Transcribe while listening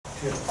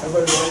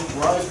Everybody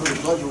rise for the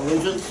Pledge of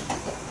Allegiance.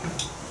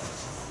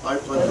 I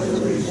pledge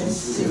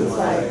allegiance to the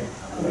flag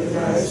of the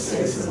United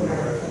States of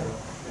America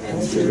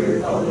and to the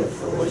republic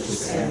for which it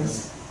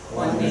stands,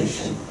 one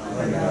nation,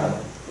 under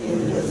God,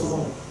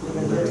 indivisible, with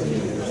liberty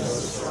and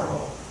justice for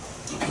all.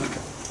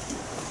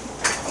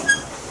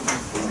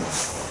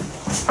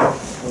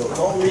 We'll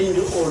call meeting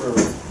to order.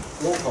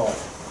 Roll call.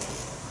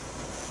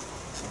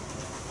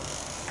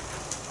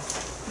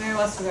 Mayor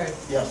Westergaard.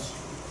 Yes.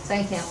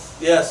 Stankamp.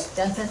 Yes.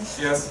 Jensen.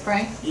 Yes.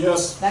 Frank.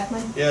 Yes.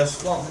 Beckman.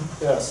 Yes. Walton.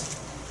 Yes.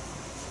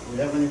 Do we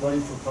have anybody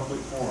for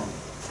public forum?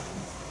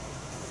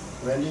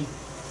 Randy?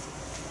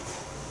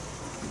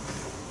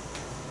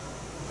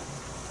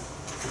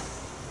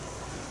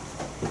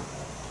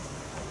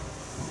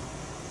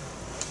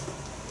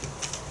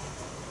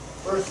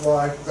 First of all,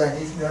 I'd like to thank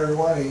each and every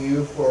one of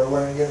you for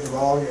letting me get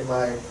involved in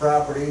my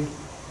property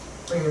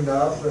cleaned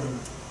up and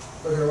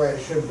looking the way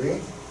it should be.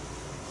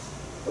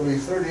 It'll be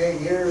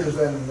 38 years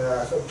and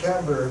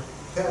September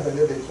 10th I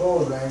did the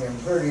closing in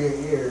 38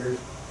 years.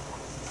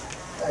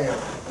 I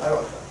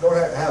don't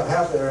have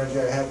half the energy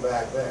I had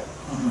back then.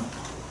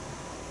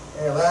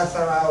 And last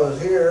time I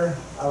was here,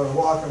 I was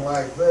walking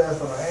like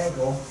this on my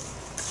ankle,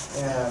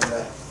 and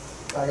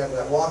I got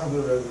that walking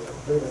boot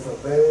it's a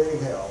big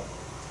help.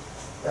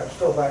 Got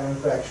still fighting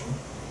infection.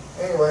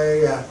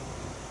 Anyway,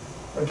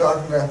 been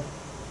talking to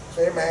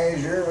same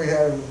manager. We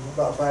had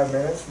about 5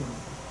 minutes,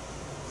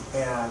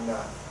 and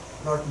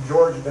knocked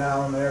George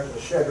down there at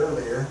the shed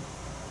earlier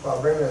while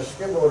bringing a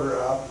skid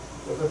loader up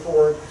with the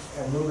forks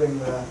and moving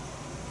the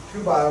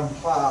 2-bottom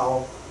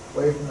plow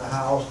away from the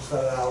house and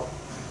set it out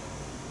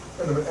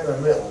in the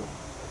middle.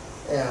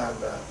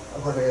 And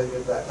of course I got to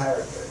get that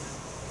tire fixed.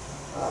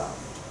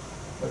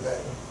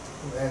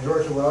 And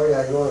George said, well,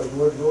 yeah, go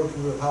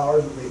through the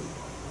powers of the.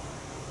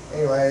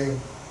 Anyway,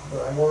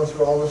 I'm going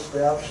through all the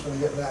steps and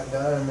getting that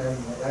done, and then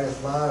I guess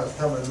Lon is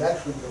coming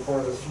next week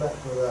before the storage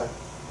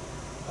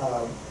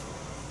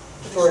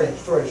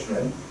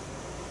shed.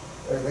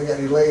 They got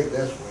delayed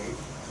this week,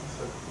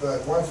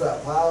 but once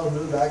that plow is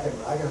moved, I can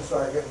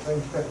start getting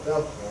things picked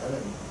up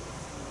again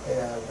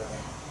and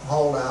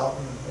hauled out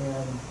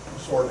and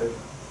sorted.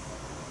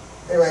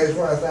 Anyway, I just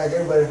want to thank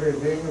everybody for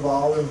being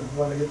involved and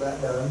wanting to get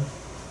that done.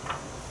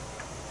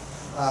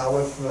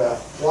 With the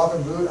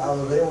walking boot, I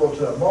was able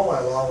to mow my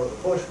lawn with a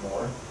push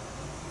mower,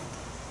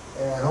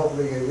 and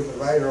hopefully get the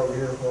rider over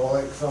here from the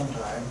lake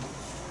sometime.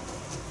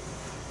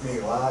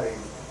 Me, Lottie.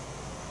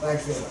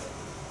 Thanks anyway.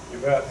 You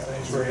bet.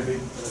 Thanks, Randy.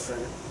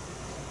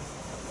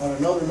 On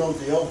another note,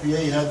 the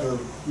LPA had their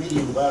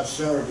meeting last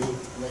Saturday,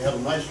 and they had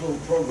a nice little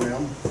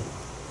program.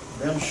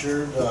 Ben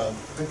shared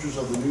pictures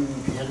of the new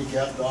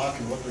handicap dock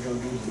and what they're going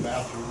to do to the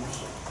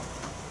bathrooms.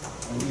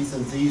 And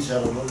Ethan Thies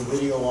had a little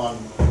video on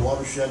the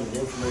watershed and the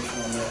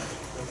information on that.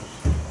 It was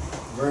a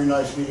very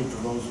nice meeting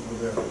for those that were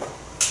there.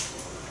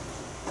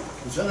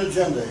 Consent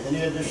agenda.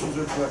 Any additions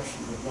or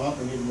corrections? If not,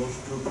 we need a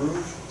motion to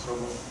approve. So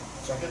moved.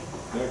 Second?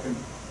 Second.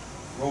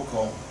 Roll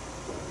call.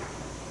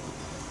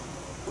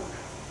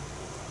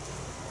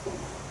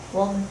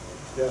 Walton.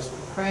 Yes.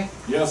 Frank.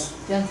 Yes.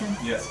 Jensen.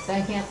 Yes.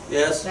 Stankamp.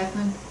 Yes.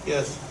 Beckman.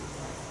 Yes.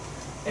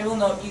 I will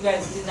note, you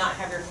guys did not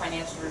have your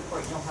financial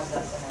report, you'll have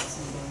that the next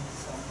meeting,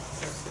 so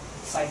just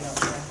side note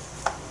there.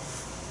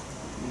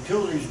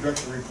 Utilities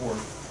director report.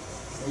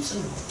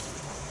 Mason?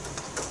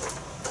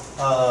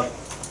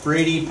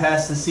 Brady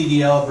passed the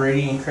CDL.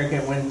 Brady and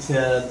Cricket went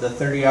to the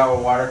 30-hour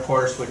water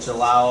course, which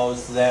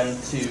allows them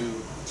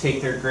to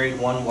take their grade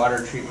 1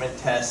 water treatment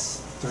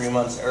tests 3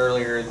 months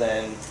earlier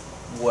than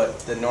what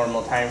the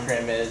normal time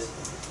frame is.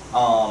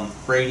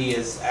 Brady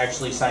is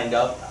actually signed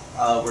up.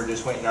 We're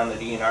just waiting on the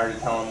DNR to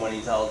tell him when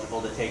he's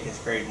eligible to take his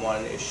grade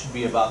 1. It should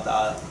be about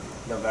the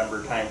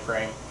November time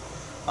frame.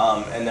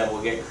 And then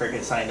we'll get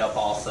Cricket signed up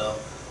also.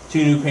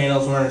 2 new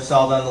panels were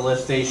installed on the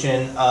lift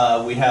station.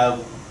 We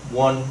have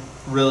 1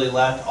 really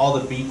left. All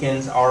the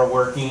beacons are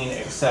working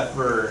except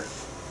for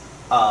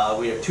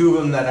we have 2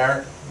 of them that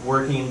aren't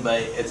working,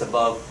 but it's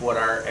above what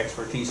our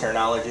expertise or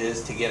knowledge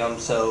is to get them.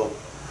 So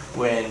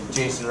when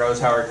Jason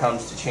Rosehauer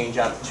comes to change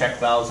out the check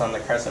valves on the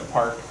Crescent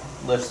Park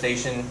lift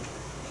station,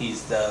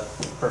 he's the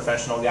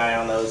professional guy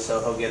on those, so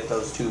he'll get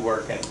those 2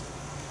 working.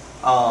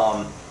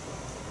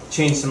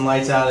 Changed some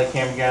lights out of the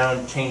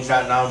campground, changed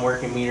out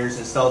non-working meters,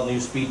 installed new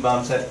speed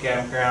bumps at the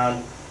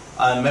campground.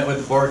 Met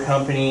with the board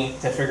company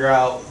to figure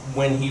out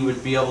when he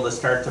would be able to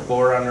start to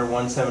bore under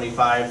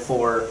 175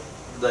 for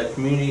the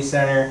community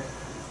center.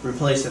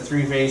 Replaced a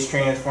 3-phase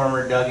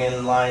transformer, dug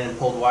in line and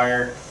pulled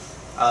wire.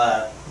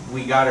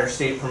 We got our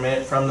state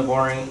permit from the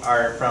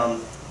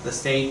from the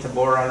state to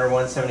bore under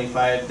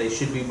 175. They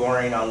should be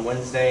boring on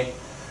Wednesday.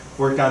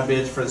 Worked on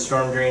bids for the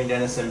storm drain,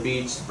 Denison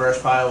Beach. The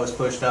brush pile was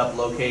pushed up,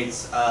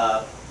 locates,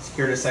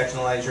 secured a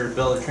sectionalizer,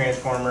 build a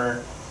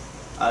transformer,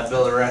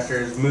 build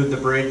arresters, moved the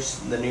bridge,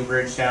 the new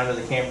bridge down to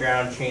the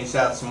campground, changed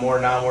out some more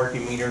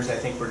non-working meters. I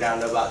think we're down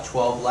to about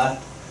 12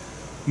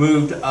 left.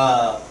 Moved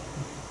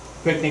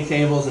picnic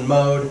tables and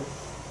mowed.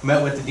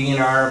 Met with the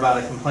DNR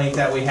about a complaint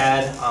that we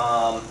had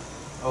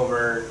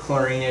over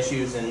chlorine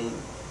issues, and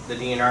the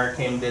DNR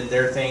came, did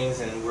their things,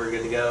 and we're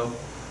good to go.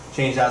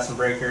 Changed out some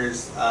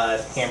breakers at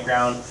the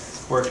campground,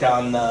 worked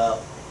on the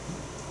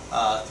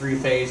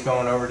 3-phase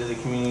going over to the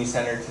community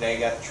center today.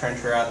 Got the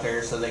trencher out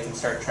there so they can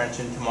start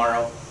trenching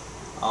tomorrow.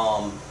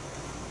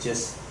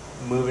 Just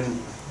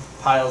moving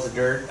piles of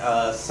dirt.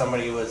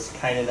 Somebody was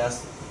kind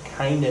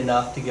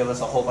enough to give us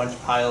a whole bunch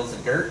of piles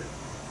of dirt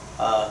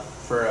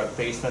for a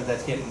basement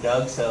that's getting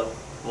dug, so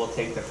we'll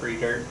take the free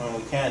dirt when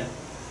we can.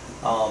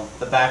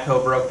 The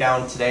backhoe broke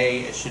down today.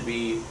 It should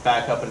be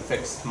back up and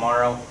fixed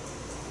tomorrow.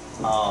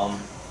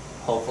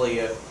 Hopefully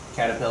a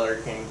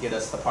Caterpillar can get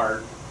us the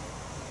part,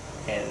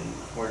 and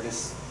we're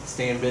just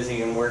staying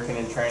busy and working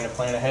and trying to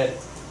plan ahead.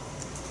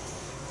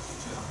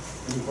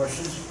 Any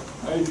questions?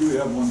 I do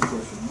have one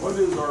question. What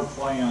is our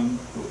plan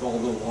with all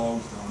the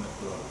logs down at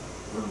the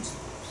burn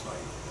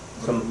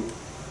site?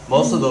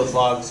 Most of those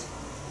logs,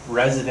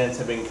 residents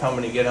have been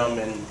coming to get them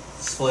and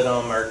split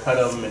them or cut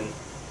them and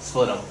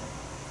split them.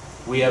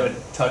 We haven't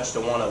touched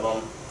one of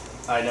them.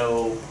 I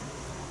know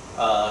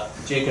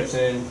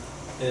Jacobson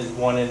is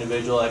one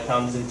individual that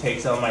comes and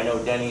takes them. I know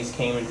Denny's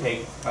came and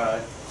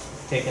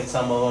taken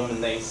some of them,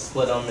 and they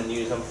split them and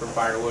use them for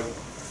firewood.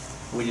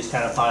 We just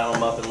kind of pile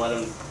them up and let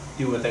them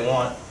do what they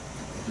want.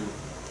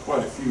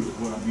 Quite a few is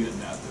what I'm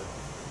getting at there.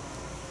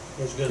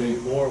 There's gonna be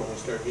more when we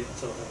start getting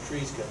some of the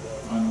trees cut down.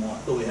 I know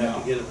what. But we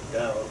have to get them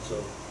down,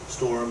 so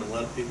store them and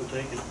let people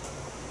take it.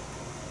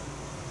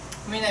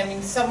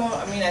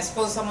 I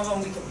suppose some of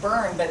them we could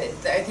burn, but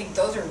I think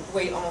those are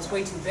almost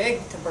way too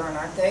big to burn,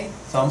 aren't they?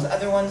 Some. Those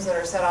other ones that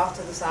are set off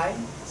to the side?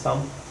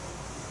 Some.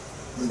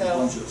 There's a So-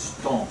 bunch of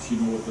stumps, you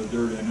know, with the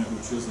dirt in it,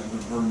 which isn't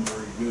gonna burn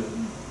very good.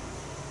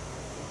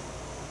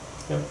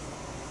 Yep.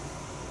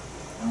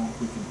 I don't know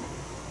if we can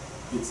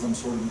get some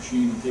sort of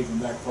machine and take them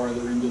back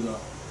farther into the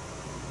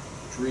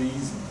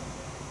trees and,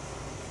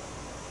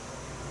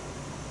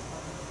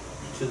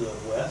 To the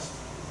west,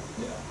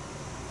 yeah.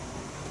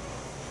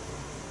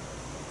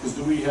 Cause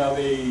do we have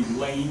a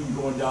lane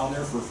going down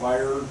there for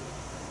fire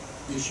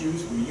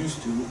issues? We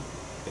used to.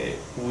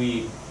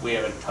 We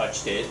haven't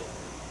touched it,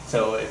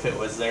 so if it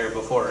was there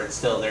before, it's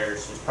still there.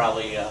 It's just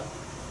probably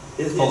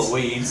full of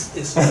weeds.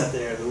 it's not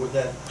there.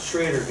 That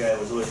Schrader guy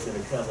was always gonna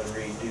come and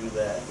redo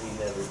that, and he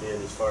never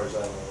did, as far as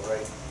I know,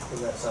 right?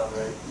 Does that sound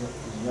right? Yep,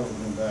 he's never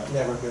been back.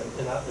 Never been,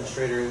 and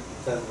Schrader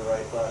says the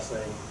right last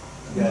name.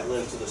 The guy that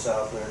lives to the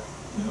south there.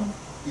 You know,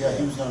 Yeah,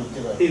 he was gonna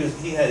get a, He was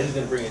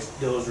gonna bring his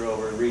dozer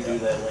over and redo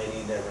that lane,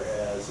 he never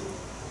has, and,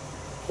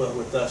 but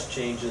with us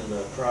changing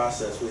the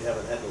process, we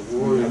haven't had to we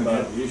worry haven't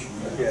about, had the issue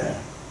yet. yeah,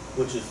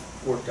 which has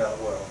worked out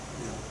well.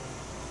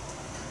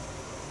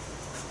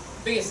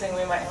 Biggest thing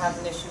we might have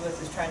an issue with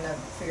is trying to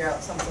figure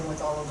out something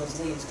with all of those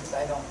leaves, because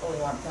I don't really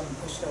want them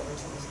pushed over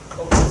to the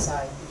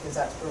side, because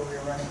that's where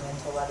we're running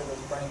into a lot of those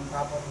burning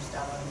problems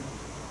down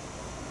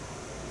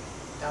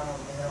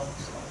over the hill,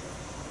 so.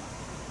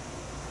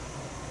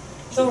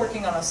 Still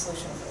working on a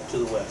solution for that. To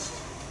the west.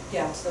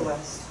 Yeah, to the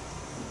west.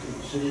 okay,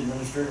 city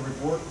administrator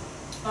report.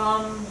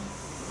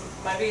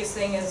 My biggest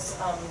thing is,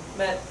 had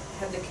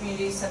the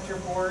community center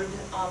board,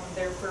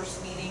 their first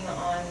meeting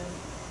on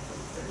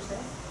Thursday?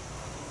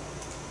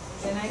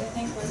 Thursday night, I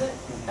think, was it?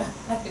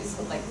 It's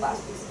like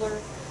last week's blur.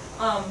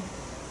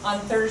 On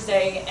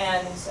Thursday,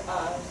 and,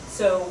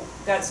 so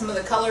got some of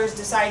the colors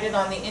decided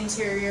on the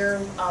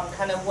interior,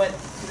 kind of went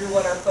through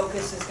what our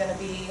focus is gonna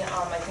be.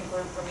 I think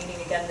we're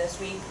meeting again this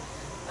week,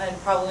 and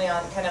probably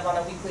on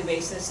a weekly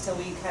basis till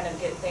we kind of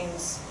get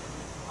things,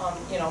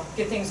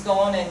 get things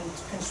going and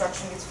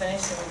construction gets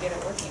finished and we get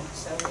it working,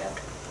 so, yeah.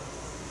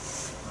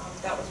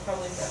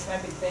 That's my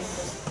big thing,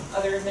 just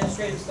other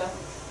administrative stuff.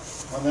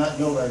 On that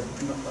note, I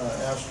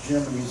asked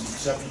Jim, and he's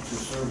accepted to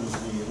serve as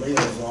the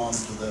liaison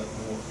to that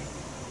board,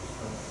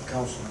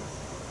 council.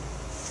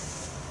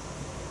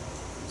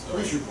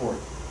 Police report.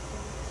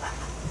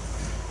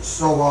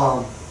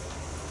 So,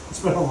 it's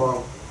been a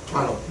long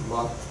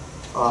month.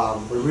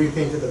 We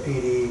repainted the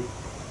PD,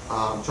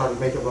 trying to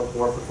make it look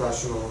more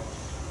professional.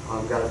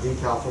 Got a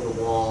decal for the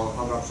wall,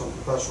 hung up some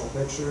professional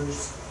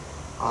pictures.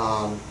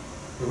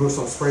 Removed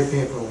some spray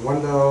paint from the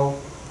window,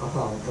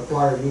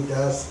 acquired a new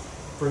desk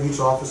for each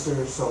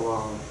officer,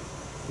 so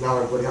now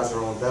everybody has their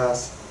own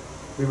desk.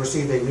 We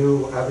received a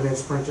new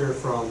evidence printer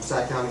from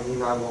Sac County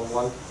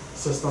E911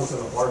 systems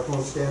and a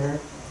barcode scanner,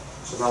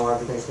 so now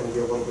everything's going to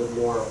be a little bit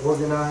more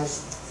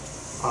organized.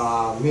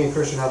 Me and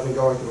Christian have been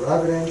going through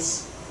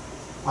evidence.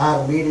 I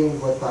had a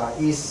meeting with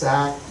East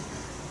Sac,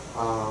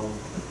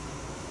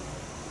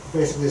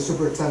 basically the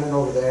superintendent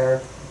over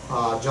there,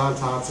 John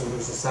Thompson,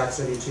 who's the Sac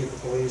City Chief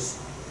of Police,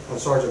 and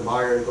Sergeant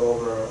Meyer to go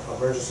over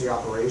emergency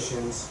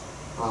operations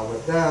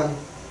with them.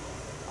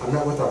 I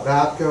met with our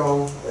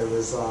VAPCO. It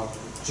was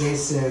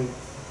Jason,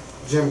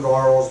 Jim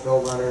Garles,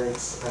 Bill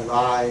Leonards, and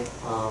I.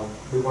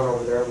 We went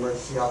over their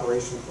emergency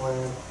operation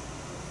plan.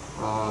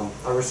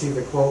 I received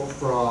a quote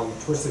from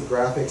Twisted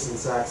Graphics in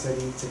Sac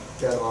City to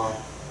get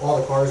all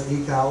the cars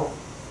decaled.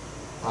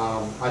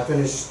 I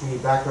finished the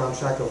background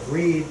check of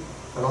Reed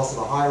and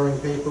also the hiring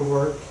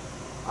paperwork.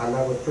 I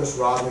met with Chris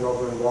Rodman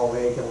over in Wall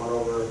Lake and went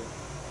over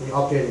the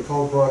updated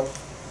code book.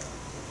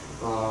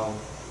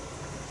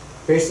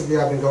 Basically,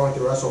 I've been going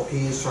through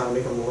SOPs, trying to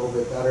make them a little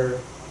bit better,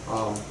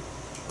 and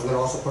then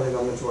also putting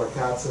them into our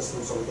CAD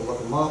system so we can look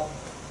them up.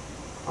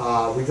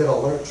 We did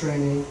alert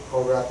training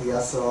over at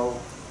the SO,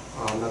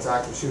 that's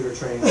active shooter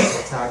training,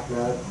 that's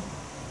TACnet.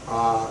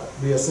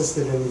 We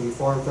assisted in the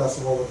Farm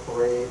Festival with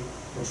parade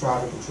and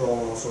traffic control,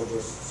 and also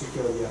just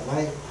security at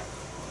night.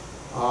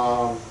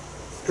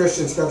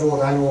 Christian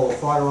scheduled annual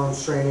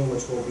firearms training,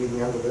 which will be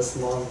the end of this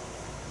month.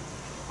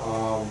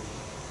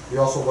 We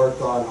also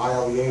worked on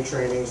ILEA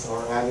trainings,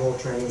 our annual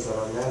trainings that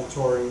are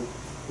mandatory.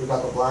 We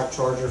got the black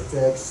Charger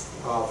fixed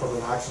from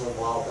an accident a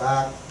while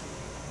back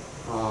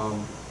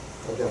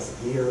against a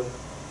deer.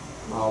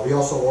 We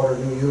also ordered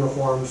new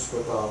uniforms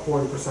with a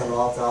 40%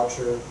 off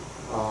voucher,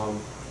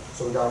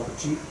 so we got them for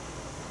cheap,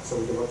 so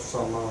we can look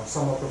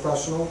somewhat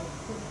professional.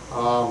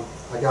 I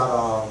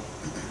got a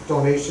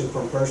donation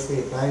from First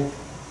State Bank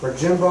for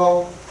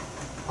Jimbo,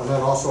 and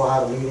then also I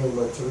had a meeting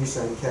with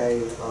Teresa and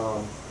Kay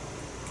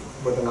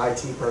with an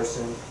IT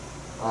person,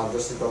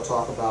 just to go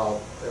talk about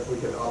if we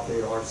could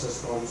update our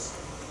systems,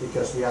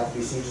 because we have to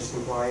be CJIS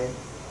compliant,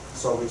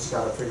 so we just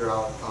got to figure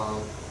out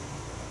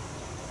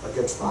a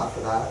good spot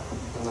for that.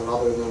 And then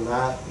other than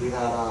that, we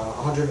had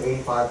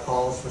 185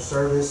 calls for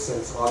service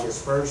since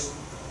August 1st,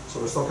 so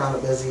we're still kind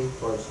of busy,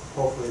 but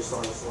hopefully it's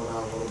starting to slow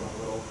down a little by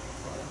little.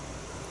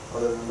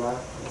 But other than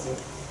that, that's it.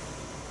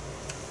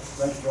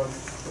 Thanks, George.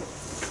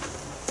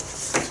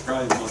 It's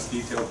probably the most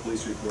detailed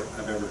police report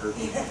I've ever heard.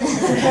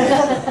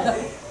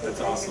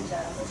 That's awesome.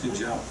 Good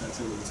job. That's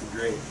a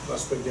great.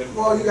 Must be getting.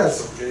 Well, you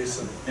guys- From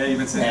Jason. Yeah, you've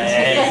been saying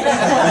Hey.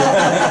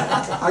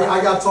 I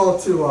got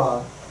told to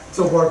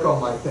work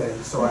on my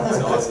thing, so I that's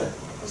did. awesome.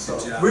 So,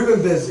 Good job. we've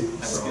been busy.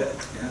 That's so. good.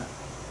 Yeah.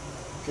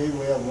 Okay,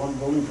 we have one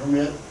building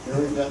permit,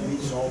 Eric, that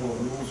meets all the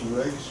rules and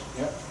regs.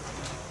 Yep.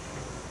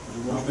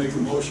 Is there I'll one- make a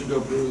motion to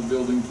approve the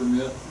building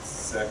permit.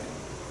 Second.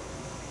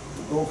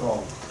 Roll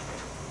call.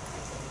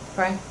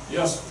 Frank,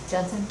 Yes.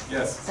 Jensen,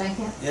 Yes.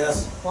 Stankham,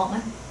 Yes.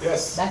 Waltman,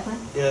 Yes. Beckman.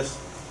 Yes.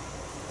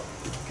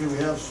 Okay, we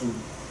have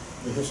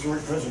the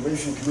Historic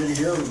Preservation Committee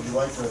here. Would you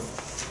like to?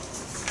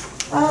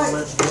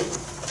 Let's do it.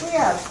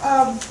 Yeah,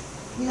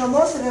 you know,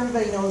 most of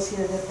everybody knows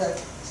here that the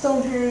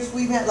stone piers,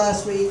 we met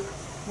last week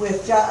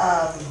with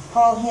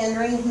Paul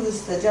Henry,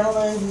 who's the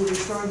gentleman who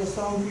restored the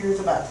stone piers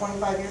about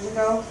 25 years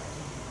ago.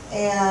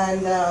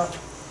 And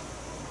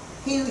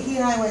he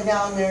and I went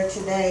down there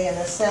today and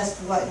assessed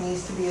what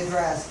needs to be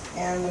addressed.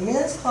 And the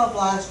men's club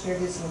last year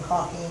did some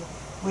caulking,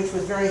 which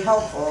was very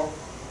helpful.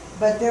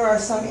 But there are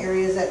some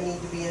areas that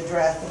need to be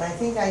addressed. And I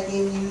think I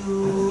gave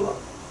you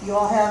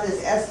all have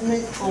his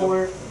estimate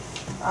for,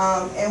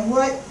 and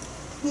what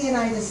he and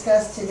I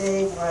discussed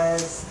today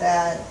was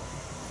that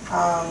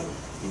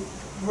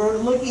we're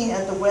looking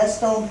at the West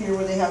Stone Pier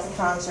where they have the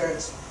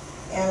concerts,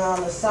 and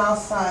on the south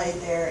side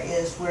there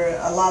is where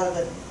a lot of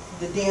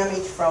the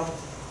damage from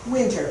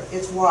winter,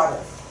 it's water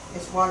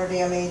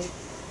damage,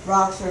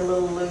 rocks are a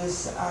little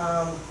loose,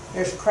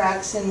 there's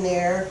cracks in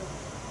there.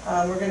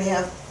 We're going to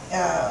have,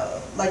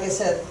 like I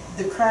said,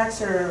 the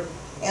cracks are,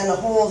 and the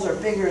holes are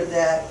bigger,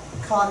 that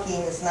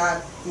caulking is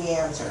not the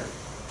answer.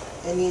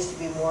 It needs to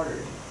be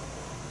mortared.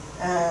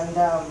 And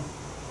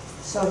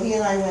so he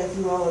and I went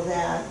through all of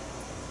that,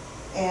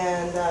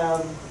 and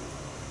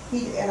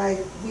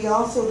we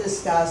also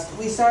discussed,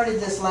 we started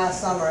this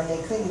last summer and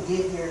they couldn't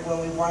get here when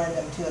we wanted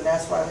them to, and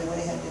that's why we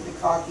went ahead and did the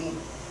caulking.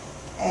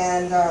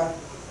 And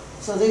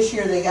so this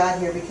year they got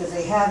here because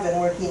they have been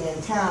working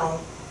in town,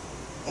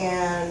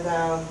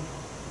 and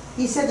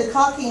he said the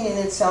caulking in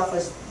itself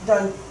was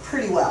done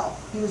pretty well.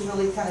 He was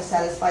really kind of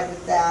satisfied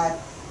with that.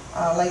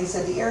 Like I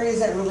said, the areas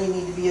that really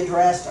need to be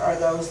addressed are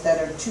those that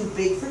are too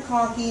big for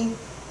caulking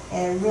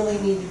and really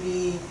need to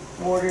be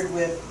mortared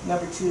with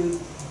 #2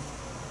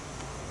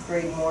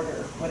 grade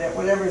mortar,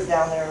 whatever's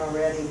down there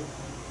already.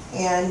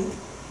 And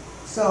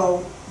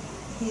so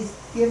he's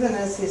given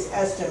us his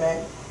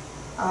estimate.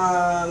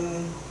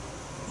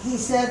 He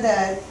said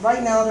that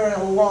right now they're in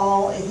a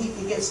lull and he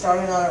could get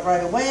started on it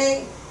right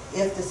away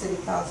if the city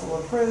council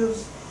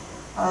approves.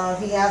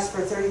 He asked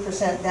for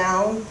 30%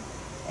 down,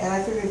 and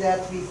I figured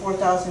that to be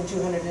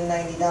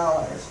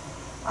 $4,290.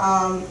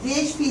 The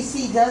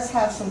HPC does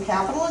have some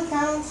capital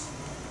accounts.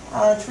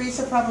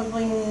 Teresa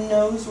probably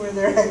knows where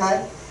they're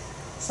at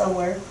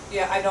somewhere.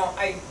 Yeah, I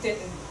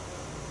didn't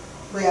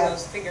bring Yeah.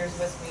 those figures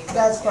with me. but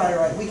That's yeah. quite all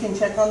right. We can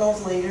check on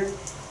those later.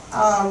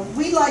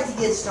 We'd like to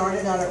get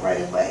started on it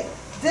right away.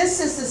 This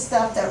is the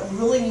stuff that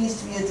really needs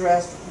to be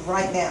addressed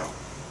right now.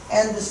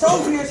 And the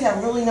stone piers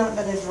have really not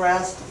been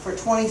addressed for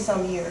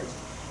 20-some years.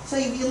 So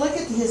if you look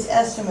at his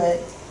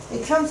estimate,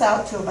 it comes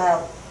out to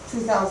about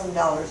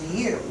 $2,000 a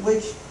year,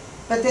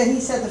 but then he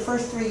said the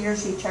first 3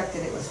 years he checked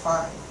it, it was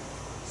fine.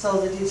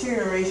 So the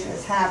deterioration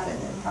has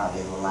happened in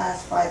probably the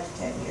last 5 to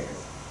 10 years.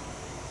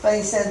 But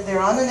he said they're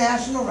on the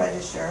National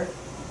Register,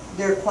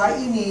 they're quite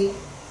unique,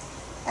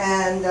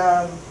 and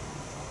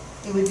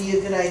it would be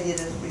a good idea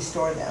to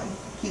restore them,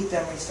 keep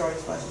them restored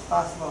as much as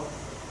possible.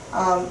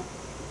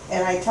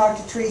 And I talked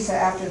to Teresa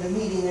after the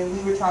meeting, and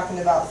we were talking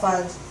about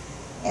funds,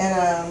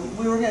 and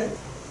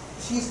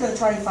she's gonna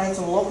try to find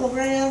some local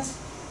grants.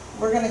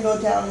 we're gonna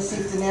go down and see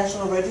if the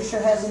National Register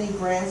has any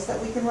grants that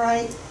we can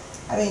write.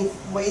 I mean,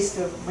 ways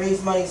to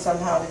raise money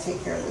somehow to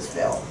take care of this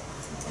bill.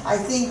 I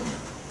think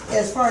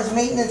as far as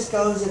maintenance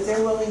goes, if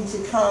they're willing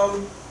to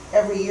come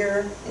every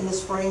year in the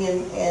spring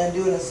and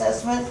do an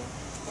assessment,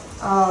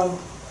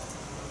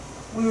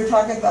 we were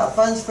talking about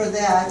funds for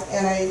that,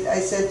 and I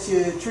said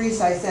to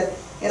Teresa, I said,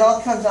 it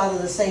all comes out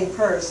of the same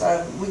purse.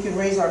 We can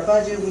raise our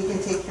budget, we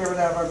can take care of it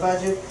out of our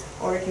budget,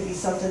 or it could be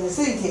something the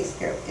city takes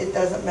care of. It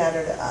doesn't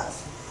matter to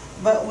us.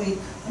 But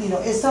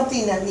it's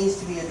something that needs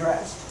to be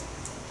addressed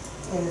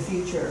in the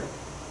future.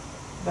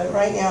 But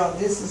right now,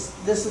 this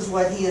is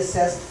what he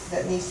assessed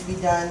that needs to be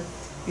done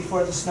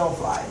before the snow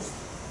flies.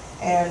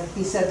 And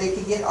he said they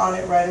could get on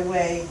it right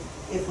away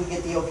if we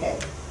get the okay.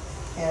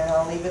 And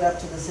I'll leave it up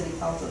to the city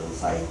council to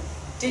decide.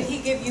 Did he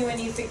give you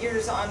any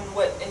figures on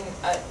what,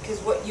 because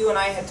what you and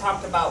I had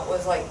talked about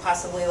was like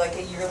possibly like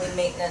a yearly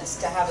maintenance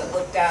to have it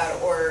looked at,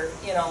 or,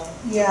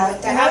 Yeah,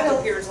 to have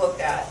the piers looked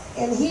at?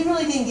 And he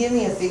really didn't give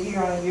me a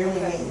figure on a yearly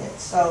Okay.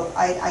 maintenance, so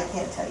I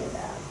can't tell you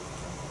that.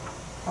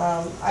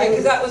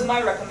 Because that was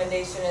my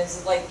recommendation,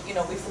 is like,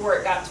 before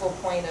it got to a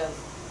point of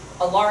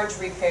a large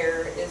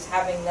repair, is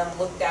having them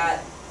looked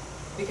at,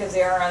 because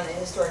they are on the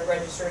historic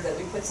register, that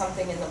we put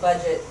something in the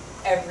budget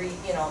every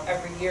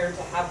year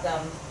to have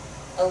them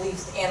at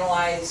least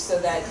analyzed so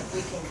that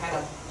we can kind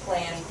of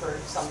plan for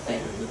something.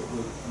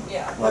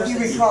 Yeah. Well, if you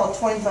recall,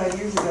 25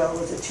 years ago, it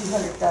was a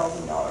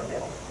 $200,000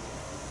 bill.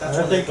 That's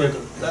when they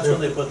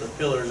put the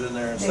pillars in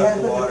there and They stuff had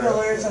to the put the water.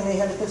 pillars, and they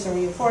had to put some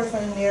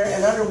reinforcement in there,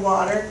 and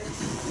underwater,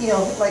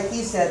 like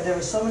he said, there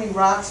were so many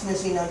rocks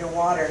missing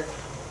underwater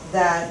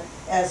that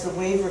as the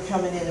waves were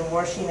coming in and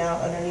washing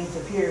out underneath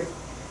the pier,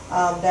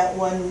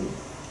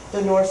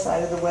 the north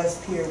side of the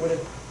west pier would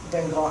have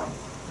been gone.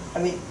 I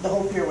mean, the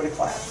whole pier would have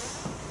collapsed.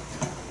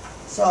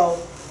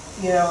 So,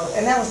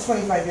 and that was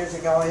 25 years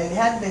ago, and it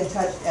hadn't been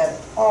touched at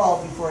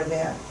all before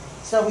then.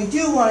 So we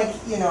do want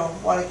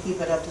to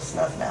keep it up to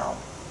snuff now.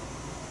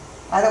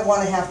 I don't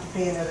want to have to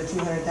pay another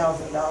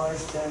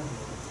 $200,000 to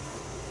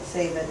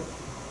save it.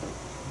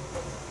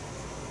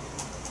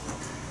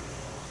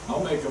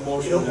 I'll make a You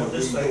motion don't that want we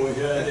this go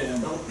ahead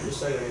and, No,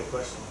 just a second, I got a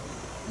question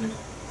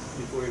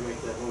before you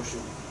make that motion.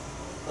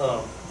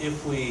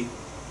 If we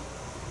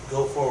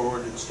go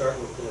forward and start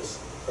with this,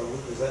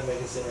 does that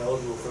make us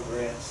ineligible for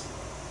grants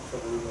for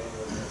the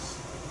remainder of this?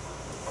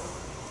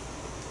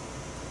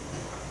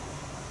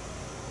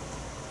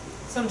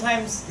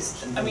 Sometimes,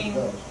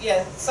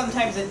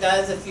 sometimes it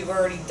does if you've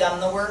already done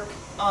the work.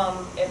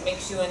 It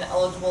makes you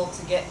ineligible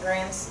to get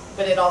grants,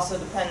 but it also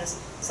depends.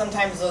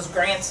 Sometimes those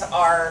grants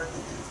are,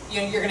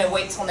 you're gonna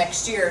wait till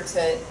next year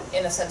to,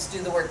 in a sense,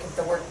 do the work if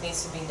the work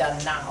needs to be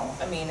done now.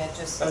 I mean, it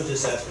just. I was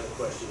just asking a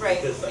question. Right,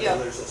 Because I yeah.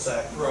 know there's a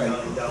Sac Right.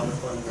 County Endowment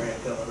Fund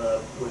grant coming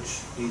up, which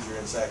these are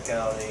in Sac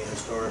County,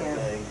 historic Yeah.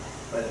 thing.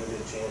 I didn't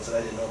get a chance, and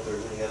I didn't know if there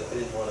was any other, I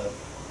didn't wanna.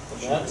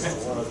 That's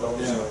one of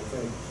those, Yeah. I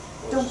think,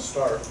 was a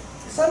start.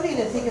 Something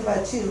to think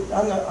about too,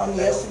 on the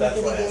estimate That's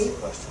that why I he asked the gave.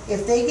 question.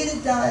 If they get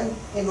it done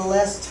in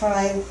less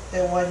time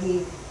than what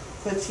he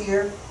puts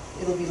here,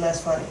 it'll be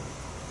less money.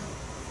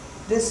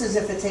 This is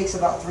if it takes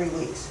about 3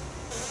 weeks,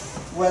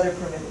 weather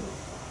permitting.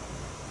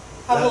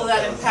 How will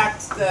that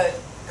impact the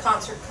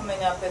concert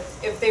coming up?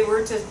 If they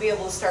were to be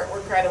able to start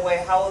work right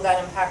away, how will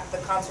that impact the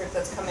concert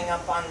that's coming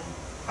up on?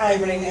 I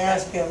didn't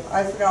ask him,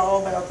 I forgot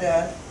all about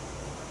that.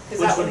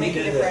 Because that Which would when he make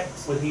a did that-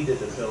 difference. When he did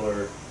the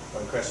pillar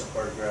on Crescent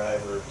Park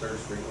Drive or Third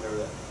Street, whatever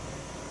that,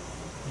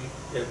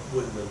 it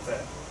wouldn't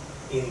affect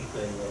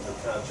anything of the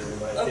concert in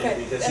my Okay,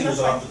 opinion, because he and was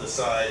that's off to the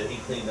side and he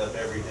cleaned up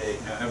every day.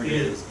 Yeah, every He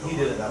day did- was He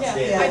did an Yeah,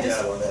 outstanding I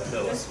just- job on that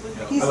pillar. Just would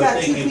be- He's I would got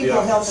think 2 he'd be people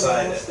off to the helping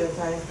side him most at- of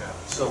the time.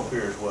 Stone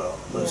Pier as well.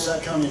 The Yeah.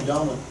 Sac County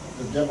Endowment,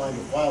 the deadline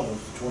to file was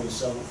the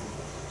 27th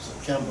of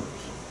September.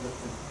 So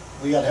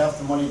if we got half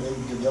the money, they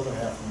would give the other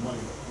half of the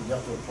money, but you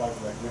have to apply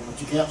for that grant, but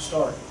you can't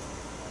start.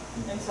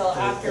 Until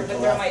after,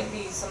 but there might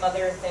be some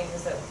other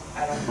things that,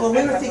 I don't. Well, we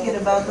I'd were have to thinking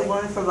look about the quickly.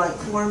 one from like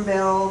Corn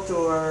Belt,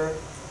 or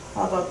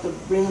how about the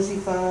Renzi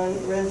Fund,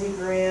 Renzi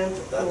Grant,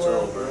 That's or.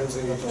 over.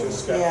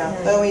 Just got- Yeah,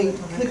 but I mean,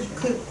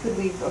 could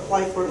we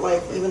apply for it,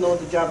 like, even though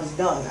the job is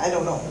done? I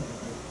don't know.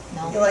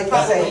 No. Like you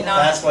Probably say, not.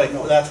 That's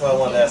why I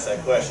wanted to ask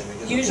that question,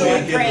 because until Usually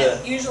you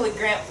give usually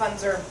grant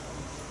funds are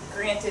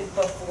granted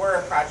before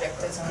a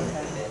project is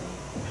completed,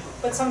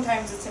 but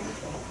sometimes it's in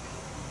between.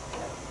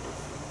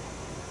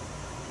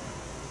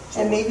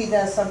 and maybe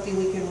that's something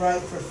we can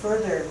write for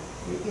further,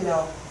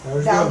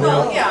 There's down the gonna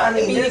road. Well, yeah, I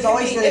mean, it there's could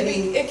always be, gonna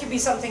it could be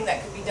something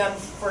that could be done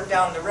for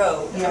down the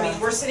road. I Yeah. mean,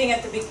 we're sitting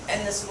at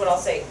and this is what I'll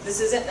say, this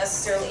isn't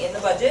necessarily in the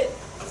budget,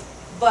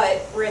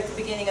 but we're at the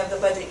beginning of the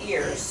budget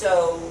year,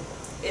 so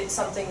it's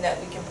something that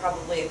we can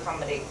probably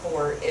accommodate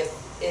for if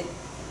it,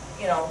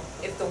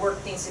 if the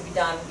work needs to be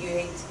done. You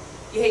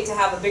hate to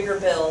have a bigger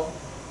bill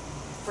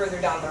further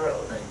down the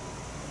road.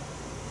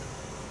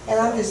 And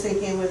I'm just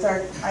thinking with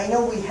I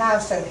know we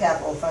have some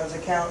capital funds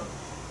account,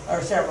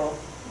 or several,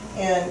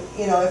 and,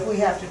 if we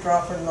have to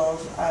draw from those,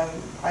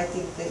 I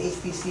think the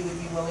HPC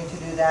would be willing to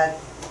do that,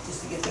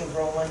 just to get things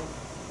rolling.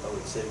 I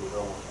would say we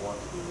almost want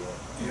to do that.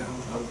 yeah,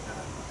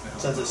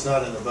 since it's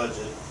not in the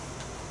budget,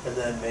 and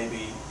then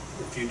maybe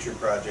the future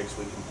projects,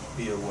 we can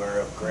be aware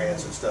of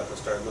grants and stuff and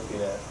start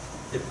looking at,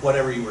 if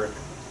whatever you were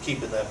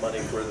keeping that money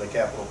for the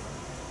capital.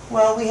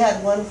 Well, we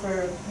had one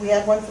for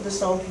the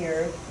Stone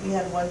Pier, we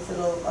had one for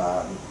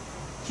the,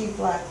 Chief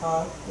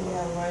Blackhawk, we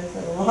had one for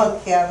the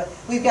log cabin.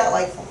 We've got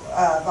like,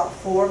 about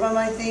 4 of them,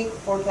 I think,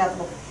 4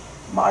 capital,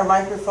 our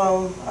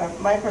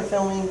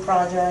microfilming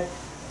project.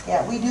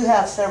 Yeah, we do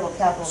have several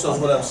capital. So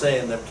funds. what I'm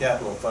saying, the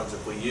capital funds,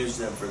 if we use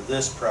them for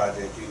this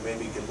project, you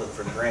maybe could look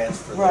for grants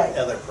for the Right.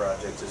 other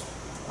projects, is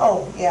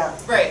Oh, yeah,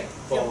 Right.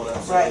 follow what I'm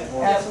right, saying?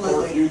 For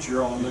absolutely.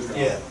 future on the.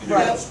 Yeah.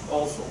 Right.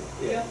 Also.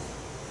 Yeah,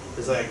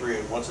 because I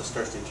agree, once it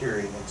starts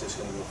deteriorating, it's just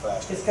gonna go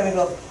faster. It's gonna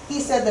go, he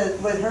said that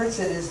what hurts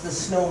it is the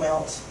snow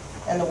melt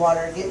and the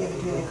water getting in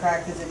between the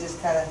cracks, because it just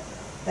kinda,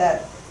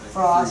 that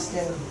frost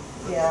and,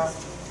 yeah.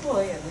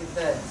 Well, yeah,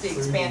 the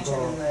expansion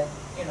and the,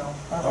 you know.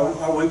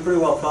 uh-huh. Are we pretty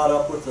well caught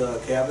up with the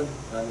cabin?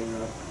 I mean,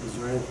 is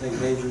there anything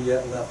major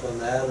yet left on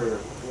that, or?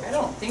 I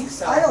don't think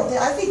so.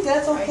 I think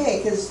that's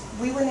okay, because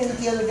we went in it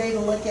the other day to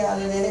look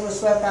at it, and it was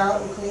swept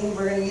out and clean.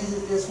 We're gonna use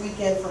it this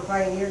weekend for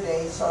Pioneer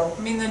Day, so.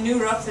 I mean, the new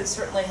roof has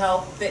certainly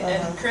helped, Uh-huh.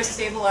 and Chris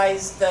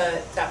stabilized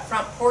that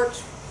front porch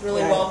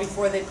really Right. well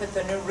before they put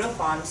the new roof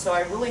on, so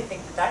I really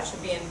think that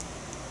should be in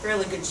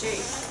fairly good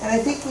shape. And I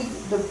think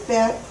the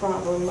vent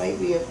problem might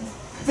be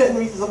been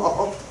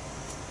resolved.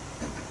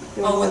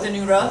 Oh, with the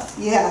new roof?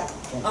 Yeah,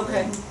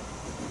 Okay.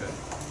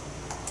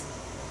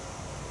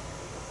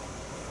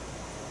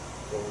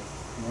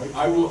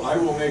 I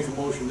will make a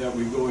motion that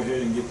we go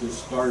ahead and get this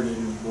started,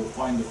 and we'll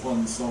find the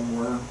funds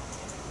somewhere.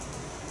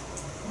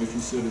 Like you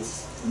said,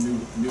 it's a new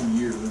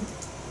year.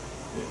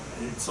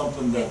 It's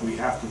something that we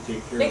have to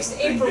take care of. Next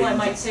April, I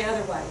might say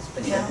otherwise,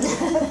 but yeah.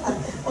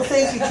 well,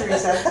 thank you,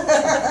 Teresa.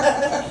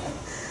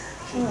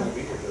 We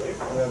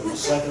have a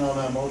second on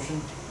that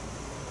motion?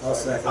 I'll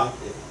second.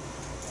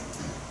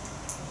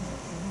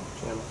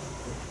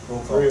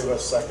 Three of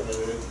us seconded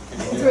it.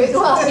 Three,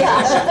 well,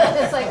 yeah,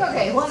 it's like,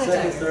 okay, one at a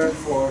Second, time. third,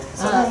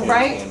 fourth.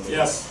 Frank,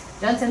 Yes.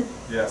 Johnson,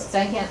 Yes.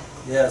 Stankham,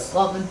 Yes.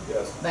 Waltman,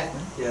 Yes.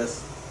 Beckman. Yes.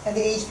 And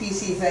the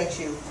HPC thanks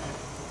you.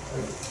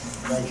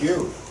 Thank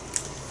you.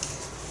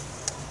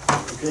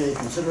 Okay,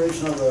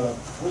 consideration of the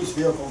police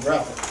vehicle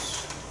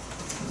graphics.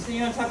 So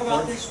you wanna talk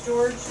about this,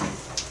 George?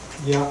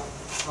 Yeah,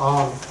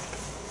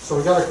 so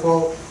we got a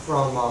quote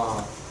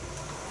from,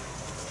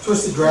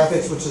 Twisted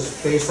Graphics, which is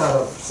based out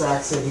of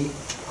Sac City.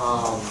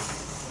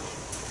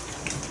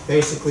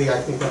 Basically, I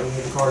think that we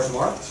need the cars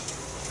marked.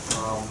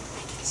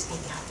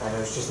 And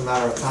it's just a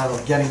matter of time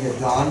of getting it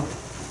done.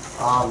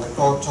 The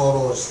quote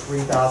total is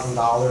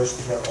 $3,000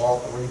 to get all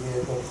 3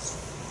 vehicles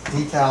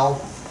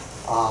decaled.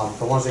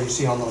 The ones that you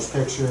see on those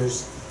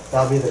pictures,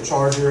 that'll be the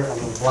Charger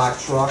and the black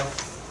truck.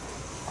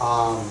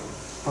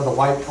 For the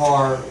white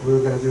car, we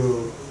were gonna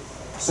do,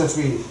 since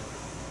we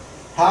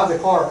have the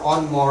car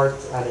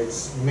unmarked and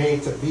it's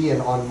made to be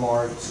an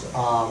unmarked,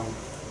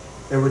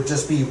 there would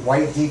just be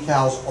white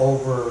decals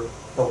over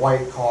the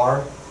white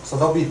car. So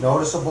they'll be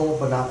noticeable,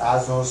 but not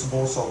as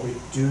noticeable. So if we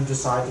do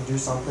decide to do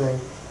something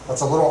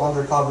that's a little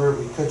undercover,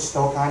 we could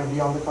still kind of be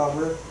on the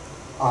cover.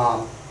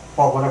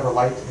 But whenever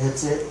light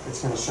hits it,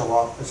 it's gonna show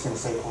up, it's gonna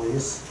say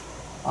police.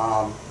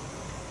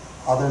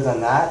 Other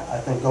than that, I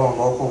think going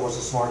local was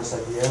the smartest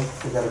idea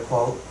to get a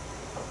quote.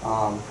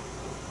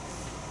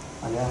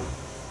 And yeah.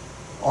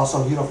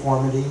 Also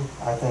uniformity,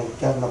 I think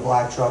getting the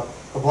black truck.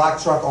 The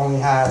black truck only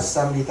has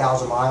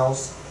 70,000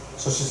 miles,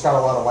 so she's got a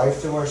lot of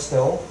life to her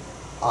still.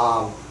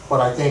 But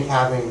I think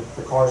having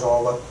the cars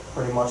all look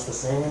pretty much the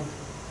same,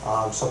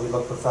 so we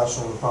look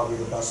professional, would probably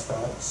be the best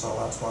bet. So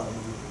that's why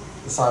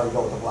we decided to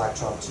go with the black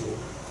truck too.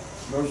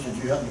 George, did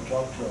you happen to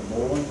talk to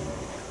Nolan?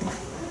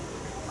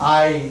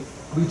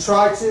 We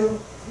tried to.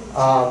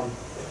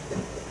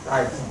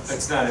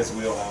 It's not his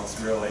wheelhouse,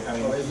 really. I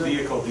mean, Oh, is it?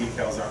 vehicle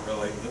decals aren't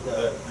really,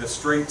 the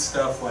straight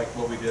stuff like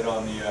what we did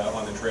on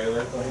the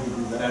trailer. Oh, he could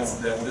do that That's,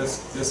 one.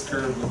 this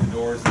curve with the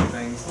doors and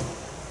things.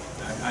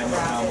 I know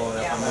Tom well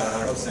enough, I'm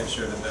not 100%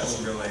 sure that that's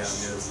really on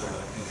his,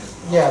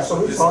 Yeah, so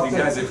we the talked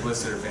guys to, at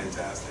Twisted are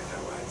fantastic,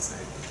 I'd say.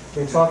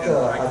 we talked And to,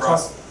 I I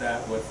cross talked,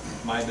 that with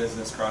my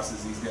business,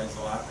 crosses these guys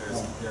a lot, they're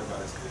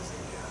about as good as they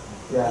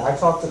get. yeah, I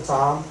talked to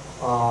Tom.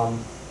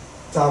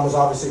 Tom was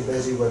obviously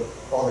busy with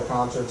all the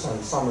concerts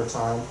and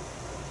summertime.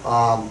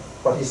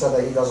 But he said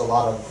that he does a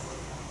lot of,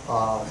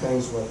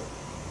 things with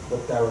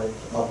Derek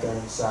up there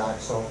in Sac,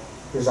 so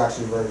he was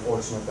actually very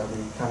fortunate that we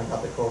kind of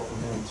got the quote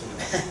from him too.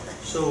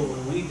 So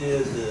when we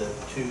did the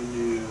 2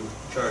 new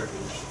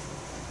Chargers,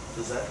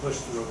 does that push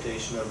the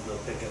rotation of the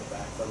pickup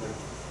back further?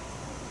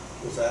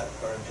 Was that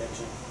our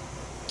intention?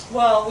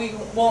 Well, we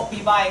won't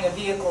be buying a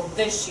vehicle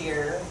this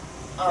year.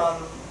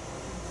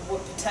 We're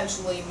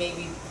potentially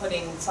maybe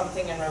putting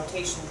something in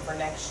rotation for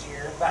next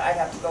year, but I'd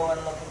have to go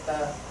and look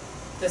at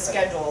the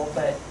schedule,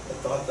 but. I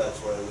thought that's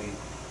why we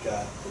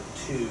got the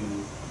 2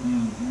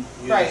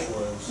 Right. used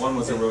ones. One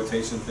was a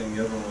rotation thing,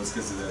 the other one was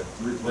because of the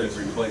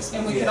replacement.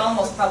 And we could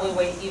almost probably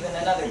wait even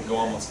another We'd go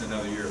year. almost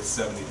another year of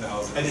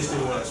 70,000. I just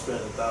didn't want to spend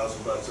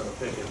 $1,000 on a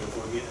pickup if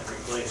we're getting it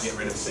replaced. Get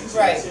rid of 6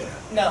 Right, months, yeah.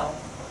 no.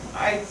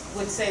 I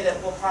would say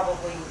that we'll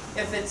probably,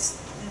 if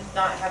it's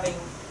not having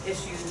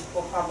issues,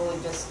 we'll probably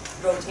just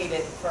rotate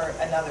it for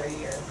another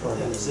year.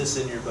 And is this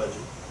in your budget?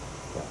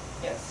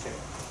 Yes.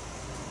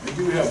 I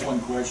do have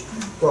one question.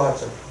 Go ahead,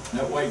 sir.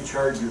 That white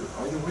Charger,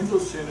 are the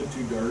windows tinted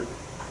too dark?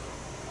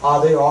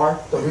 They are.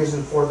 The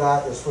reason for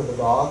that is for the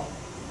dog.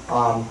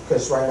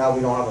 Because right now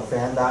we don't have a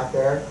fan back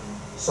there.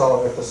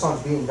 So if the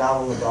sun's beating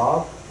down on the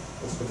dog,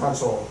 it's a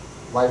potential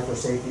life or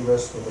safety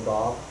risk for the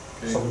dog.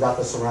 Okay. So we got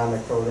the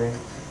ceramic coating,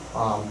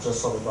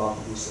 just so the dog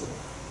can be safe.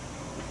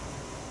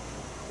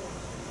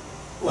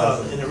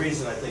 Well, and the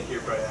reason I think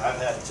you're right, I've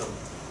had some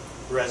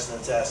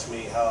residents ask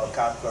me how a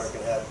cop car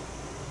can have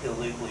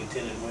illegally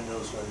tinted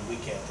windows when we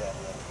can't have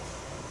them.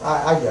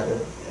 I get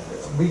it.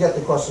 We get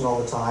the question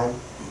all the time.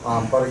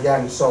 But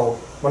again, so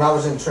when I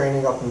was in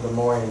training up in Des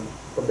Moines,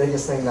 the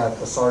biggest thing that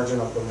the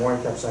sergeant of Des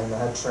Moines kept saying, the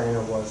head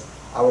trainer, was,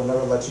 I would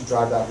never let you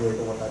drive that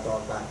vehicle with that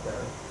dog back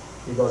there.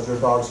 He goes, your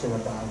dog's gonna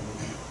die.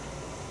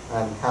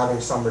 And having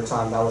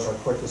summertime, that was our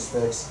quickest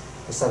fix.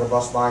 Instead of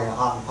us buying a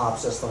hot and pop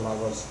system,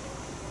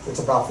 it's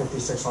about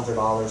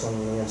 $5,600 on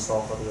the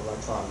install for the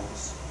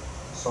electronics.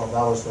 So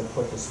that was the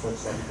quickest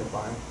fix that we could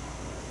find.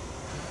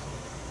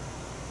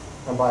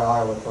 And by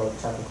Iowa code,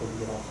 technically,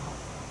 you don't have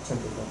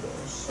tinted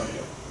windows.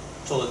 Okay.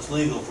 So it's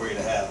legal for you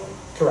to have them?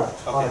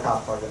 Correct, on a Okay.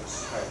 cop car,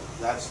 yes. All right,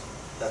 that's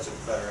a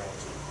better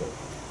answer.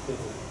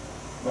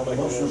 I'll make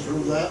a Motion to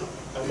approve that?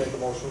 I'll make a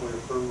motion to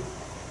approve.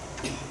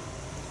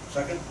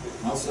 Second?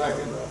 I'll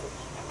second.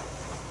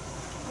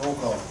 Roll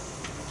call.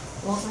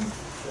 Walton,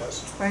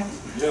 Yes. Frank,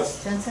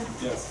 Yes. Jensen,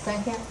 Yes.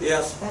 Stankham,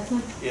 Yes.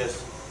 Beckman. Yes.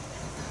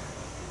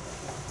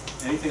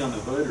 Anything on the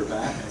hood or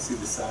back? I see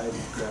the side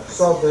graphics.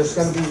 So there's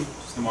gonna be,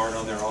 Smart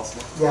on there also.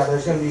 yeah,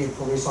 there's gonna be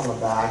police on the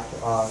back,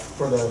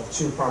 for the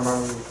two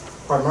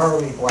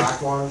primarily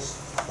black ones.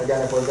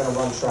 Again, if we're gonna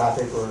run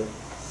traffic or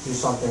do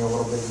something a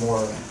little bit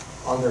more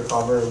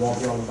undercover, it won't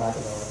be on the back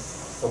of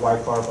the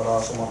white car, but I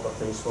also want the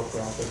Facebook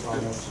graphic on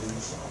there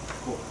too, so.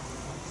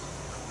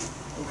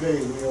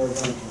 Okay, we are going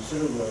to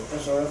consider the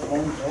SRF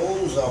home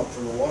tolls out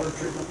for the water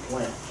treatment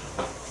plant.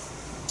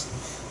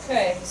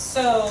 Okay,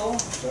 so,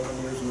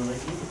 7 years in the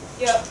making.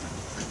 yep.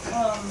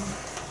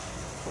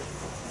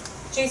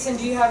 Jason,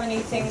 do you have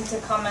anything to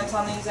comment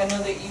on these? I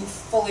know that you've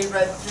fully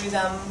read through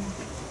them,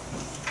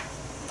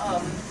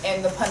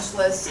 and the punch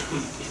list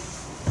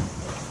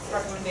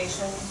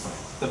recommendations.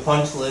 The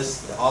punch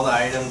list, all the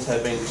items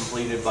have been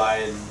completed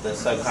by the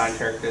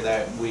subcontractor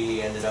that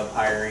we ended up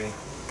hiring.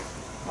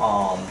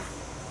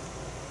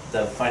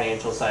 The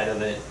financial side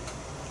of it,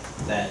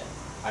 that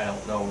I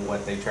don't know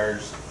what they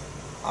charged.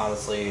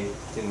 Honestly,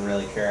 didn't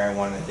really care. I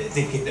wanted to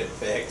get it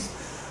fixed.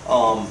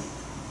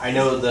 I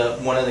know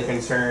one of the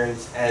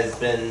concerns has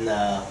been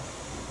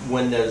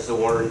when does the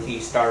warranty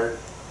start?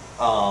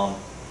 I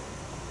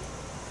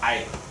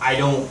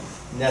don't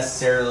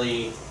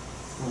necessarily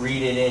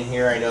read it in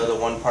here. I know the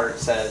one part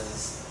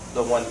says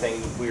the one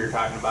thing we were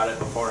talking about it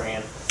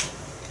beforehand.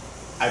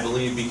 I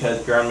believe because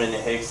Grumman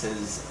and Hicks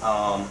is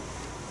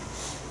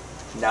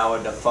now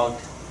a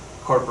defunct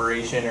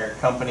corporation or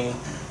company,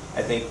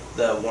 I think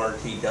the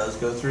warranty does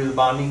go through the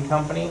bonding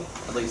company.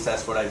 At least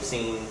that's what I've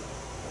seen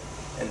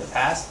in the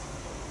past.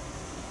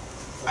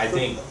 I'm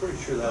pretty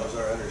sure that was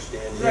our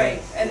understanding.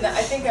 Right, and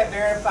I think I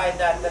verified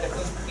that it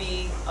would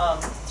be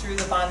through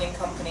the bonding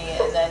company,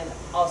 and then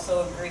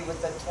also agree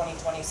with the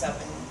 2027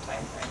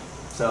 timeframe.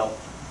 So,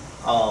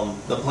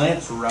 the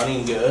plant's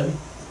running good.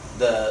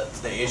 The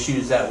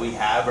issues that we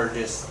have are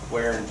just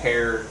wear and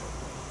tear,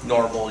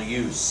 normal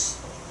use.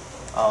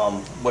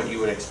 What you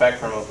would expect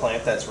from a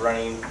plant that's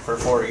running for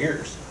 4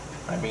 years.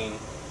 I mean,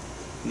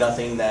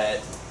 nothing that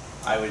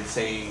I would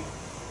say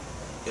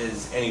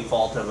is any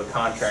fault of a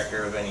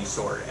contractor of any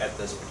sort at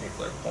this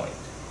particular point.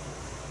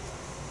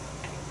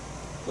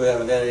 We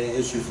haven't had any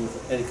issues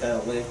with any kind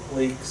of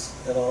leaks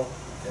at all?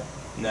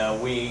 No,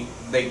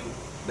 they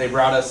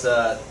brought us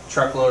a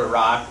truckload of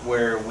rock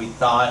where we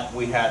thought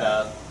we had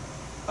a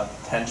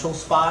potential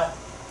spot.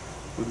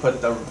 We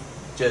put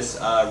just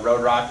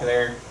road rock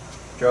there,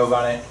 drove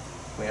on it.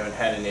 We haven't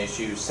had an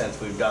issue since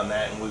we've done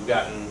that, and we've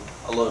gotten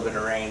a little bit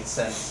of rain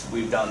since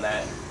we've done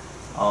that.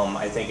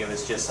 I think it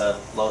was just a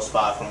low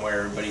spot from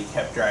where everybody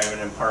kept driving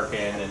and parking,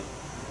 and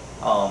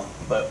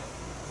but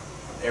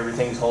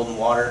everything's holding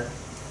water,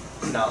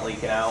 not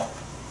leaking out.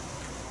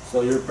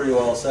 So you're pretty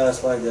well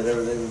satisfied that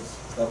everything's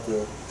up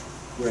to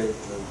grade?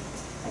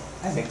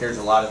 I think there's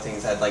a lot of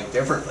things I'd like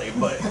differently,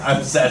 but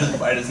I'm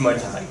satisfied as much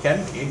as I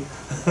can be.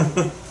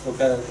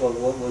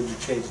 What would you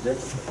change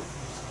differently?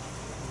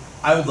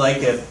 I would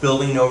like a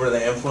building over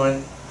the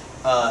influent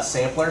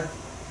sampler,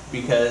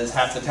 because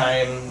half the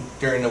time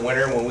during the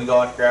winter when we go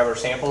out to grab our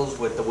samples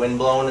with the wind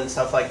blowing and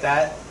stuff like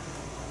that,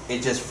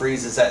 it just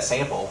freezes that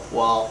sample.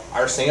 Well,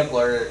 our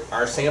samples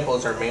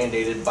are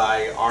mandated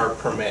by our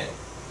permit.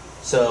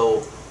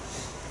 So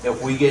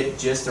if we get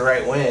just the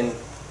right wind,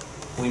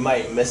 we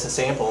might miss a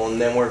sample, and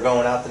then we're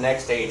going out the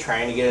next day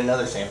trying to get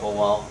another sample.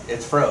 Well,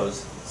 it's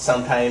froze.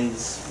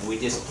 Sometimes we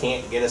just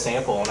can't get a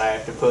sample, and we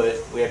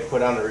have to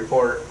put on the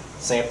report,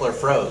 sampler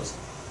froze.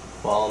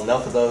 Well,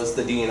 enough of those,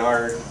 the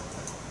DNR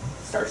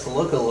starts to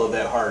look a little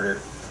bit harder,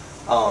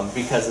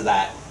 because of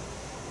that.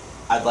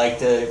 I'd like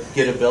to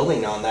get a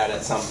building on that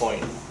at some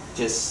point,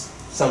 just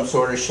some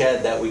sort of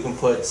shed that we can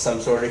put some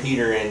sort of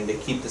heater in to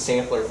keep the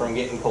sampler from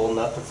getting cold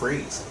enough to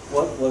freeze.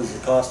 What was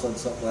the cost on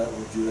something like that,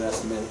 would you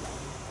estimate?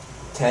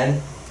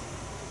 10?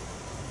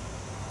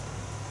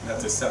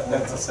 That's a separate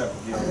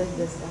deal. How big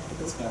does it have to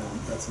be?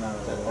 That's not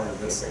a part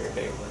of this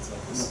table, it's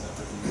like a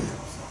separate deal,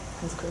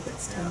 so. Because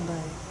it's 10 by.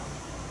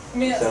 I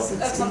mean, that's So-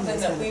 something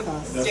that we,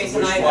 That's Jason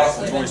and I have what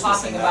actually been Joyce was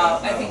talking saying,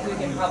 about. I I don't think we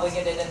can know. probably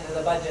get it into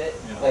the budget,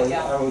 Yeah. but I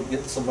yeah. would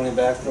get some money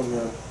back from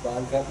the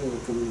bond company, or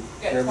could we We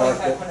got earmark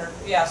it? 2,500,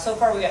 yeah, so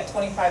far we got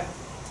 25,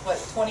 what,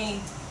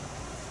 20,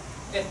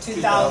 we got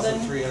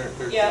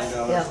 2,000?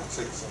 Yeah. Yeah.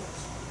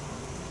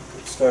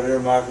 Start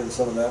earmarking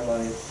some of that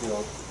money, you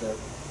know, that,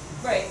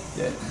 Right,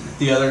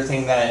 The other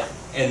thing that,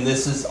 and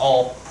this is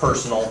all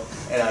personal,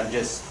 and I'm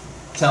just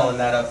telling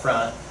that up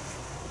front,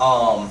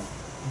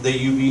 the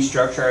UV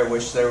structure, I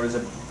wish there was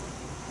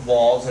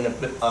walls and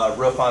a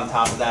roof on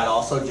top of that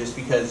also, just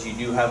because you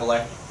do have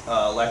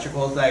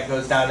electricals that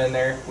goes down in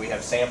there. We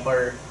have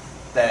sampler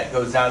that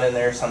goes down in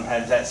there.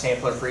 Sometimes that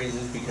sampler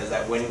freezes because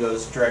that wind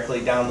goes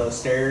directly down those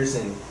stairs,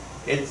 and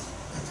it's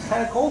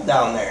kind of cold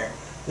down there.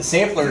 The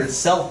sampler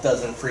itself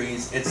doesn't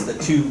freeze, it's the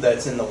tube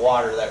that's in the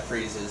water that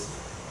freezes.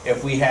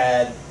 If we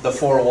had the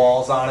 4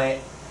 walls on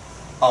it,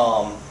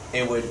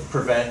 it would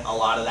prevent a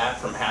lot of that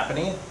from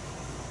happening.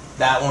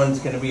 That one's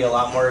gonna be a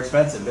lot more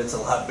expensive, it's a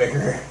lot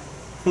bigger,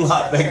 a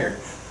lot bigger.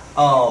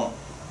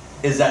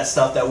 Is that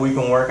stuff that we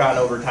can work on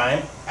over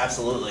time?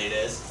 Absolutely it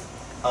is.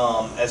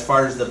 As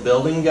far as the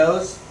building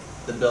goes,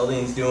 the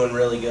building's doing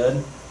really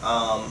good.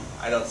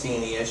 I don't see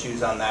any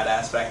issues on that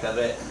aspect of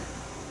it.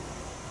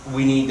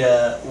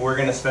 We're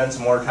gonna spend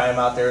some more time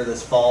out there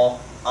this fall.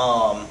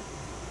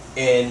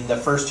 In the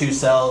first 2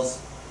 cells,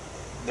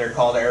 they're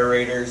called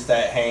aerators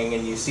that hang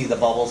and you see the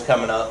bubbles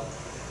coming up.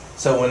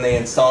 So when they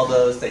installed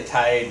those, they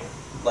tied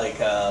like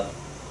a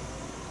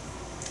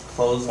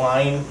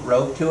clothesline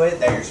rope to it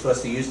that you're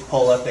supposed to use to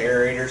pull up the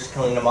aerators,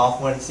 clean them off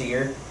once a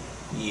year.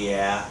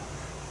 Yeah,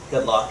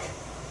 good luck.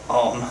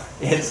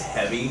 It's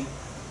heavy.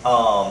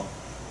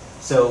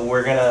 So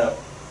we're gonna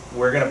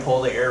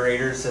pull the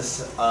aerators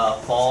this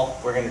fall.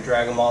 We're gonna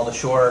drag them all to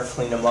shore,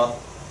 clean them up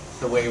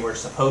the way we're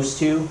supposed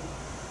to,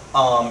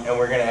 and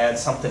we're gonna add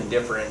something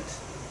different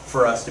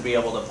for us to be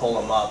able to pull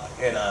them up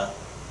in a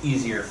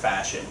easier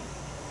fashion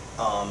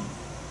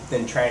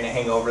than trying to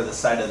hang over the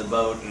side of the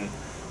boat and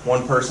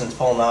one person's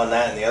pulling on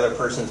that and the other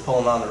person's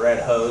pulling on the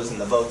red hose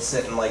and the boat's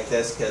sitting like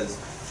this because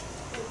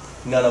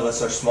none of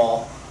us are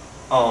small.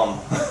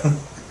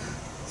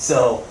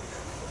 So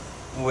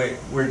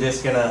we're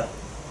just gonna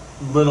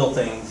little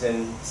things,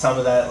 and some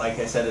of that, like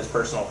I said, is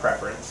personal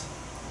preference.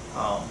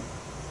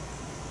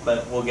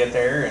 But we'll get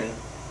there,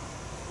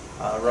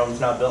 and Rome's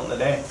not built in a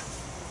day.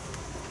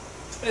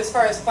 but as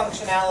far as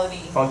functionality.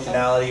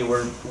 Functionality,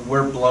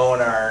 we're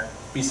blowing our,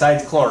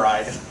 besides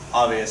chloride,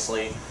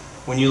 obviously,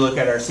 when you look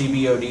at our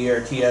CBOD,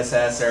 our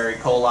TSS, our E.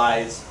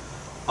 coli's,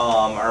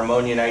 our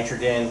ammonia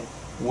nitrogen,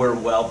 we're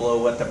well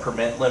below what the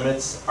permit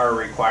limits are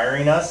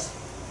requiring us.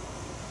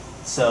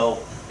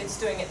 So It's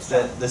doing its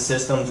job. the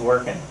system's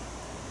working.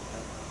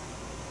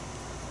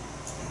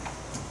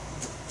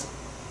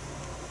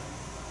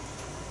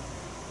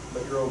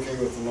 But you're okay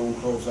with the loan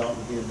closeout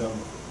and being done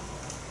with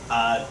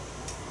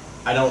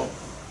I don't,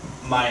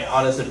 my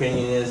honest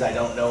opinion is I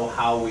don't know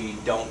how we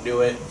don't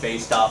do it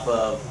based off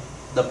of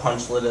the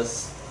punch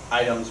list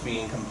items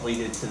being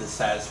completed to the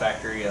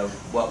satisfactory of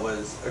what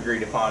was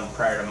agreed upon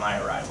prior to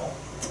my arrival.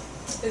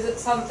 Is it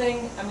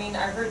something, I mean,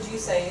 I heard you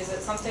say, is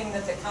it something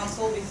that the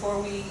council, before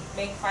we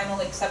make final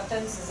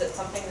acceptance, is it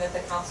something that the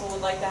council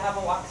would like to have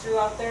a walkthrough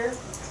out there?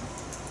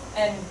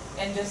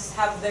 And just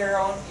have your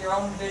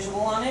own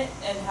visual on it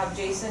and have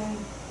Jason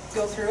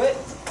go through it?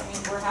 I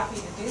mean, we're happy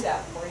to do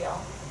that for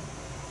y'all.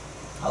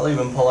 I'll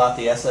even pull out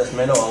the SS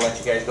Minnow and let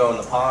you guys go in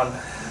the pond.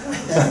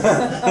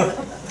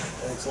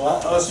 thanks a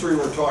lot. Us three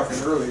were talking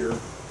earlier,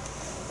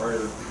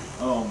 prior,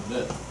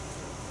 that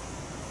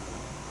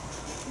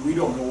we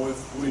don't know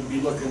if we'd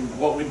be looking,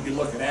 what we'd be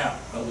looking at,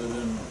 other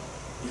than,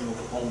 you know,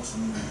 the pumps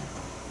and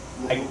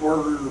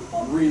we're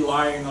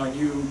relying on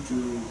you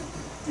to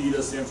feed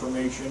us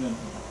information and.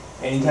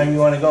 Anytime you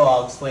want to go,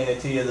 I'll explain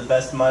it to you the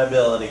best of my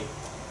ability.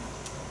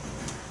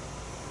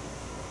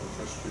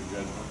 Trust your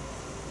judgment.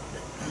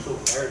 So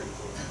tired.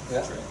 Yeah.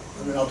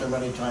 I've been out there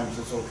many times,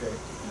 it's okay.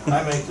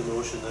 I make the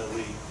motion that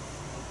we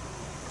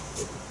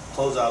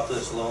close out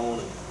this loan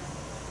and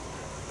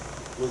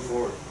move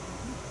forward.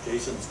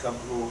 Jason's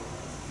comfortable,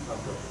 I'm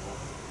comfortable.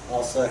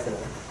 I'll second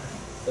it.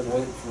 Been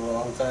waiting for a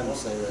long time to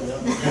say that.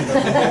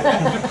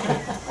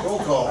 Yeah.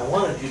 Roll I call.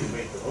 wanted you to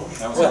make the motion.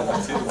 That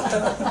was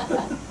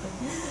helpful too.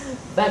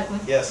 Beckman?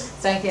 Yes.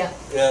 Stankham?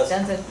 Yes.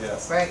 Jensen?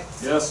 Yes. Wright?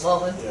 Yes.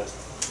 Walden? Yes.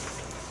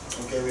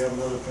 Okay, we have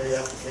another pay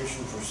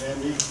application for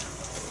Sandy.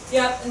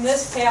 Yep, and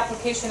this pay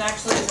application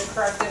actually is a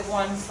corrected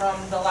one from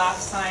the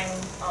last time,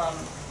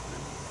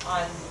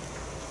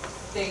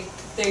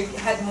 they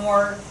had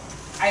more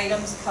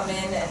items come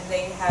in and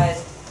they had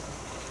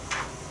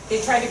they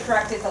tried to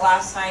correct it the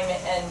last time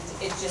and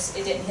it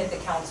didn't hit the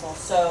council.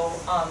 So,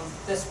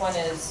 this one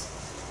is,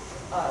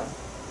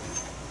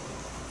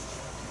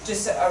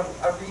 just a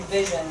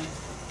revision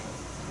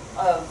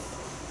of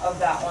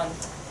that one.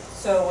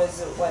 So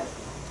was it what?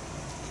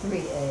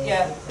 3A.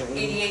 Yeah,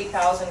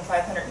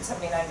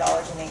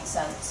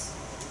 $88,579.08.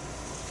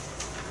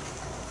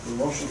 The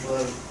motion for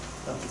that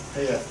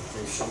pay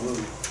application,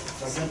 moved.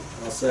 Second,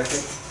 I'll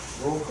second.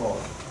 roll call.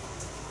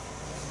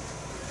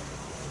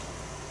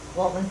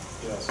 Waltman,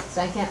 Yes.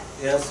 Stankham,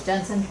 Yes.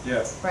 Jensen,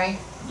 Yes. Frank,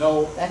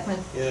 No.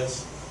 Beckman.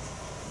 Yes.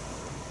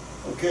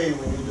 Okay,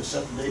 we need to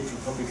set the date for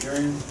the public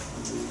hearing,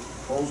 the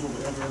proposal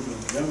to enter into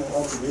the general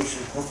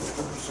obligation corporate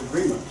purpose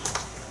agreement.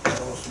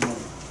 Tell us more.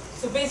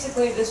 So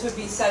basically, this would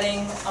be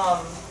setting,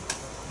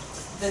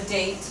 the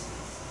date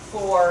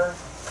for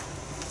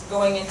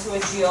going into a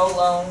GO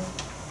loan,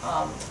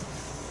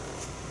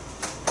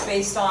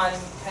 based on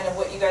kind of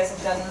what you guys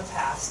have done in the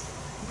past.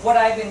 What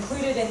I've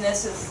included in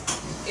this is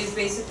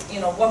basically,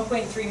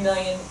 1.3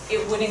 million.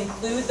 It would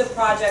include the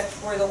project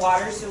for the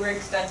water sewer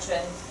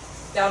extension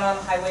down on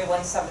Highway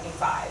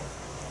 175,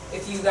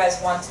 if you guys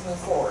want to move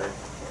forward.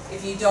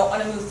 If you don't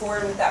want to move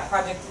forward with that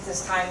project at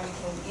this time, we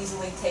can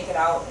easily take it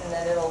out and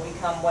then it'll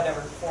become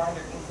whatever,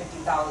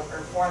 $450,000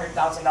 or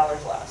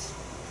 $400,000 less,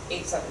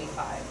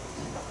 $875.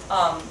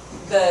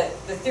 The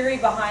theory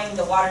behind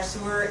the water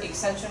sewer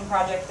extension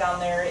project down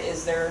there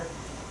is there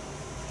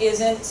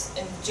isn't,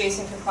 and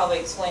Jason could probably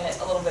explain it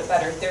a little bit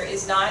better, there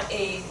is not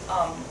a,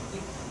 we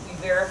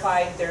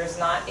verified, there is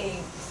not a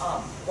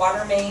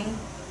water main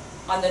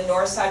on the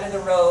north side of the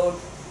road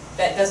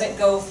that doesn't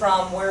go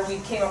from where we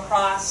came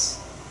across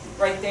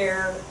right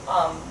there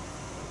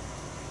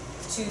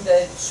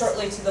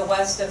shortly to the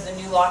west of the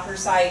new locker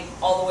site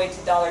all the way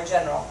to Dollar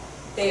General.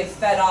 They have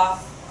fed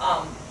off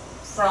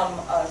from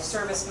a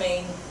service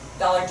main,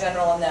 Dollar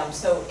General and them.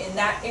 So in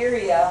that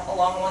area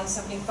along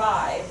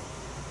 175,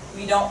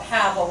 we don't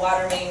have a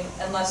water main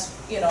unless,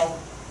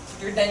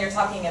 then you're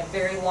talking a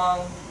very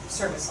long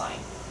service line.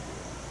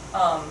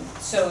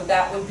 So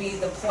that would be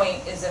the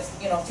point, is if,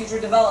 future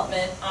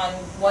development on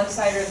one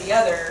side or the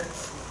other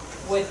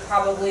would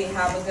probably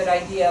have a good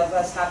idea of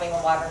us having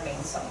a water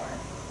main somewhere.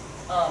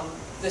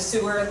 The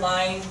sewer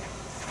line,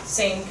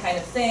 same kind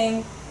of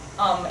thing.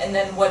 And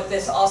then what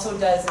this also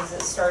does is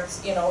it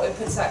starts, it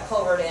puts that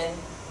culvert in.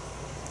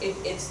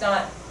 It's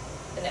not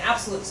an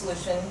absolute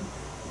solution,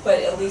 but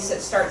at least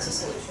it starts a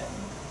solution.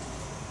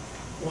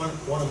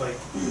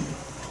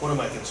 One of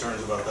my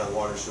concerns about that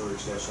water sewer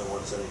extension on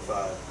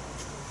 175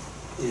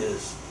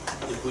 is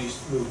if we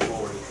move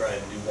forward to try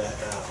and do that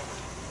now,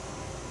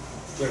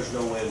 there's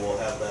no way we'll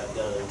have that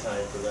done in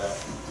time for that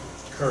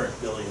current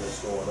building that's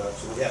going up.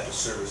 So we have to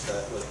service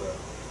that with a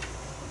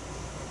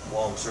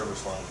long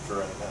service line for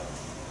right now.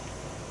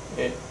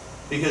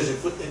 Because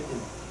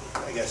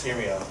I guess, hear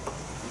me out.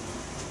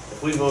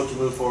 If we vote to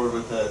move forward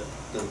with the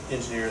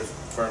engineering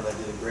firm that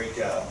did a great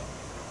job,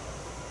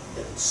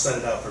 and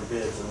send it out for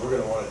bids, and we're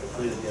gonna want it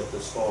completed yet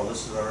this fall,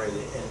 this is already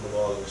the end of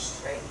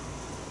August. Right.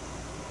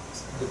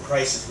 The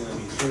price is gonna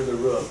be through the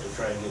roof to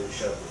try and get it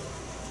shut in.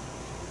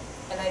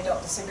 And I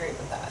don't disagree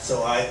with that.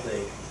 So I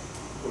think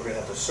we're gonna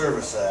have to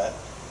service that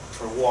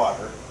for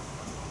water.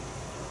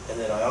 And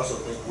then I also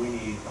think we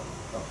need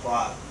a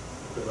plot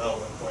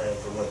development plan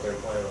for what they're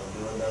planning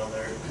on doing down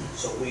there,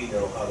 so we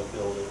know how to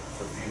build it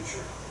for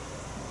future.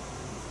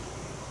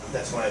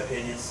 That's my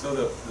opinion. So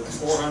the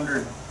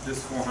 400,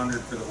 this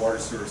 400 for the water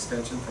sewer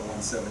extension for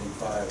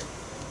 175,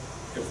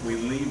 if we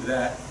leave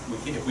that,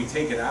 if we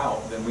take it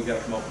out, then we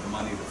gotta come up with the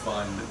money to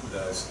fund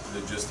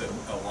just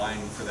a line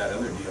for that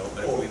other deal.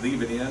 But if we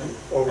leave it in,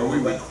 are we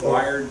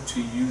required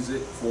to use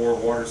it for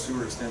water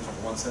sewer extension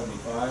for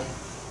 175?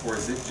 Or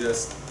is it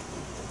just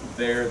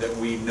there that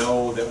we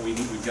know that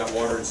we've got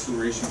water and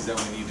sewer issues that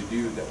we need to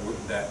do,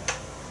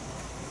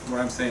 what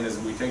I'm saying is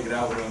if we take it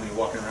out, we're only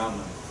walking around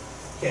them.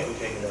 Can't we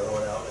take another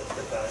one out at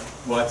the time?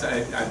 Well,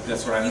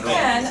 that's what I You don't know.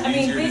 can, Is it I mean,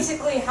 easier to-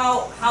 basically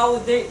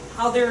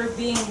how they're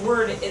being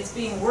worded, it's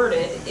being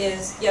worded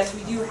is, yes,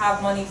 we do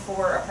have money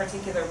for a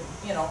particular,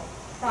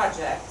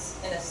 project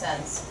in a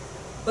sense,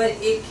 but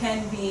it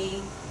can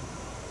be,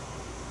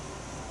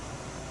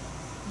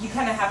 you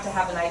kind of have to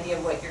have an idea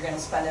of what you're going to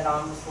spend it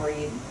on before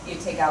you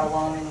take out a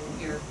loan and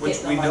you're Which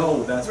getting we the money.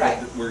 know, that's Right.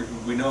 what,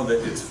 we know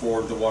that it's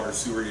for the water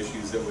sewer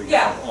issues that we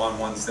Yeah. have on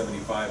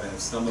 175, and if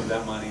some of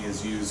that money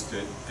is used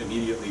to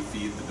immediately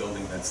feed the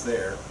building that's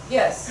there,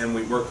 Yes. and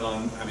we work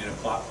on,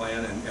 a plot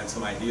plan and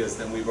some ideas,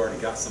 then we've already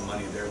got some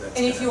money there that's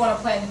And if gonna- you want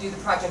to plan to do the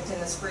project in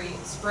the spring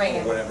Or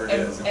and, whatever it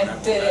is, and we're and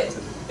not bid going it, back to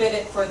the- bid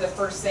it for the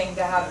first thing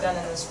to have done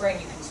in the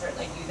spring, you can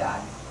certainly do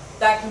that.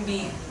 That can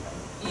be,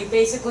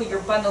 you're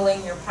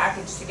bundling your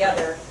package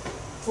together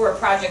for a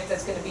project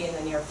that's going to be in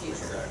the near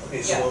future. Exactly.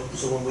 Okay, Yeah.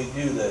 so when we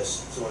do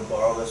this, so we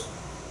borrow this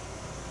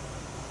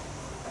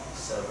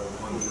 7,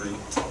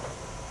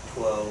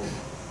 12,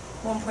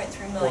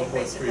 1.3 million, 1.3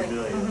 basically.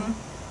 million. Mhm.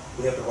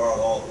 We have to borrow it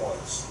all at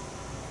once.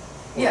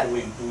 Or Yeah. do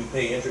we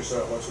pay interest on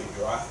it once we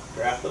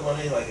draft the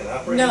money, like an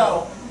operating? No.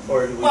 loan?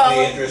 Or do we Well,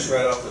 pay interest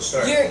right off the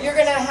start? You're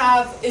gonna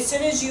have, as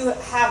soon as you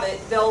have it,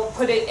 they'll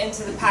put it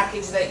into the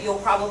package that you'll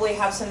probably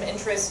have some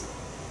interest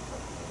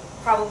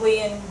probably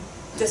in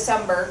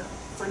December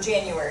for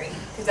January,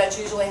 because that's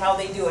usually how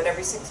they do it,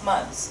 every 6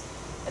 months.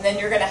 And then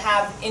you're gonna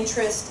have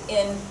interest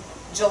in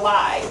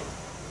July,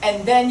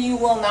 and then you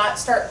will not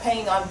start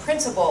paying on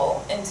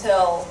principal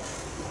until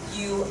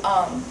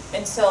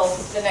until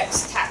the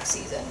next tax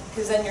season,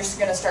 because then you're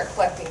gonna start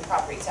collecting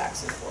property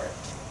taxes for it.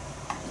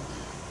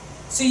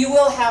 So you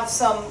will have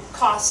some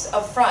cost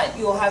up front.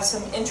 You will have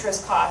some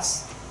interest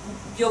costs.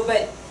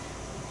 But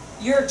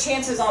your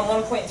chances on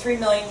 1.3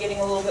 million getting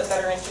a little bit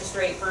better interest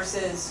rate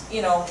versus,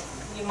 you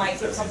might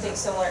get something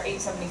similar,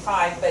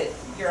 875, but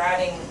you're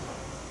adding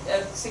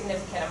a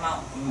significant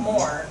amount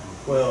more,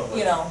 Well,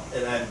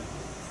 and I'm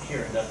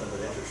hearing nothing but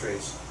interest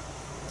rates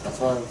That's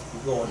why,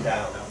 going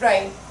down.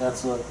 right?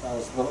 that's what I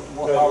was,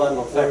 how that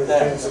will affect What are the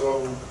chances that?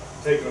 of them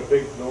taking a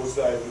big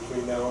nosedive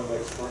between now and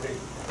next spring?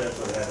 Depends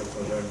what happens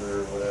November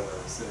or whatever.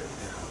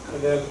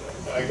 And then,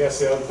 I guess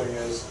the other thing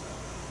is,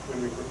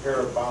 when we prepare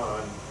a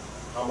bond,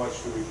 how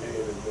much do we pay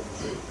in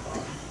administrative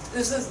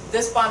costs?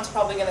 This bond's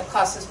probably gonna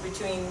cost us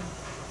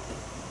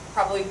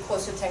probably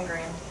close to 10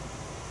 grand.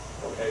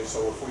 Okay,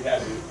 so if we had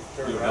to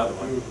turn Do around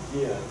another and do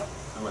it again,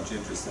 How much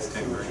interest I is see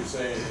 10 what grand? you're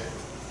saying,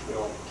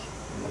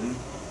 Mhm.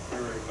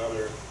 here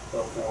another,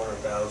 About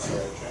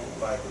 400,000,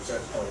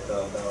 5%,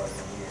 $20,000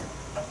 a year.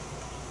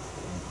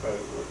 but.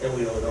 And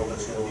we don't know if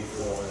it's gonna be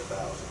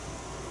 400,000.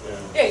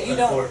 Yeah, you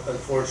don't,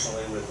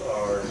 Unfortunately, with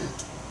our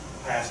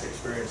past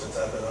experience since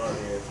I've been on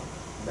here,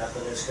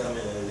 nothing has come in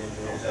and it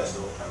engineers has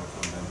to.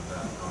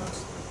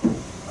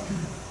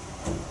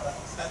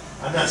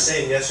 I'm not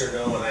saying yes or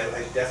no, and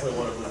I definitely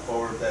want to move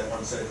forward with that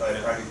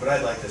 175 project, but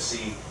I'd like to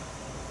see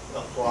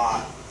a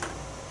plot,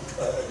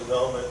 a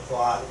development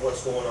plot,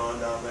 what's going on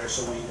down there,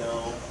 so we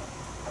know,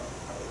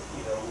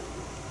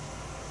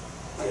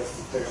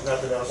 if there's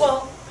nothing else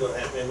Well- going to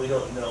happen, and we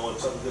don't know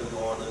if something's going to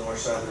go on the north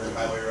side of the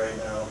highway right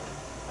now.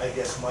 I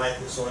guess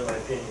it's only my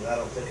opinion, I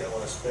don't think I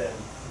want to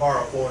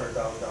borrow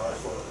 $400,000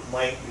 for what it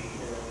might be,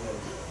 and then we never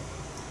do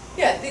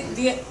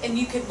it. yeah, and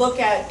you could look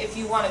at, if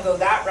you wanna go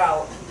that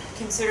route,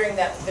 considering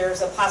that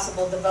there's a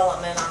possible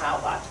development on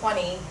Outlaw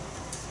 20.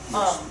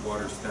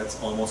 Water, that's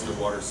almost a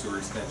water sewer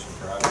extension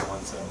for Highway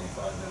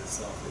 175 in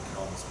itself, it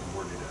can almost be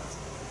worded as.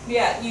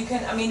 Yeah,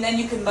 then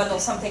you can bundle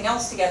something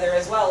else together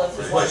as well if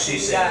we What want to do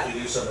she's saying, that. if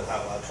we do something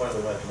about Lot 20,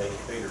 we might have to make it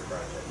a bigger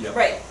project. Yep.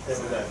 Right, Then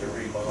we might have to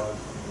rebond.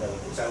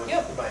 Is that what,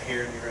 Yep. am I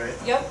hearing you right?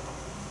 yep,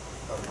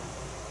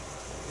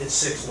 It's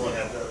 6-1, I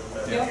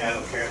Yeah.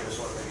 don't care, I just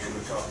want to make sure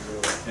we talk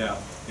through it.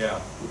 Yeah.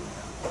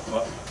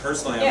 Well,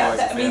 personally, Yeah, I'm always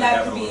a I mean, fan of that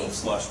having a could little be-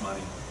 slush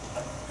money.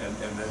 And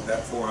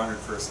that 400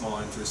 for a small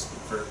interest,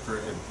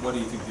 what do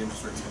you think the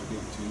interest rate's gonna be,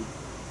 2?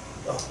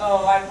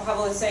 oh, I'd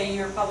probably say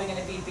you're probably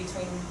gonna be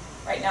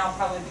right now,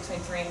 probably between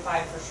 3 and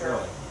 5 for sure.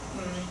 Really?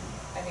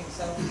 I think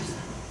so.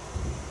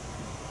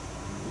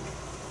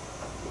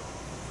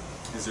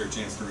 Is there a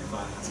chance to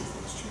refinance if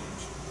things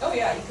change? Oh,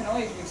 yeah, you can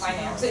always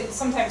refinance. It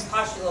sometimes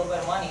costs you a little bit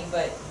of money,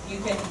 but you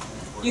can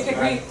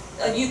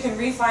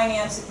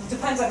refinance, it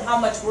depends on how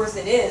much worth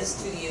it is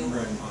to you.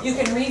 Right. You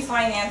can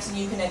refinance and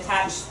you can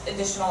attach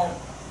additional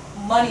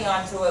money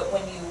onto it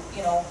when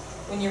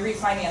you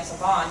refinance a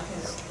bond,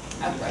 because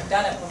I've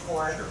done it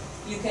before. Sure.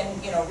 You can,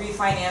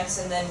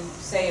 refinance and then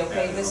say,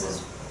 okay, Add it this over.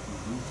 is,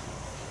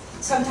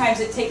 sometimes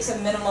it takes a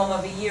minimum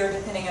of a year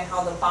depending on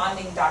how the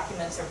bonding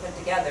documents are put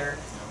together.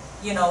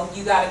 You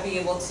gotta be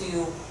able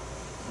to,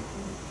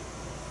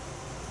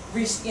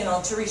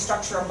 to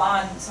restructure a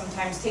bond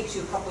sometimes takes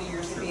you a couple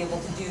years to be able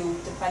to do,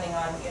 depending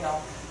on,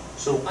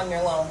 So, on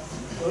your loan.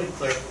 let me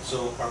clarify,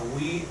 so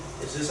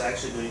is this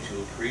actually going to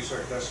increase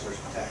our customers'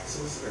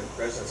 taxes, or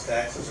residents'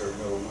 taxes, or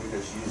no, we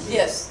just use it?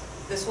 Yes,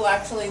 this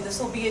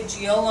will be a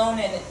GO loan,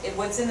 and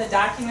what's in the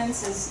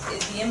documents is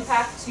the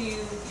impact to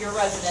your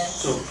residents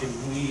So can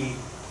we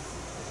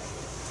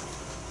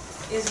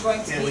is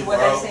going to be,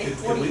 borrow, I say,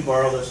 could we 40.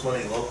 borrow this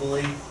money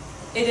locally?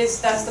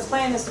 That's the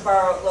plan, is to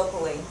borrow it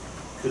locally.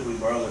 Could we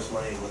borrow this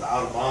money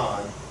without a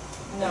bond?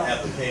 No. And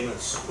have the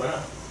payments, why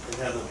not? And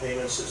have the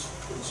payments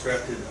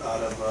constructed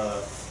out of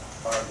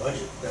our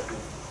budget?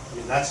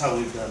 That's how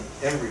we've done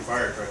every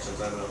fire truck since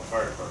I've been on the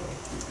fire department.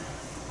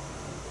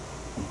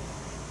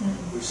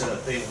 We set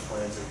up payment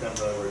plans that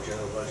comes out of our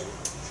general budget.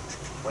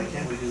 Why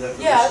can't we do that for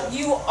this Yeah,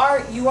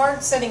 stuff? you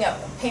are setting up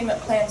payment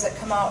plans that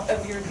come out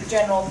of your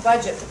general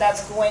budget, but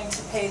that's going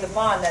to pay the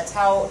bond. That's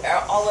how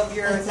all of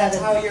your, that's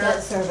how your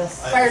Debt service.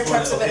 fire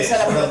trucks have been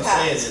set up in the What I'm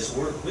saying past.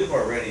 is, we've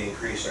already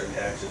increased our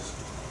taxes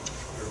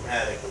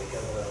dramatically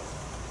coming up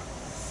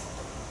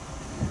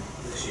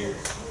this year.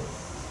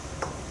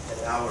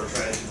 And now we're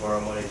trying to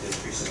borrow money to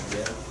increase it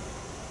again,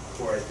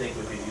 where I think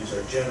we could use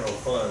our general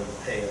fund to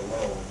pay a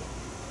loan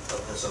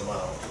of this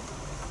amount.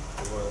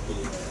 Is what I'm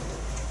getting at.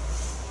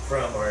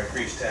 From our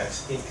increased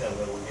tax income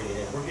that we're getting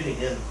in. We're getting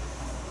in,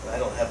 and I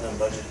don't have them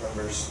budget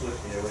numbers with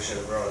me, I wish I'd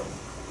have brought them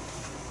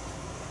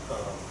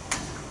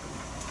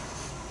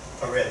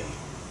already.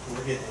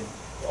 We're getting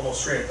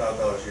almost $300,000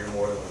 a year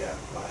more than we got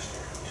last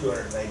year.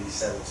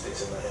 297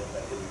 sticks in my head,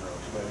 that could be wrong,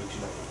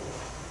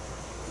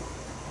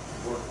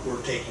 294.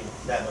 We're taking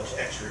that much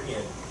extra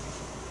in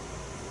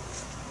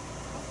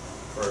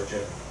for our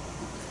gym.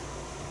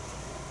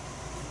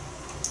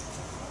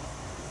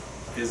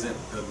 Isn't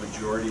the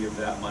majority of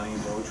that money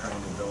though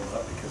trying to build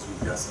up because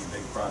we've got some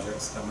big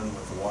projects coming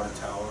with the water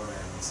tower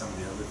and some of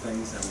the other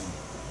things? I mean,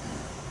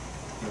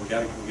 you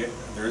know,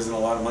 there isn't a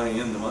lot of money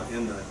in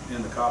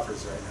the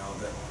coffers right now.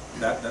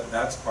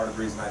 That's part of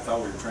the reason I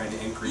thought we were trying to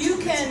increase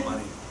to get some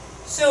money.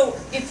 So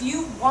if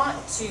you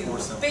want to, Or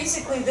something.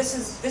 basically this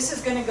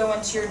is gonna go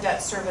into your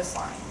debt service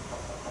line.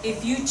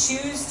 If you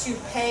choose to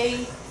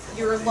pay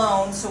your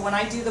loan, so when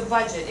I do the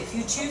budget, if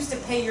you choose to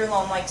pay your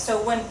loan, like, so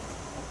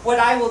what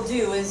I will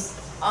do is,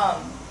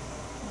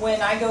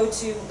 when I go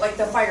to, like,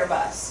 the fire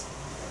bus,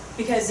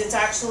 because it's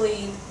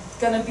actually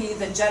gonna be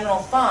the general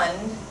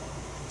fund,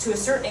 to a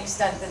certain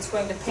extent, that's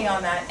going to pay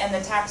on that, and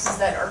the taxes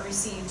that are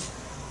received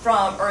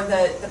from, or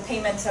the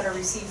payments that are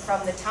received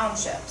from the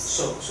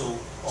townships.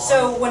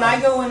 So when I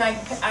go and I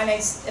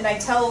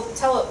tell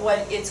it what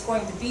it's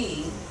going to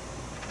be,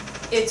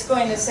 it's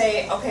going to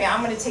say, okay,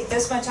 I'm gonna take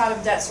this much out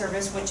of debt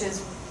service, which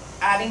is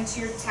adding to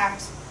your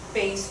tax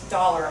base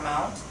dollar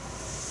amount,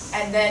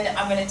 and then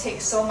I'm gonna take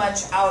so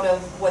much out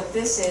of what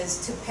this is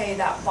to pay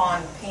that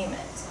bond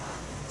payment.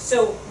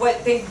 So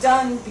what they've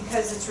done,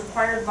 because it's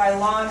required by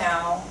law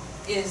now,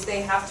 is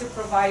they have to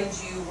provide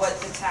you what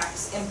the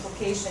tax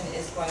implication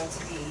is going to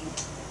be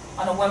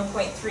on a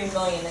 1.3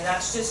 million, and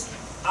that's just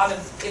out of,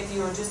 if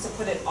you were just to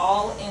put it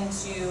all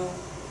into,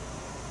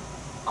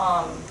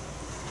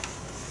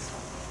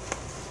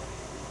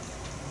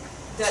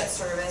 debt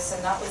service,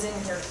 and that was in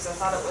here because I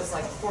thought it was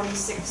like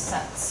 46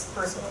 cents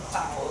per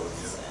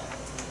thousand.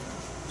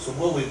 So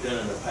what we've done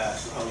in the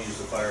past, I'll use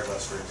the fire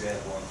bus for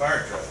example, on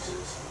fire trucks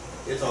is,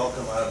 it's all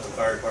come out of the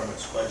fire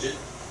department's budget,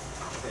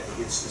 and it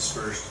gets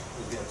dispersed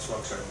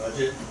amongst our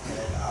budget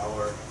and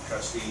our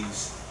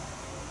trustees,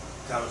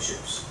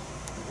 townships.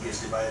 It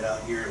gets divided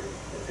out yearly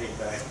and paid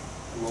back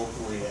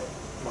locally at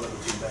one of the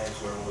two banks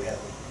where we have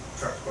the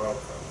trucks borrowed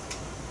from.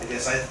 I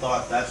guess I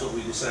thought that's what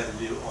we decided to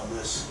do on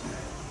this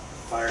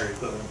fire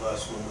equipment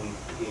bus when we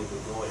gave the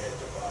go-ahead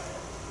to buy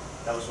it.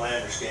 That was my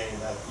understanding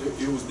that.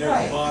 It was never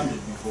Right. bonded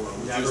before, it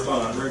was Never just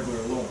on a bonded.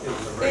 regular loan. It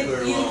was a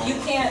regular loan. You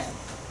can't,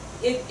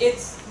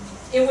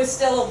 it was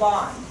still a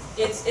bond.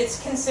 It's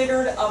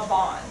considered a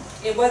bond.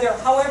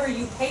 However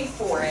you pay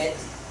for it,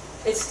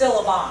 it's still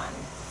a bond.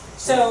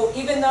 So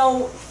even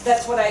though,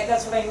 that's what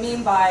I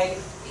mean by,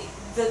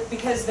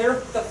 because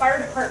the fire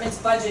department's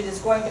budget is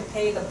going to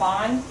pay the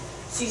bond,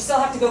 so you still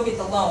have to go get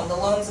the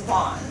loan's a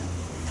bond,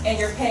 and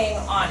you're paying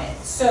on it.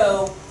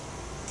 So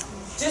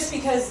just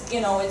because,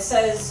 it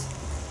says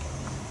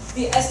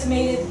the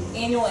estimated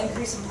annual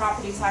increase in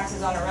property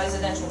taxes on a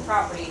residential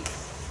property,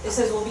 it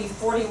says will be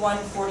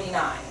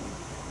 $41.49.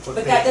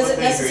 But that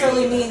doesn't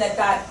necessarily mean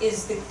that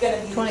is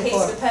gonna be the 24.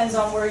 case, depends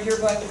on where you're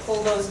going to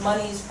pull those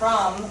monies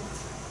from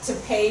to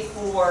pay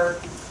for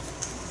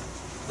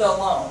the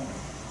loan.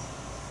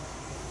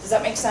 Does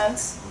that make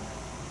sense?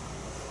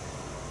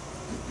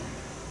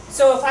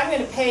 So if I'm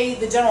gonna pay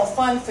the general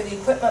fund for the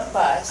equipment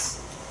bus,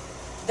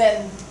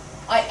 then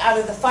out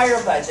of the fire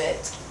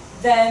budget,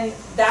 then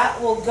that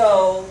will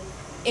go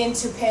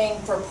into paying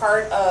for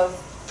part of,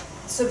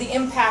 so the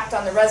impact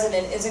on the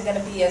resident isn't gonna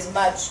be as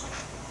much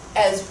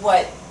as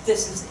what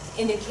this is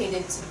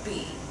indicated to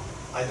be.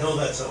 I know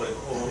that's how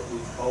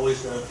we've always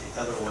done it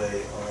the other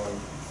way on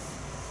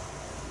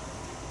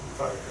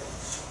fire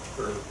trucks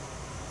for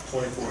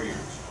 24 years.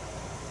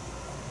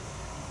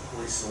 At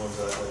least the ones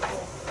that I've been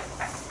involved with.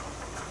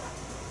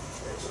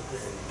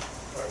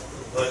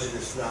 The budget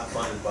is not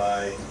funded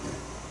by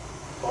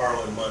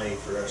borrowing money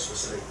for a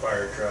specific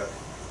fire truck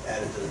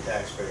added to the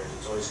taxpayers.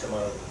 It's always come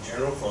out of the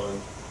general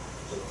fund,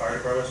 to the fire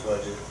department's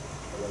budget,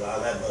 and then out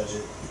of that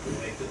budget, we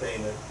make the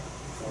payment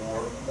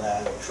for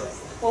that truck.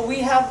 Well, we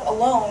have a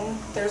loan,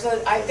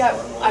 I've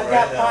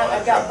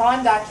got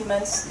bond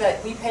documents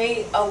that we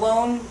pay a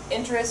loan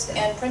interest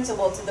and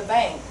principal to the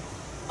bank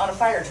on a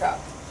fire truck,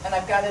 and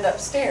I've got it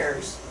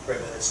upstairs. Right,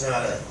 but it's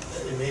not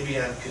maybe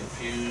I'm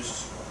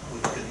confused,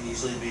 which could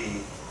easily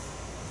be,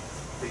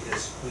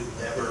 because we've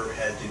never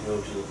had to go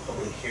to the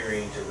public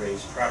hearing to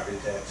raise property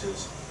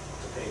taxes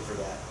to pay for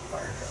that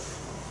fire truck.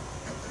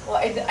 Well,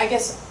 I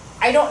guess,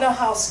 I don't know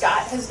how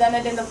Scott has done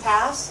it in the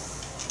past,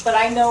 but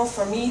I know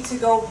for me to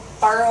go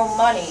borrow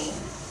money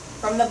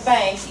from the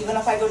bank, even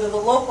if I go to the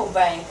local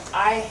bank,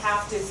 I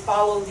have to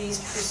follow these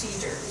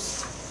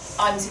procedures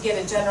to get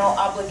a general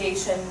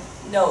obligation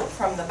note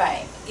from the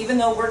bank. Even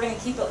though we're gonna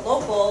keep it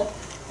local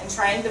and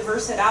try and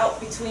diverse it out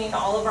between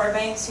all of our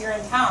banks here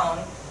in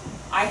town,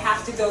 I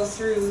have to go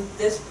through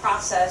this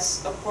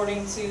process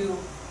according to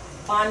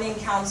bonding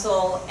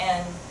council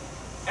and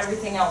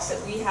everything else,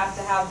 that we have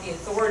to have the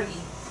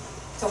authority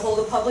to hold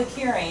a public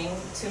hearing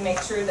to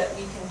make sure that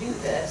we can do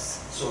this.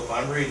 So if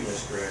I'm reading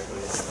this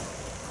correctly,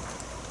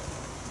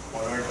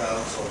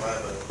 100,000, so if I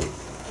have a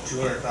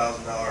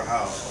 $200,000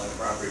 house, my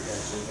property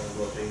tax is gonna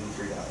go up to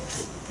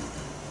 $83.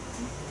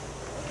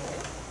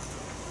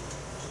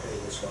 pay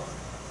this bond?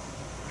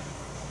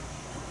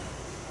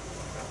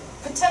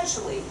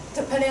 Potentially,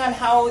 depending on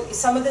how,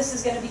 some of this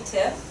is gonna be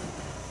TIF,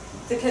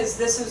 because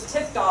this is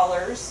TIF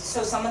dollars,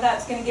 so some of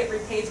that's gonna get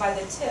repaid by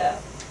the TIF.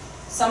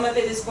 Some of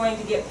it is going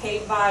to get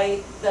paid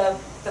by the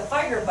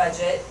fire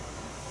budget.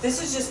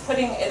 This is just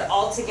putting it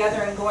all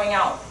together and going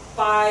out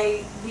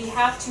by, we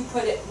have to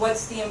put it,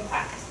 what's the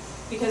impact?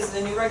 Because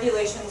the new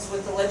regulations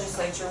with the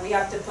legislature, we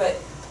have to put,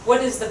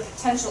 what is the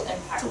potential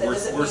impact? So That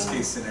doesn't worst mean-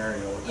 case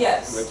scenario.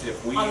 Yes,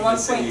 If we, on the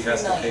city 1.3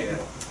 has to pay million.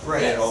 it, Right.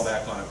 pay it all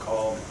back on a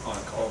call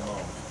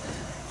loan,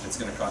 it's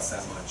gonna cost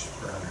that much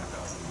per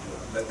 100,000 to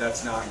do it.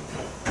 That's not,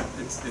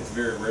 it's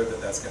very rare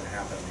that that's gonna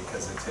happen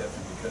because of TIF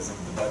and because of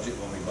the budget.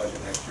 When we budget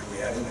next year, we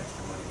had in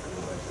extra money for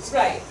the budget. So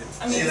Right. it's-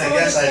 I mean, See, and some I of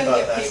guess it's I gonna thought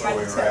get that's paid by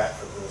where we the were TIF. at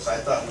for this. I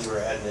thought we were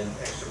adding in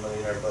extra money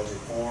in our budget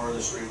for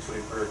the street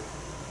sweeper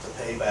to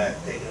pay back,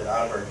 taking it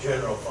out of our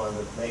general fund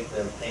to make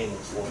them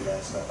payments for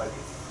that stuff.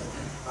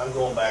 I'm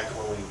going back to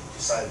when we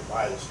decided to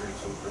buy the street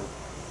sweeper.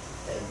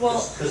 And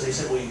Well- because they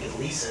said, well, you can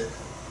lease it.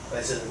 And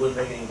I said, it wouldn't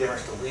make any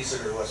difference to lease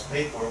it or what's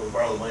paid for it. We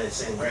borrow the money at the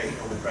same rate,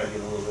 and we'd probably get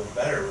a little bit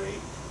better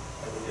rate.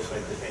 And we just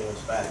make the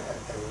payments back.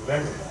 I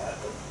remember that,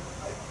 but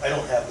I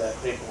don't have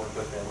that paperwork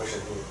with me. I wish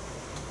I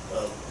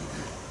did.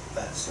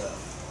 That stuff.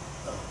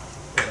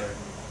 In our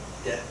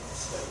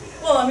debts that we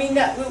had. Well, I mean,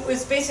 that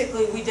was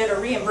basically, we did a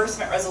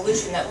reimbursement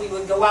resolution that we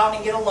would go out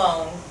and get a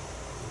loan.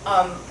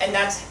 And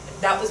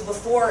that was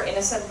before, in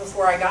a sense,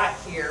 before I got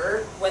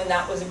here, when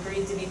that was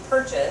agreed to be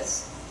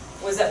purchased,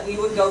 was that we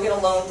would go get a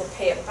loan to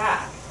pay it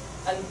back.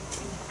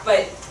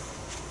 But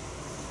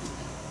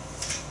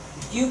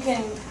you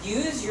can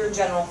use your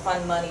general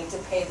fund money to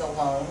pay the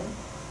loan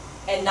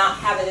and not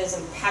have it as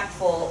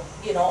impactful,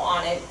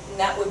 on it. And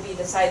that would be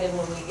decided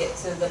when we get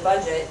to the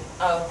budget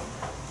of,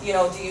 do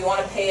you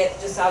wanna pay it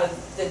just out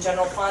of the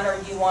general fund, or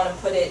do you wanna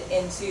put it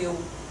into,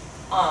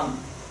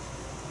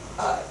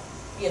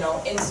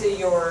 into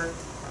your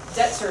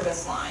debt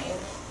service line?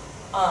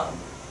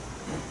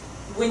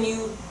 When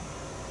you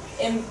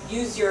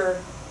use your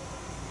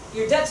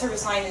debt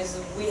service line, is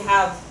we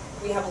have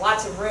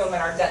lots of room in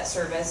our debt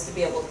service to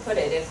be able to put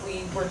it. If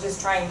we were just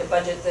trying to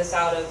budget this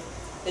out of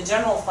the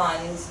general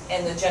funds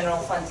and the general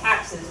fund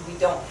taxes, we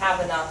don't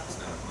have enough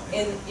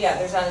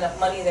there's not enough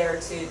money there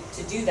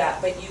to do that.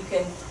 But you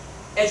can,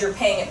 as you're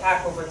paying it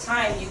back over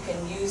time, you can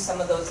use some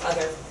of those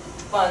other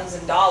funds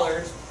and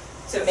dollars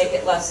to make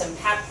it less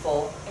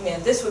impactful. I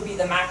mean, this would be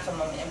the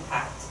maximum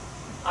impact.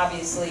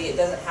 Obviously, it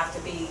doesn't have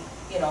to be,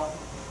 That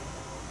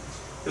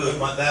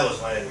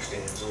was my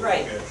understanding, so we were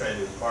Right. gonna try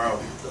to borrow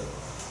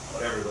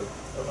whatever the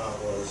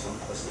amount was, and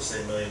let's just say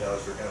 $1 million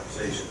for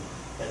compensation,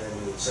 and then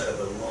we would set up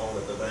a loan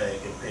at the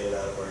bank and pay it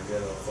out of our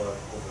general fund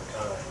over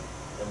time,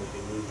 and we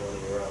can move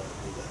money around to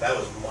do that. That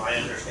was my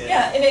understanding.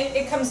 yeah, and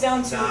it comes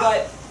down to Not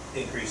what,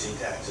 increasing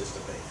taxes to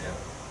pay. Yeah.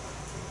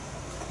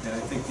 And I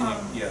think,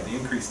 the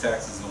increased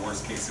taxes is the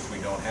worst case. If we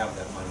don't have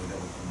that money, then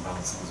we can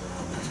bounce things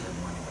around. That's where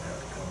the money would have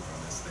to come from,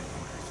 is the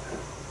increased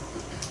tax.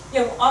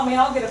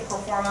 I'll get a pro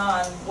forma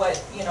on what,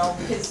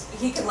 because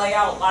he can lay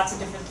out lots of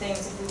different things.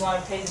 If we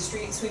want to pay the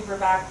street sweeper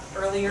back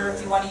earlier,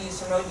 if you want to use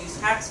some road use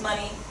tax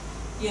money,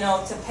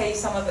 to pay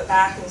some of it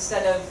back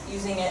instead of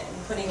using it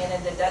and putting it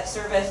into debt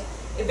service.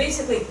 It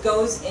basically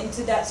goes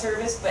into debt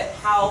service, but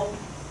how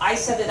I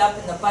set it up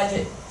in the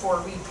budget for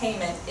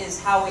repayment is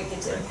how it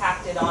gets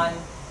impacted on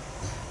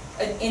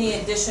any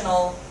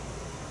additional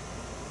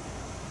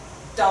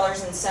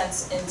dollars and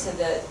cents into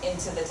the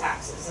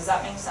taxes. Does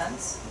that make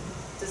sense?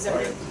 Does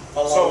everybody?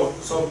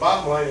 So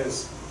bottom line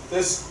is,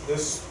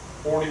 this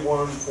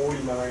 41,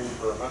 49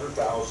 per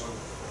 100,000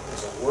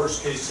 is a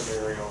worst case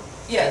scenario.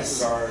 Yes.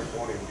 Chances are it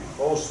won't even be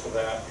close to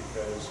that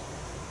because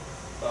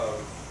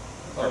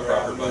of Our other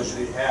proper avenues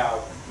we budgeting. have.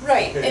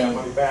 Right, to Pay that and-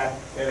 money back,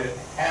 and it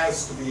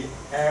has to be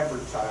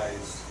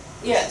advertised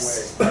Yes.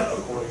 this way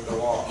according to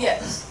law.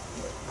 Yes,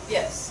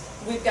 yes.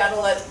 We've got to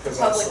let the 'Cause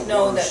that's public the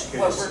know that worst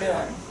what case we're scenario,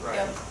 doing. right.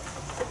 Yep.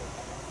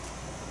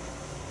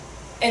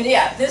 And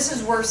yeah, this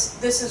is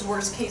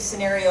worst case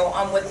scenario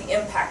on what the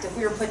impact, if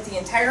we were put the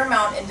entire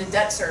amount into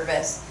debt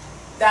service,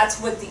 that's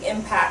what the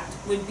impact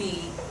would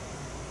be,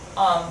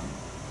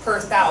 per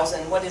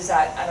thousand. What is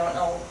that? I don't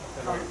know.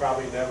 And we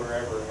probably never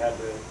ever had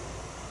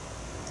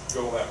to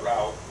go that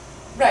route.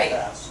 Right.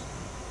 Fast.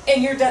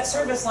 And your debt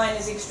service line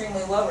is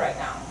extremely low right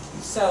now.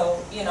 So,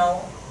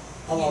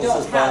 How long you is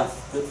don't this bond have.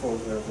 good for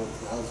there?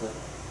 How's it?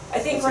 I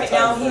think What's right the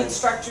now time he had frame?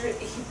 structured,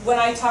 when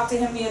I talked to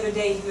him the other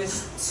day, he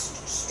was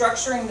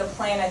structuring the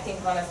plan, I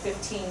think, on a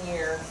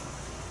 15-year,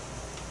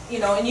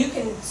 and you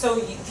can,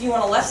 if you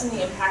want to lessen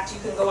the impact, you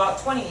can go out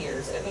 20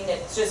 years. I mean,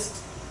 it's just,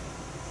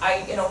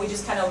 we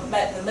just kind of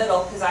met in the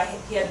middle because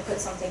he had to put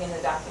something in the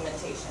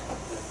documentation.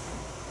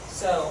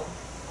 So,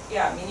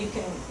 yeah, I mean, you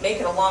can make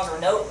it a longer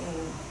note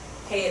and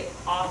pay it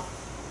off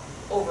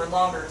over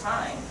longer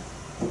time.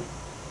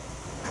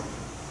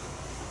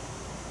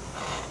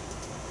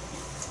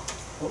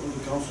 What would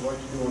the council like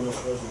to do on this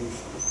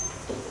resolution?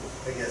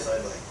 I guess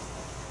I'd like,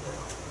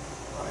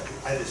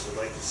 I just would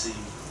like to see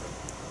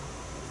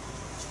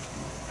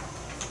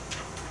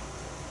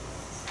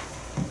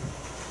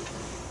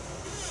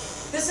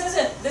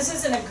this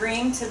isn't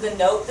agreeing to the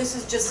note, this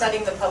is just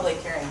setting the public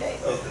hearing date.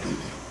 Okay.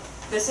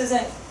 This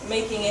isn't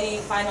making any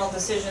final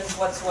decisions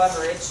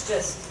whatsoever, it's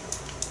just,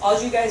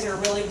 all you guys are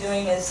really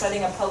doing is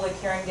setting a public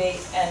hearing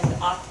date and,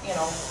 you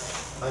know,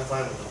 I'm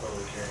fine with the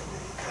public hearing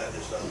date, I'm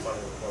just not fine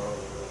with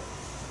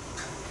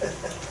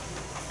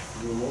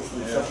the Your motion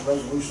to accept the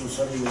resolution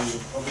setting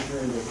the public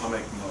hearing date. I'll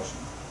make the motion.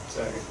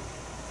 Second.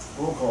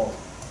 Roll call.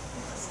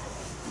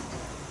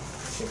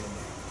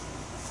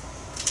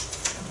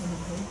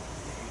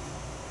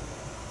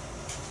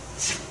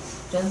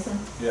 Jensen,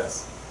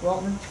 Yes.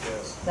 Waltman,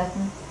 Yes.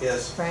 Beckman,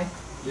 Yes. Frank,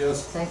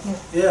 Yes. Stankin.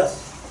 Yes.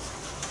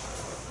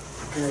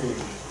 Okay.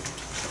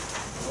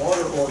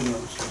 Water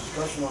ordinance,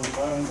 discussion on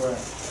filing grant.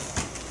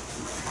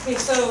 okay,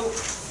 so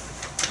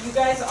you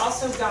guys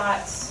also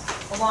got,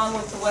 along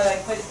with what I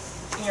put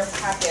in your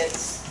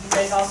packets, you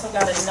guys also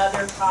got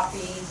another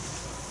copy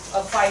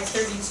of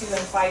 532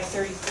 and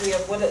 533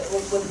 of what it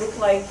would look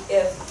like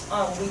if,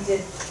 we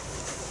did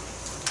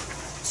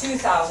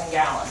 2,000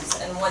 gallons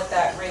and what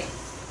that rate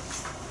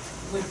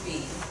would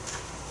be.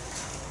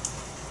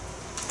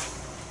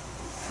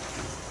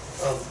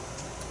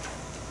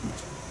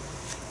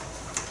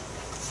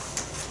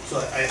 So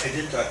I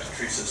did talk to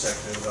Teresa this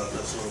afternoon about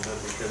this a little bit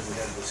because we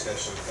had a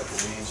discussion a couple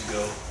of meetings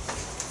ago,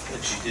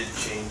 and she did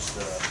change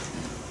the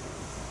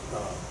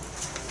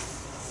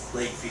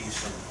late fees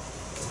from,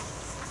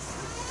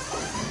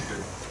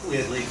 we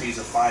had late fees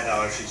of $5,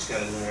 she's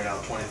got it in there now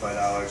 $25,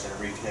 and a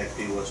reconnect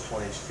fee was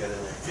 $20, she's got it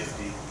in there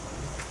 $50.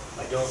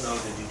 I don't know,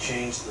 did you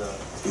change the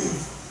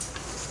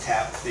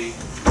tap fee?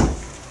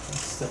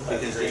 Still at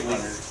Because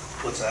 300.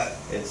 What's that?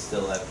 It's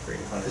still at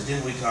 300. Because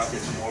didn't we talk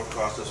it's more,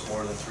 cost us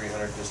more than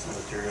 300 just the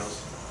materials?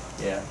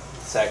 Yeah.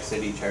 Sac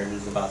City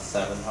charges about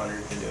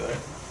 700 to do it.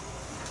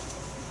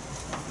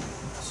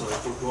 So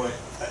if we're going,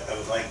 I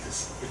would like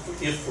this,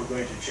 if we're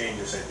going to change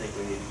this, I think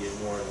we need to get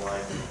more in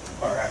line with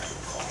our actual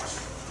cost.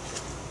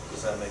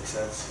 Does that make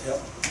sense? Yep.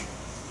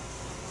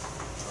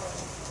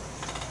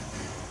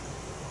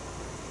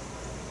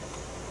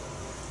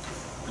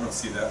 I don't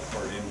see that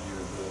part in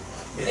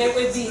here, It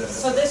would be,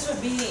 so this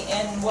would be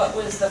in what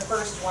was the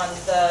first one,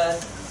 the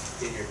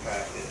In your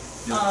packet.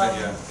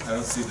 yeah, I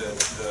don't see the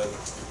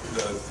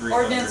 300.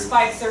 ordinance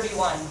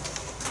 531.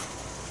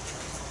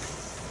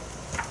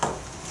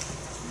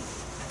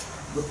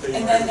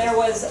 And then there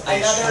was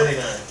Page another,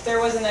 29. there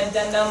was an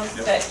addendum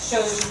Yep. that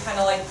shows you kind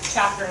of like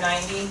chapter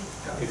 90.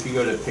 If you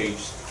go to page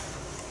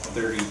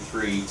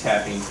 33,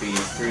 tapping fees,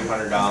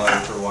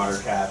 $300 for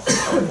water taps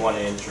of 1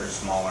 inch or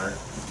smaller.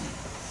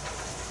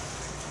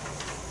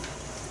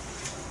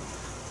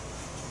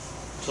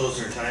 So is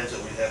there times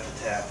that we'd have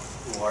to tap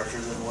larger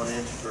than 1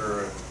 inch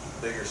for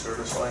a bigger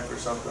service line for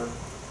something?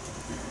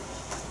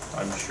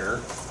 I'm sure.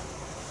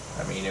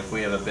 I mean, if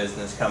we have a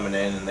business coming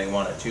in and they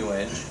want a 2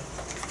 inch,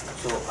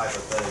 So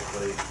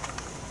hypothetically,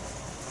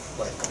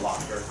 like a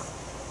locker,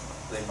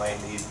 they might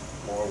need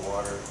more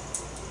water.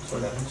 So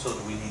that, so do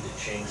we need to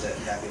change that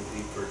tapping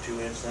fee for 2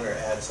 inch then, or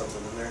add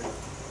something in there?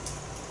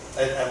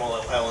 I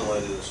only want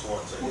to do this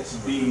once, I guess.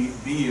 B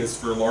is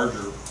for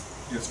larger,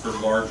 it's for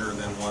larger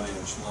than 1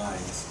 inch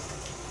lines.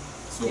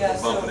 So if Yeah,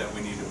 we're bumping so- it,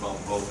 we need to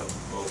bump both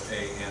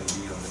A and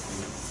B on the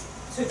fee.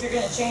 So if you're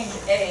gonna change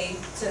A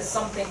to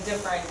something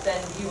different, then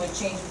you would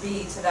change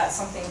B to that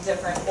something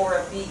different, or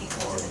a B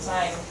equal to the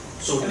time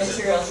So the does it-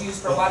 materials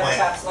used for but water my-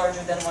 taps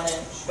larger than 1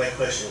 inch. My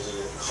question is, does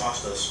it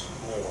cost us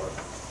more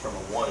from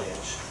a 1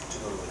 inch to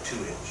go to a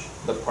 2 inch?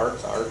 the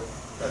parts are.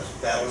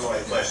 That was my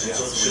question,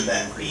 so Yeah, so should we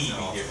that increase B it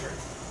also. be different?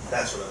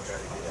 That's what I'm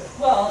trying to get at.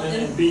 Well,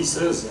 And B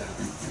says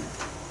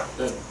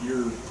that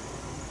your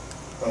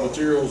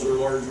materials are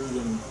larger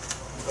than,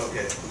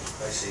 Okay,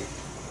 I see.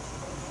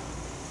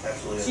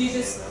 Absolutely So you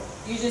just- understand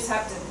now. you just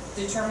have to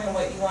determine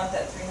what you want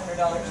that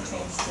 $300 to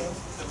change to.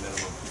 The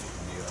minimum fee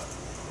can be up.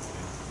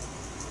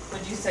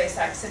 Would you say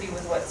Sac City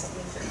was what,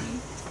 750?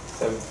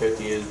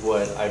 750 is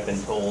what I've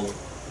been told.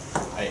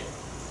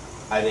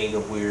 I think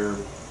if we're,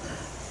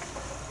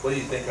 What do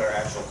you think our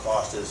actual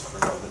cost is for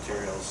the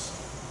materials?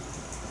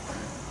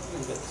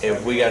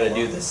 if we gotta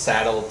do the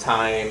saddle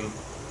time,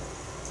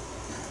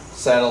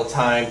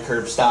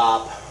 curb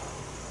stop,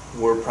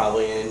 we're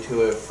probably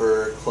into it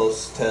for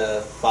close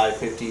to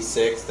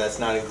 556. That's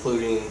not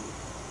including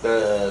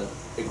the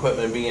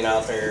equipment being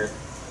out there.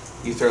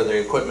 You throw the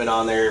equipment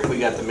on there, if we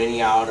got the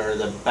mini out or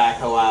the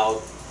backhoe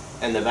out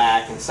and the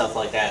vac and stuff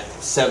like that,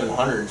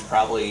 700 is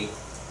probably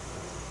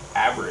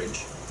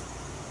average.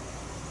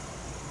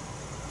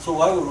 So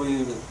why would we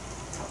even,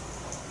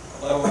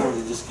 why wouldn't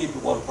we just keep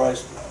it one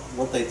price?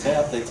 What they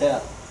tap, they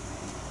tap.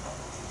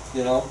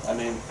 You know, I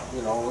mean,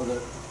 you know,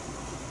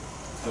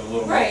 So a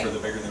little more Right. for the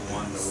bigger than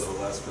one, but a little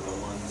less for the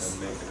one, and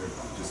make it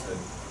just the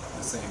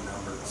same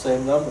number.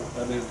 same number.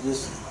 I mean,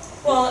 just,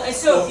 Well,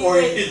 so if you Or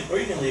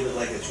would, you can leave it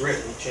like it's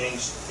written,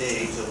 change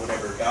A to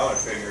whatever dollar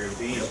figure, and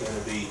B is gonna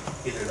be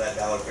either that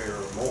dollar figure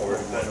or more,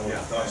 depending on what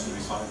Yeah, it that costs. should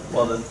be fine.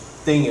 Well, the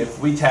thing, if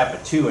we tap a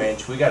 2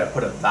 inch, we gotta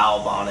put a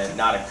valve on it,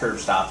 not a curb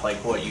stop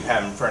like what you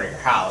have in front of your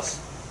house.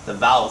 The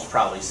valve's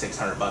probably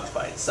 $600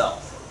 by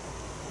itself.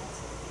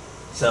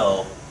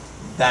 So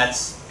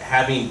that's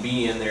having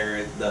B in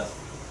there, the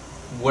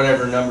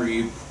whatever number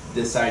you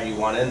decide you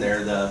want in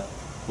there,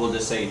 we'll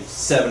just say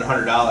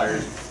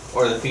 $700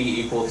 or the fee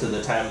equal to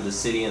the time of the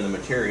city and the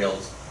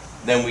materials,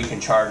 then we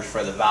can charge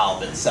for the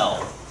valve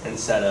itself.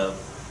 Instead of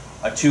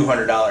a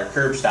 $200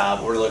 curb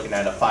stop, we're looking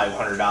at a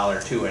 $500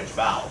 2-inch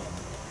valve.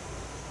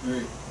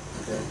 Right.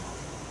 Okay.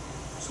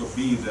 So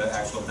B, the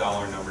actual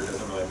dollar number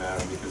doesn't really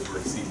matter because we're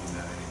exceeding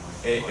that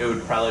anyway. It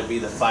would probably be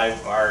the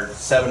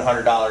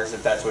 $700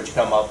 if that's what you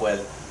come up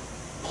with,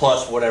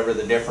 plus whatever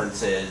the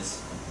difference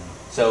is.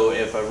 So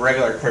if a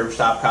regular curb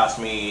stop cost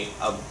me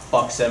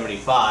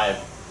 $1.75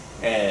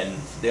 and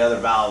the other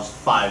valve's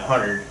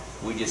 $500,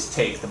 we just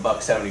take the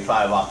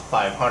 $1.75 off the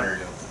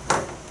 $500,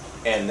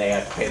 and they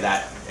have to pay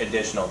that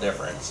additional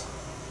difference.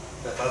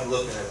 If I'm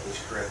looking at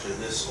this correctly,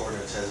 this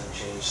ordinance hasn't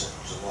changed since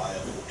July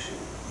of '02.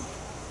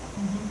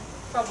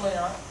 Probably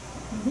not.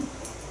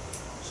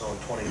 So in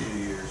 22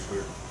 years,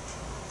 we're,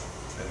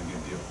 That's a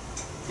good deal.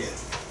 yeah.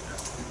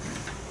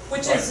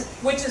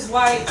 Which is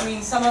why, I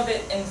mean, some of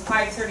it in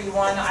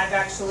 531, I've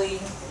actually,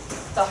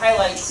 the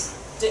highlights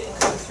didn't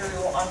come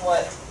through on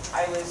what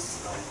I was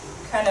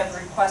kind of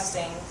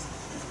requesting.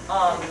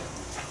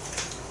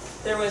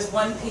 There was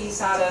one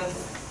piece out of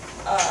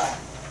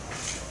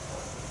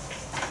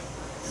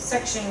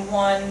section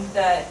 1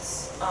 that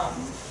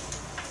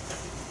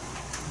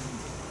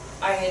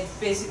I had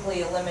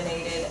basically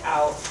eliminated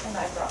out, and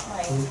I brought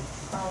my,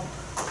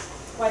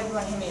 why do you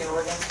want to hand me your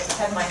ordinance? But I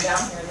had mine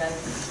down here, and then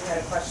you had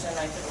a question, and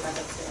I took it back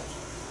upstairs.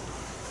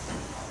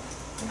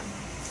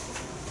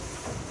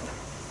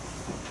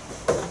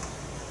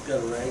 Got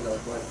a rag, I'll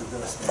wipe the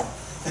dust now.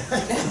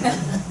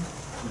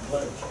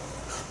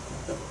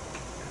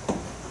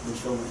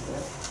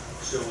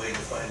 Still waiting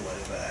to find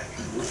mine back.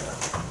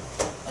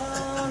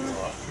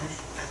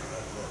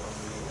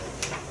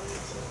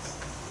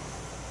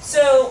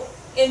 So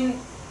in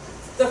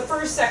the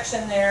first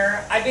section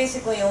there, I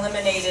basically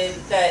eliminated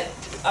that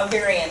a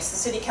variance. The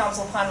city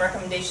council, upon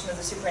recommendation of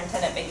the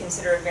superintendent, may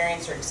consider a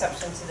variance or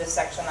exception to this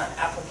section on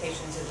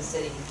application to the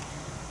city.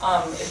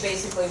 It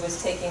basically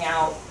was taking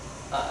out,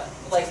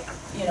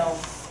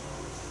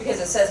 because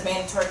it says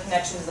mandatory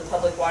connection to the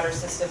public water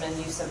system and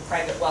use of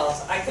private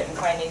wells. I couldn't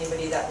find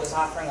anybody that was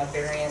offering a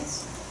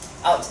variance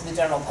out to the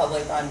general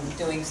public on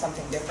doing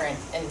something different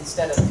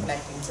instead of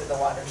connecting to the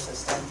water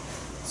system.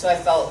 So I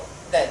felt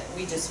that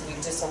we just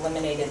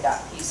eliminated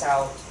that piece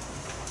out.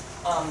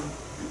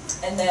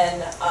 And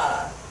then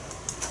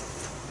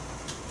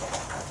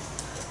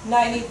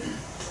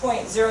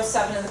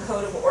 90.07 of the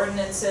Code of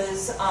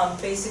Ordinances,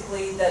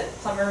 basically that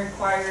plumber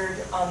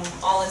required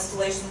all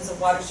installations of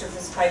water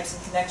surface pipes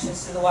and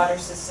connections to the water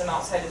system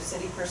outside of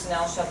city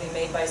personnel shall be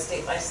made by a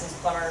state licensed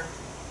plumber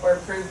or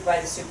approved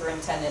by the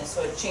superintendent.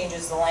 So it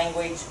changes the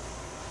language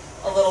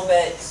a little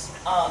bit.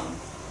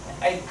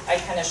 I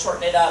kind of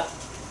shortened it up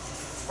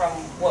from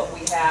what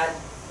we had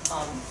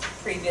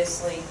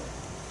previously.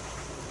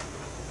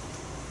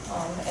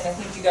 And I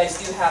think you guys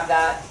do have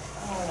that.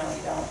 Oh, no,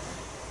 you don't.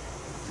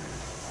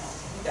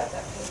 You got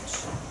that page.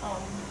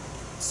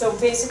 So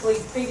basically,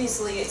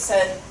 previously it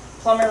said,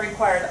 plumber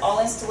required all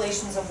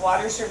installations of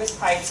water service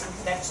pipes and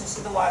connections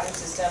to the water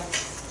system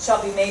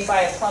shall be made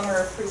by a plumber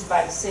approved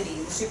by the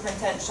city. The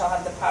superintendent shall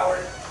have the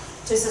power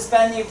to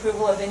suspend the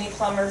approval of any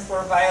plumber for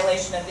a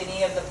violation of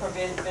any of the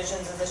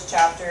provisions of this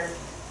chapter.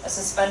 A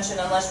suspension,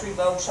 unless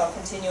revoked, shall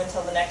continue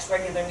until the next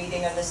regular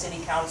meeting of the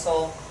city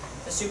council.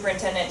 The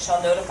superintendent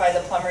shall notify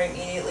the plumber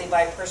immediately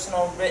by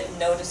personal written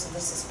notice of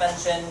the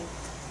suspension,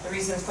 the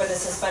reasons for the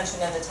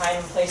suspension, and the time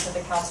and place of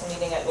the council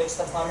meeting at which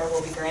the plumber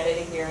will be granted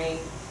a hearing.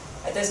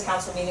 At this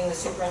council meeting, the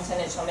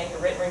superintendent shall make a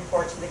written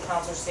report to the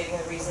council stating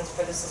the reasons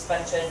for the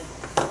suspension,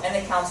 and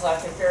the council,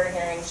 after fair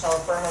hearing, shall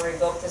affirm or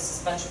revoke the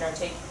suspension or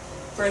take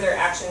further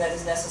action that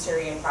is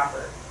necessary and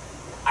proper.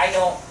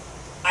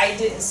 I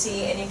didn't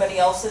see anybody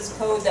else's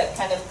code that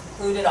kind of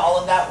concluded all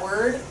of that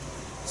word,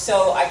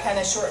 so I kind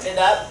of shortened it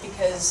up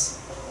because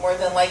more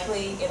than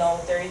likely,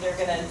 they're either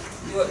going to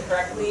do it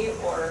correctly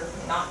or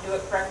not do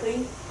it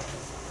correctly.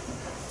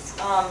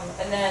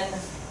 And then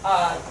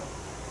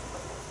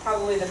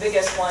probably the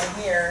biggest one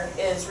here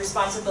is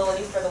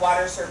responsibility for the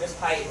water service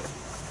pipe.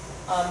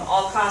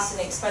 All costs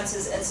and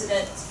expenses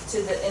incident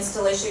to the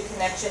installation,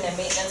 connection, and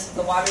maintenance of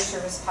the water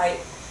service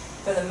pipe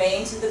from the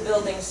main to the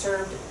building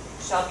served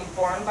shall be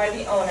borne by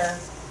the owner,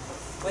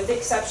 with the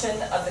exception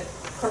of the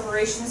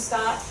corporation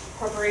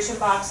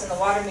box, and the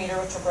water meter,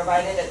 which are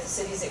provided at the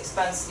city's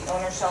expense. The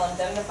owner shall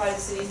indemnify the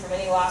city from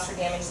any loss or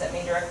damage that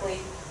may directly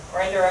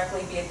or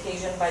indirectly be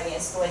occasioned by the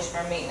installation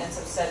or maintenance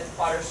of said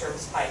water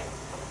service pipe.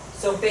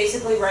 So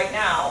basically right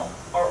now,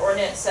 our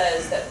ordinance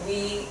says that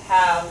we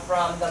have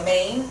from the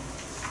main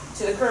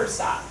to the curb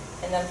stop,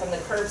 and then from the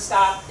curb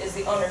stop is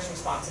the owner's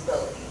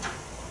responsibility.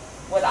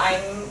 What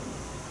I'm,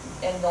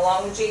 and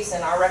along with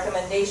Jason, our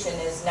recommendation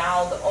is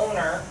now the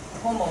owner,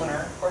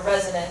 homeowner, or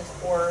resident,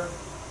 or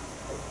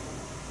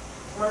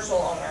commercial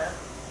owner,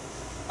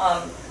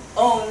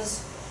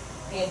 owns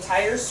the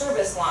entire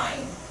service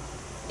line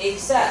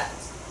except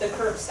the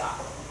curb stop.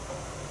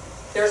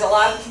 There's a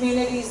lot of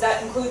communities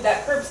that include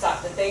that curb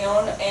stop that they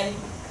own, and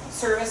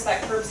service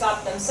that curb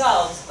stop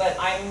themselves, but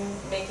I'm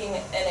making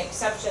an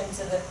exception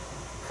to the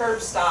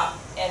curb stop,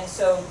 and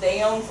so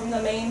they own from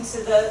the main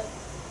to the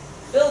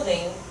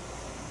building,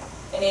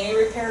 and any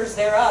repairs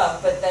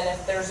thereof, but then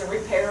if there's a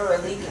repair or a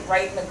leak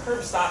right in the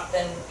curb stop,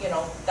 then, you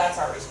know, that's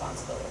our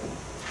responsibility.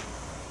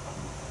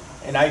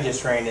 And I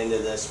just ran into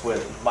this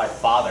with my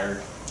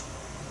father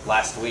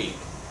last week.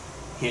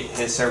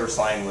 His service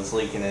line was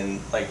leaking in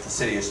like the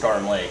city of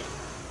Storm Lake.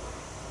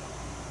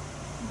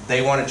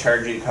 They want to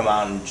charge you to come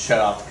out and shut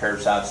off the curb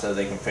stop so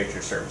they can fix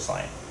your service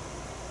line.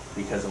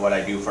 Because of what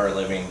I do for a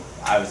living,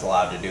 I was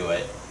allowed to do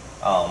it.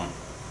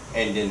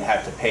 And didn't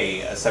have to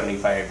pay a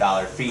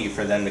 $75 fee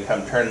for them to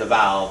come turn the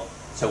valve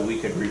so we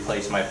could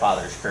replace my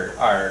father's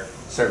our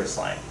service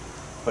line.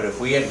 But if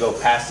we had to go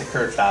past the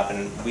curb stop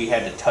and we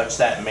had to touch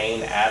that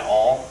main at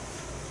all,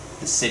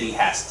 the city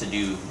has to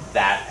do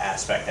that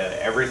aspect of it.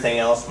 Everything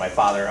else my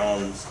father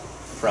owns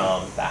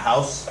from the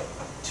house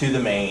to the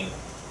main,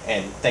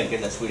 and thank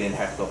goodness we didn't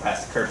have to go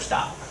past the curb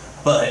stop.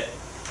 But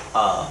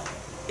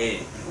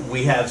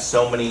we have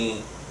so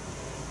many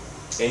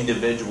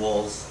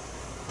individuals,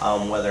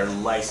 whether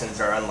licensed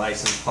or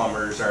unlicensed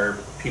plumbers or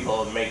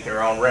people that make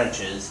their own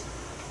wrenches,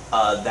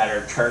 that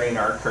are turning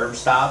our curb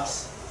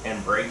stops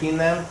and breaking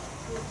them,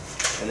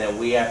 and then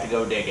we have to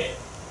go dig it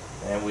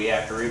and we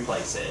have to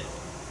replace it.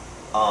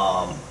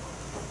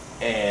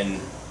 And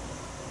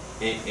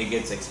it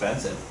gets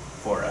expensive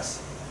for us.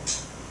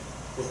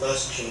 With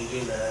us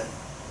changing that,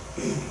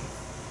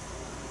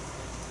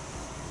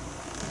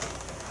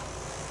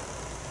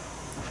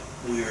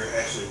 we are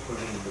actually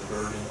putting the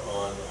burden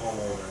on the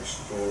homeowners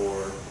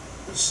for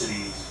the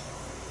city's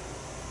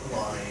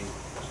line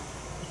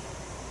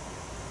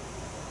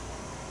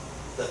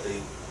that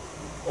they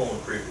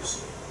owned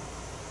previously.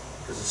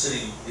 Because the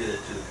city did it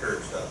to the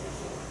curb stop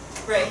before.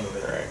 Right.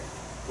 Correct.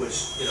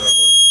 Which in our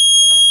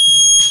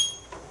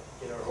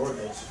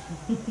ordinance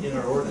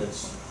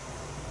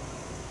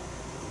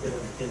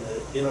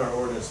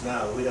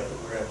now, we're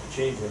gonna have to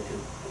change it,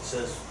 because it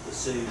says the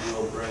city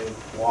will bring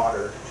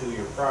water to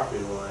your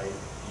property line,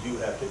 you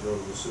have to go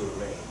to the sewer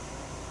main.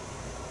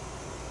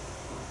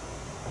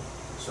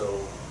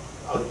 So,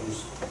 I'll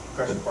use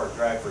Crescent Park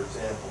Drive for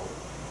example.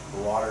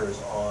 The water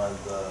is on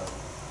the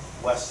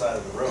west side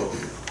of the road,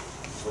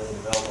 when the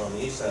development on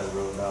the east side of the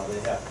road, now they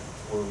have,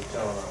 we're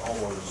telling our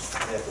homeowners,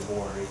 they have to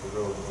bore underneath the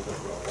road and hook up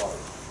raw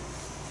water.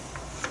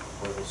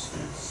 Which is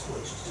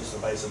just a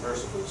vice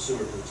versa for the sewer,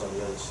 because it's on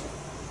the other side.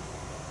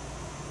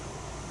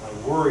 My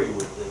worry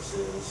with this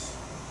is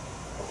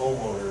the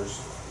homeowners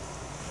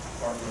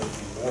aren't going to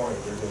be boring,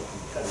 they're going to be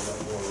cutting up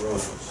more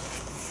roads to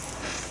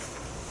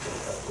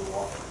cut the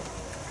water.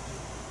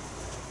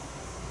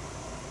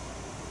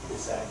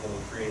 Is that going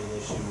to create an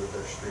issue with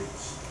their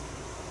streets?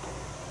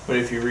 But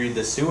if you read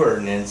the sewer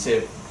ordinance,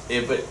 if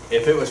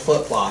it was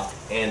flip-flopped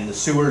and the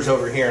sewer's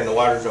over here and the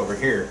water's over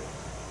here,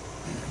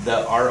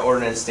 our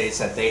ordinance states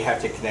that they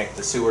have to connect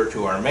the sewer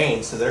to our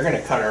main, so they're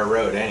gonna cut our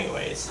road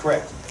anyways.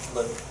 Correct,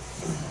 but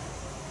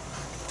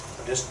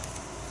I'm just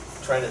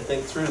trying to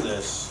think through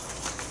this,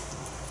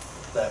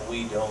 that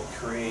we don't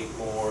create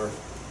more,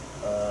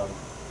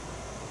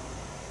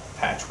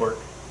 Patchwork.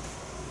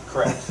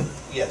 correct,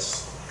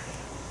 yes.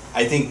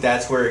 I think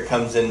that's where it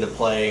comes into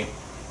play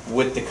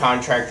with the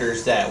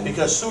contractors that.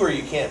 Because sewer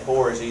you can't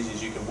bore as easy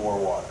as you can bore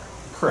water.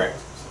 Correct.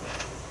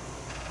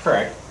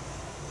 Correct.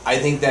 I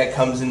think that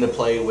comes into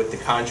play with the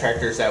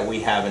contractors that we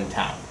have in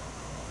town.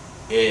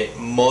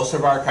 Most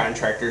of our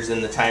contractors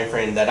in the time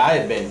frame that I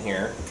have been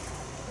here,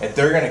 if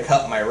they're gonna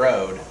cut my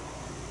road,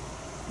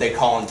 they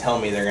call and tell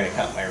me they're gonna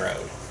cut my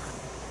road.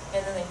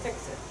 And then they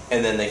fix it.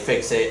 And then they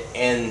fix it,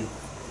 and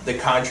the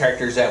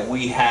contractors that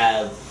we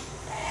have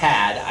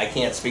had, I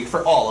can't speak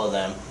for all of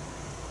them,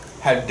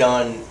 have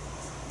done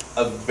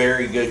a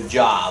very good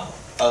job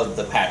of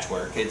the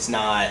patchwork. It's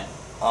not,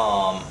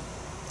 I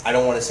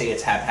don't wanna say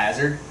it's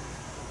haphazard.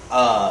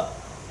 I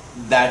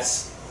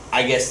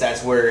guess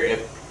that's where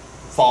it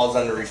falls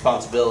under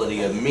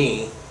responsibility of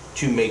me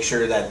to make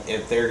sure that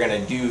if they're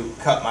gonna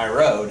cut my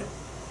road,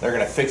 they're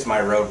gonna fix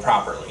my road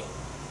properly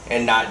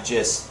and not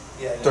just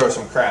throw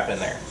some crap in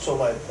there. So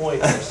my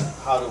point is,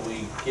 how do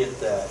we get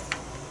that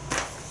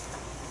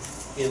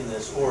in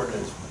this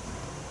ordinance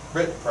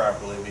written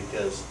properly?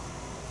 Because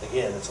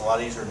again, it's a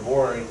lot easier to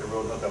bore underneath the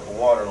road, hook up a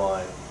water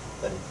line,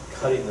 than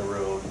cutting the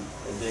road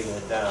and digging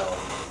it down.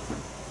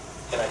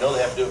 And I know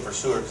they have to do it for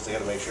sewer because they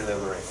gotta make sure they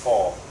have the right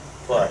fall,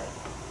 but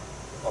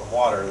on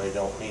water, they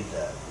don't need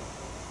that.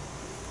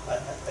 I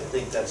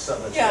think that's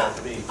something that's Yeah, going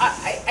to be.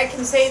 I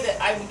can say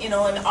that I've, in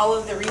all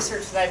of the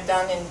research that I've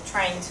done in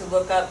trying to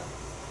look up,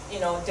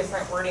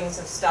 different wordings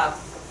of stuff.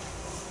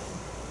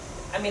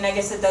 I mean, I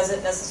guess it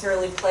doesn't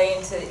necessarily play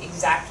into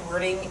exact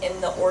wording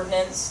in the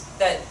ordinance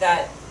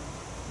that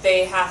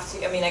they have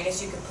to, I mean, I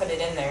guess you could put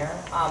it in there,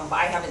 but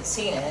I haven't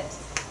seen it.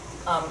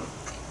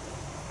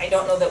 I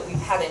don't know that we've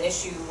had an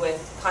issue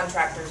with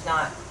contractors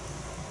not,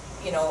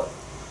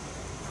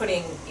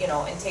 putting,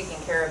 and taking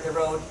care of the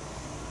road.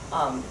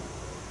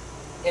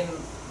 In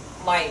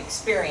my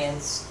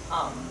experience,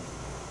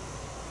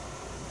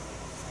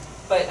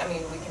 but I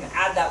mean, we can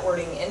add that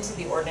wording into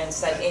the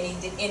ordinance that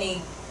any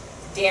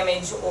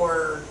damage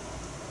or,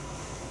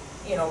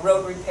 you know,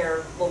 road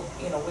repair will,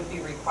 you know, would be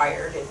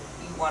required if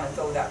you wanna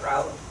go that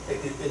route. And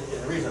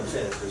the reason I'm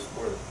saying this is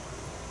we're,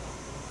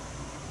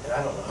 and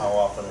I don't know how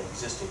often an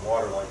existing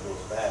water line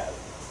goes bad.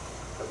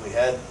 Have we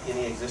had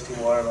any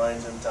existing water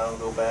lines in town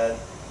go bad?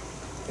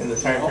 In the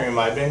time frame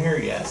I've been here,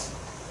 yes.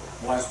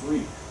 Last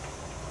week.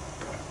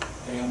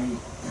 Tammy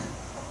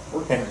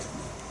worked last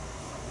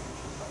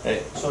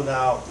week. So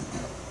now,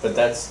 But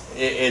that's,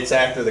 it's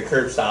after the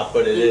curb stop,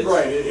 but it is.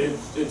 Right,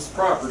 it's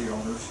property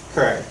owners,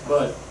 Correct.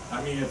 but,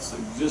 I mean, it's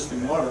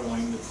existing water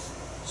line that's,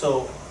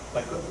 so,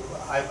 like,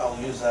 I'll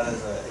use that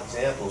as an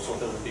example, so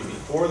if it would be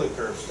before the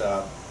curb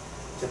stop,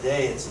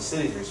 today it's the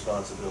city's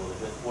responsibility,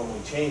 but when we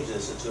change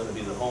this, it's gonna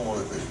be the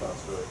homeowner's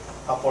responsibility.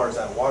 How far is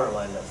that water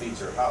line that feeds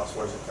her house,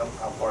 where's it come,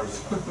 how far is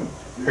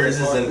it? Hers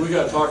is we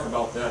gotta talk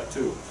about that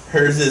too.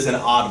 Hers is an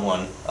odd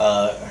one.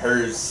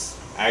 Hers,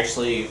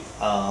 actually,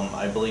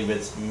 I believe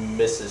it's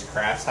Mrs.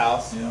 Kraft's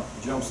house. Yeah,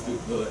 jumps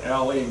the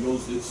alley and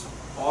goes, it's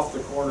off the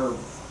corner of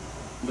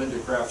Linda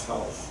Kraft's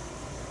house.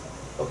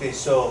 Okay,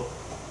 so,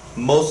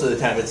 Most of the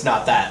time, it's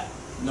not that.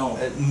 No,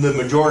 The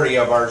majority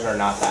of ours are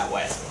not that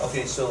way.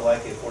 okay, so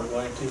like if we're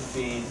going to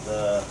feed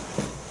the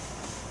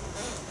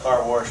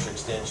car wash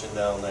extension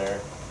down there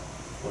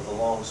with a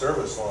long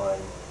service line,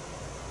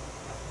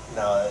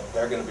 now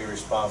they're gonna be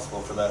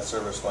responsible for that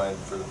service line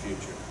for the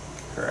future.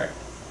 Correct.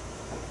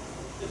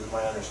 Is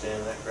my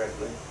understanding that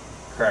correctly?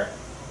 Correct.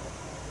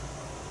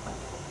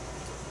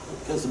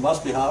 Because it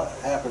must be how it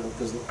happened,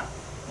 because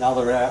now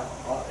they're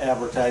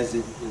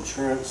advertising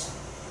insurance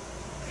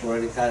for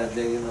any kind of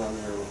digging on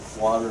their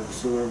water and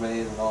sewer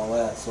main and all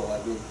that, so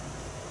I mean,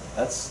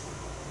 that's,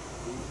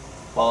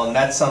 Well, and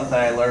that's something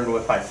I learned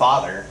with my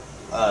father,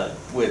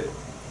 with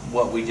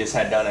what we just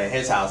had done at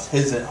his house.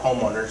 His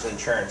homeowner's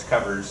insurance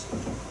covers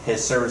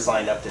his service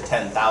line up to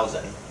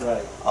 10,000.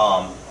 right.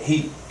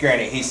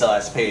 Granted, he still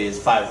has to pay his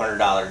 $500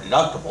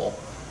 deductible,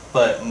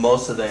 but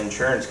most of the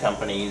insurance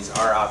companies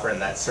are offering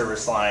that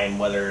service line,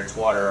 whether it's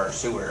water or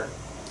sewer,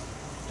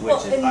 which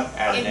Well, is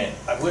added in.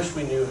 I wish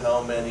we knew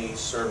how many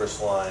service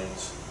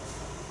lines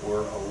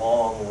were a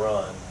long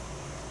run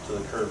to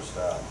the curb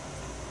stop.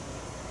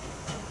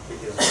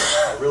 Because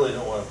I really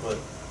don't wanna put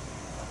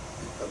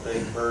a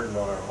big burden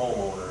on our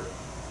homeowner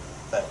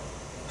that,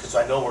 cause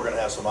I know we're gonna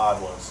have some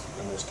odd ones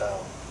in this town,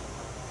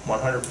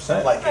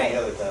 100%. like any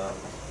Right. other town.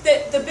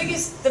 The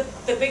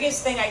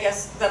biggest thing I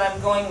guess that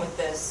I'm going with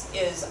this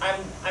is I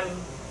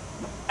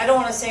don't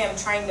wanna say I'm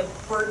trying to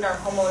burden our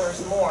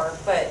homeowners more,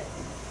 but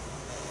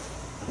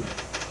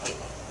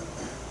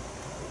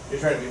You're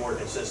trying to be more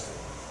consistent.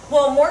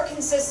 well, more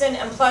consistent,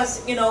 and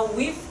plus, you know,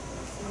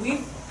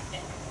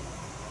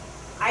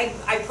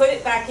 I put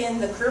it back in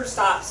the curb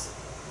stops.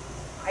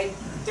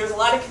 There's a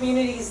lot of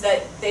communities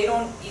that they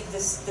don't, the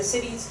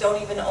cities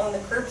don't even own the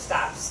curb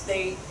stops.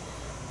 And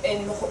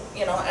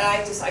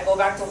I go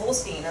back to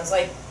Holstein, I was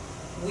like,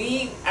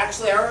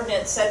 our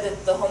ordinance said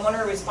that the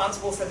homeowner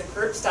responsible for the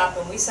curb stop,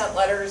 and we sent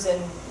letters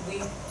and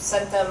we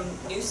sent them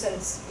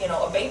nuisance,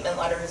 abatement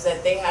letters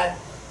that they had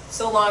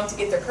so long to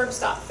get their curb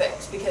stop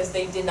fixed because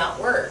they did not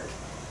work.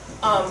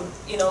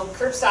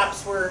 Curb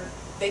stops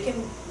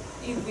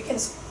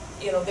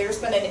they're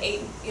spending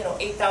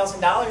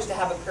 $8,000 to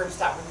have a curb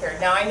stop repaired.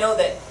 Now, I know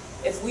that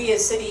if we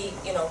as city,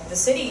 the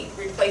city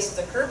replaces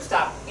a curb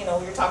stop,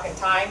 you're talking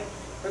time,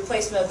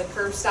 replacement of the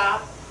curb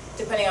stop,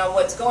 depending on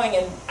what's going,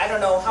 and I don't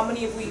know, how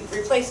many have we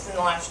replaced in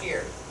the last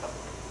year?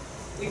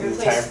 We In the time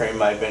replaced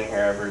frame I've been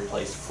here, I've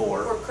replaced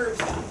 4. 4 curb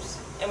stops,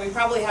 and we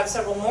probably have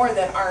several more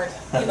that aren't,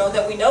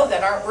 that we know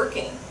that aren't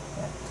working,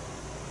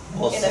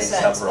 We'll in say a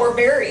sense, several. or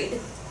buried,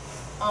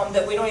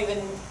 that we don't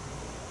even,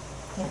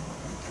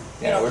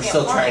 Yeah, we're can't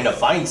still trying to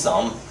find. find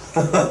some.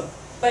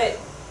 But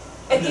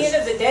at the end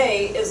of the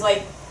day, is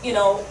like,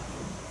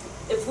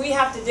 if we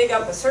have to dig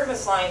up a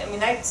service line, I mean,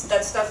 that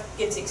stuff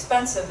gets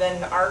expensive,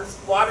 and our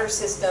water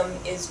system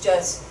is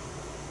just,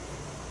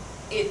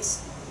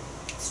 it's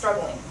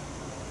struggling.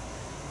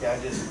 Yeah,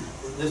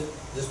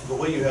 the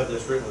way you have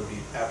this written would be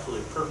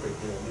absolutely perfect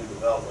in a new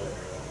development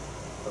area,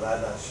 but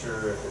I'm not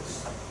sure if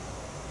it's,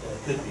 and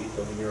it could be,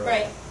 I mean, you're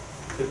right. Right.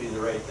 Could be the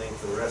right thing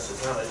for the rest of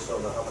the town, I just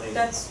don't know how many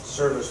That's-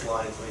 service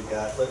lines we've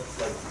got, like,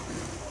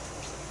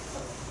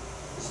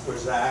 where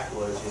Zach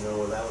was,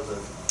 where that was a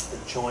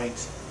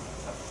joint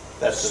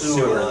That's the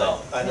sewer line. though.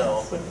 I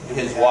know. but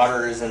His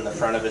water is in the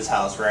front of his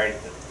house, right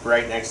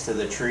next to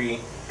the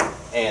tree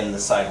and the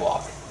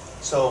sidewalk.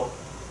 So,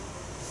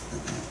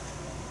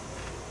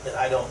 and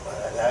I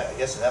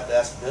guess I'd have to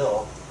ask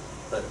Bill,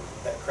 but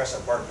at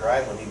Crescent Park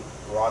Drive, when he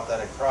brought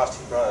it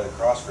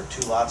across for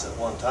 2 lots at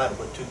one time,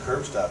 put 2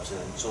 curb stops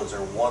in. So is there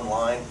one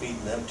line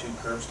feeding them 2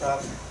 curb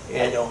stops?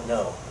 I don't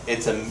know.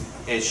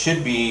 It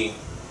should be,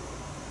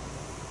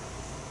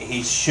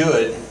 he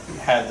should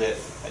have the,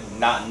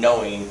 not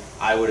knowing,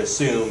 I would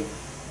assume,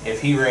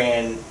 if he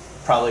ran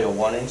probably a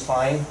 1-inch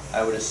line,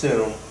 I would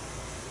assume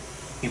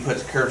he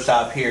puts a curb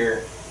stop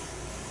here,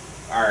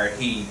 or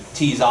he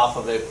tees off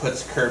of it,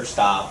 puts a curb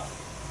stop,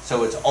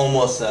 so it's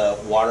almost a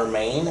water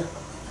main,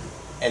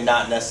 and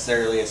not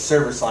necessarily a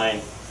service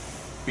line,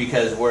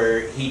 because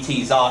where he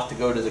tees off to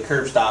go to the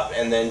curb stop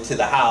and then to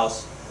the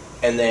house,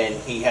 and then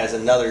he has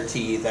another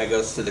tee that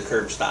goes to the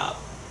curb stop.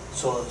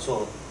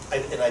 So, I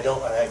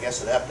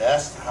guess I'd have to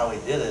ask how he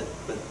did it,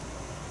 but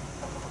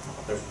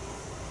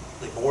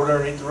they bored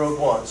underneath the road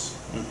once,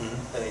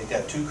 and he's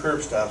got 2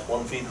 curb stops,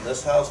 one feeding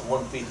this house and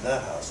one feeding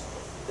that house.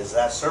 Is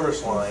that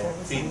service line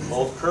feeding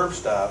both curb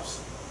stops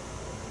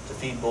to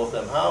feed both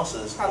them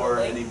houses? Or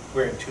Probably. did he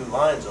bring 2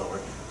 lines over?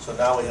 So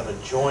now we have a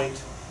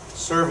joint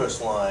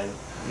service line.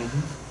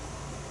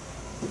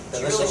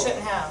 Which you really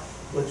shouldn't have.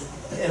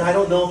 And I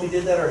don't know if he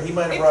did that, or he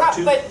might have brought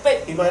 2,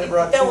 But he might have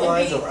brought that 2 would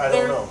lines be over, I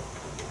their- don't know.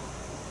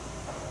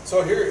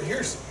 So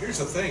here's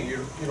the thing, you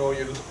know,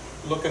 you're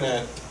looking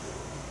at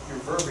your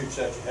verbiage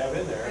that you have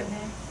in there,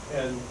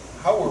 and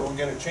how are we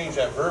gonna change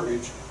that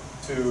verbiage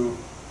to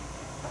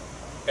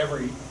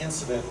every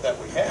incident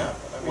that we have?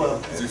 I mean, Well,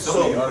 Is there So-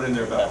 something out in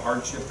there about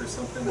hardship or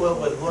something? Well,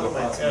 but what The am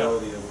I-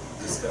 possibility of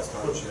discussed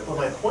hardship? Well,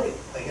 my point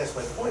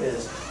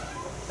is,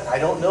 and I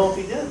don't know if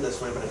he did it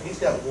this way, but if he's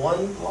got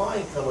 1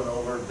 line coming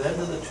over, then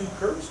to the 2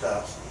 curb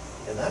stops,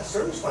 and that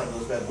service line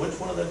goes bad, which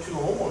one of the 2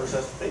 homeowners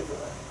has to pay for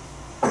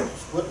that?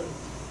 Split it.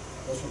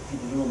 That's what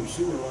people do on the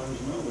sewer lines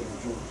now,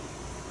 they're joint.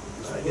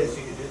 I guess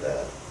you could do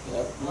that.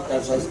 Yep,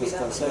 that's what I was just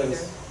gonna say,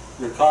 is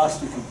your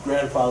cost, you can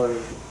grandfather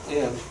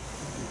in,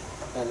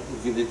 and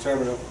if you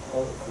determine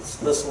if it's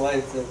this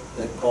length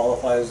that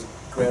qualifies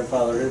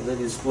grandfather in, then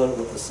you split it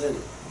with the city.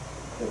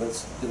 If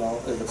it's, you know,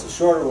 if it's a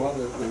shorter one,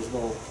 then there's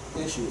no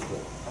issues with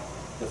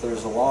it. If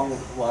there's a long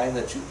line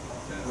that you,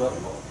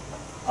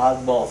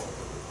 oddball,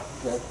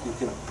 that you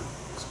can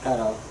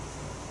kind of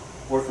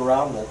work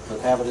around it, but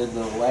have it in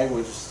the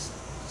language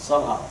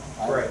somehow.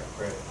 Right.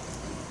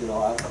 You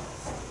know, I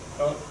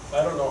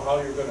don't know how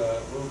you're gonna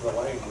move the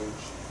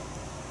language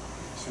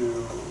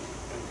to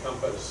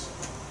encompass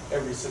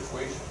every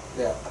situation,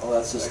 yeah, well,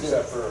 that's just it.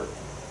 except for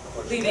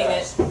what you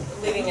asked.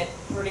 leaving it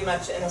pretty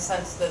much in the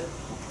sense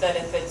that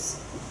if it's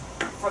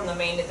from the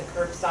main to the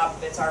curb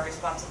stop, it's our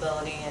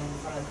responsibility, and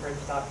from the curb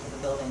stop to the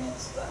building,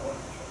 it's the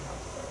owner's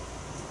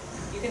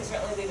responsibility. You can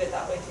certainly leave it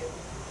that way too.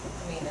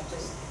 I mean, it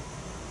just,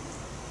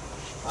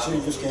 So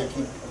you just can't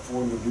keep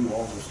affording to do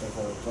all this stuff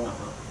all the time.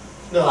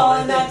 No, well, I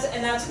and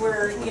think- that's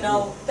where, you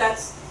know,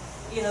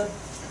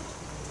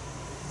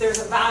 there's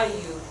a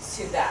value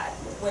to that.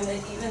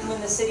 Even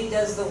when the city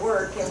does the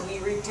work and we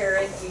repair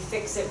it, we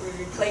fix it, we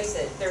replace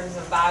it, there's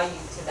a value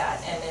to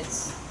that, and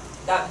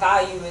that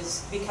value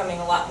is becoming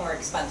a lot more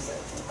expensive.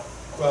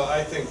 Well,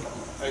 I think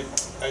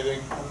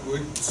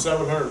would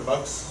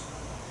 $700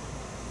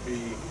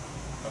 be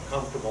a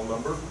comfortable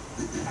number?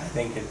 I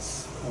think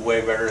it's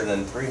way better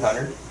than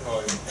 300.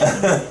 Oh,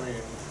 I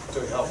mean,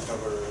 to help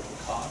cover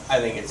cost. I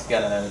think it's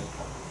gonna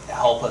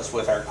help us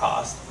with our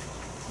cost.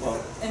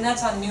 Well, And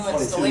that's on new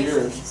 22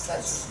 installations, years.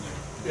 that's,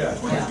 Yeah,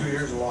 22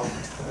 years is a long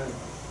time.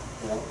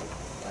 you know,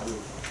 I mean,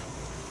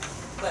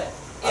 but,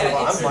 I'm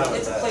yeah, fine with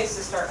it's a that. place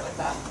to start with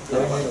that. Do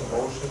I need a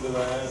motion to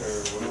that,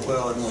 or what?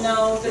 Well, it's.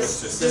 No, It's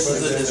this, just- This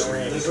this is a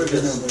is,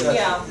 discussion.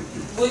 yeah,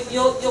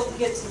 you'll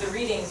get to the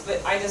readings,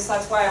 but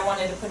that's why I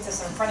wanted to put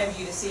this in front of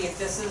you to see if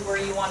this is where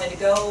you wanted to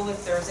go,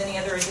 if there's any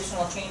other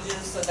additional changes,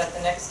 so that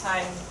the next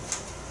time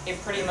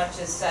it pretty much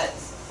is set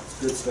it's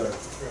a good start.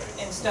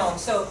 Right. in stone.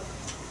 So,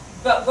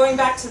 but going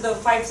back to the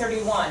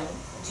 531,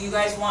 do you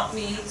guys want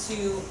me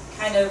to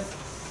kind of,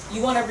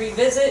 you want to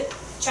revisit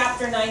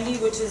chapter 90,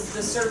 which is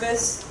the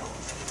service?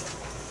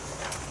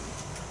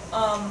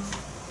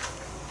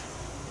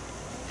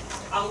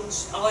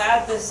 I'll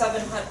add the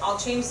I'll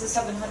change the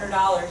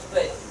 $700,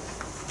 but,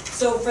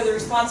 so for the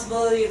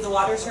responsibility of the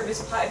water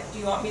service pipe, do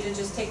you want me to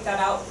just take that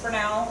out for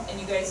now, and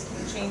you guys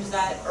can change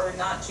that, or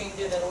not change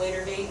it at a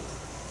later date?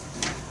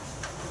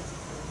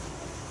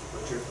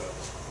 What's your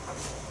thoughts?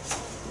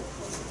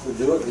 We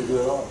do it, we do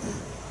it all.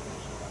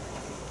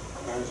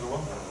 Might as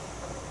well.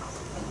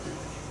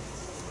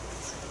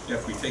 Yeah,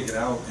 if we take it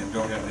out and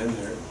don't have it in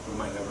there, we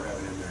might never have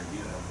it in there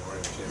again, or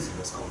have a chance of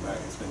us going back.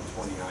 It's been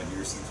 29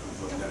 years since we've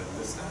looked at it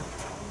this time.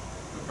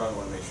 We probably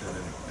want to make sure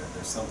that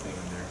there's something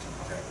in there to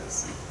protect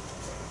us.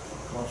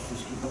 Costs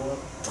just keep going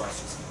up.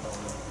 Costs just keep going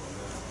up.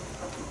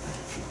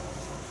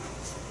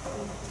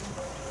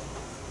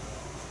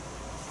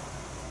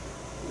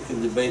 You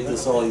can debate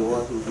this all you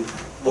want. We can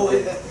Well,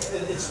 look at-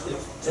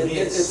 to me,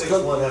 it's It's 6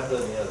 good. one after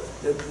the other.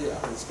 Yeah,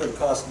 it's gonna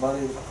cost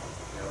money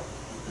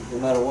no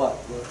matter what.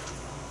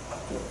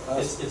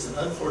 It's an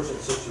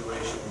unfortunate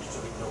situation,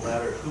 no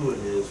matter who it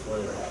is,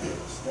 when it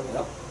happens.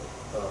 Yep.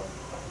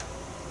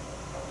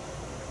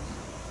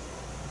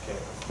 Okay.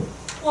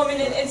 Well, I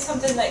mean, it's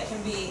something that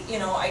can be,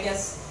 I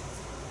guess,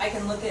 I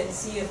can look at and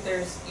see if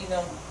there's,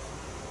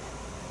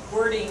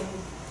 wording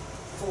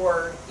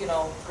for,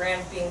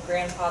 being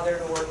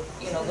grandfathered or,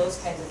 those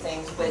kinds of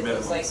things, but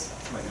it's like.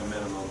 Like a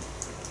minimum,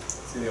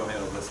 see, they'll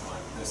handle this one,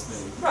 this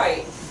many.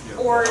 Right, you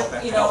know, or, help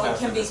it after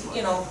can be, this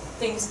one.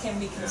 things can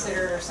be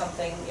considered or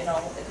something,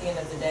 at the end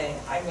of the day.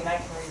 I mean, I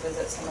can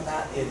revisit some of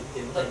that. In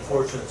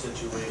unfortunate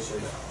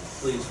situations,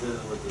 please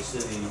visit with the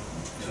city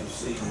to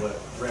see what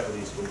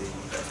remedies can be.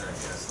 That's right,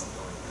 yeah,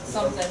 something like that.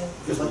 something.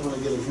 Just like when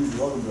they get a huge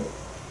water bill.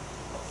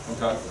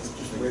 Okay. It's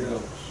just the way it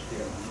goes.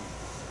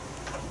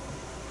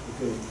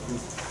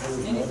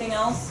 Okay. Anything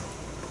else?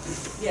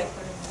 Yeah.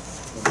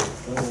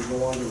 Then we'll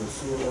go on to the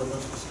sewer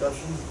ordinance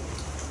discussion.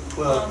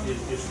 Well,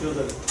 you're still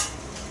gonna,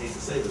 hate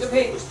to say this,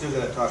 Okay. but we're still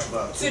gonna talk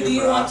about So two do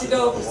you different want to options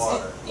go, on the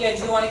water. yeah,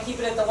 do you want to keep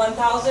it at the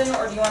 1,000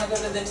 or do you want to go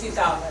to the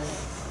 2,000?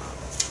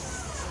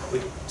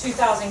 We-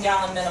 2,000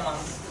 gallon minimum.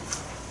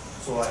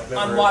 So I On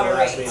remember water at the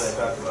last rates. meeting,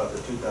 I talked about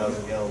the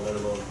 2,000 gallon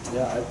minimum,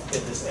 Yeah,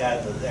 and just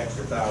add the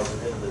extra 1,000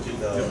 into the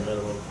 2,000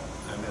 minimum.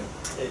 And then,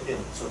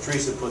 And so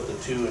Teresa put the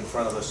two in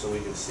front of us so we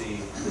could see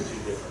the two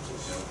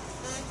differences.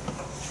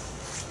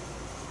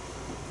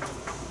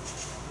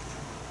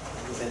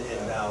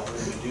 And now,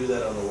 when we do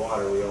that on the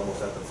water, we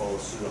almost have to follow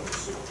suit on the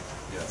sewer.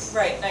 yes.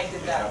 Right, and I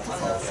did You that have to on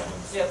follow the, that.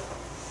 yep.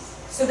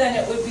 So then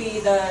it would be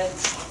the,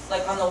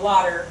 like on the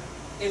water,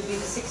 it would be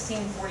the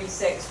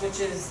 1646, which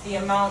is the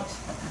amount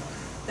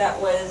that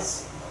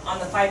was on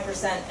the 5%,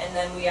 and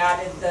then we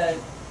added the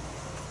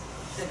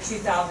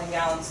 2,000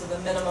 gallons, so the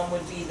minimum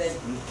would be the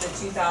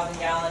 2,000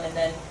 gallon, and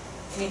then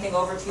anything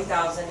over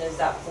 2,000 is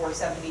that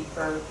 470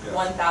 per Yeah.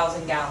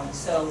 1,000 gallons.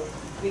 So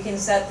we can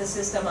set the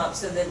system up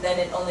so that then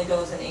it only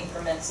goes in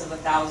increments of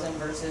 1,000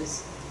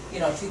 versus,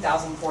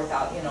 2,000,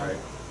 4,000, Right.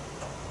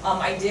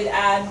 I did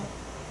add,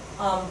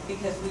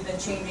 because we've been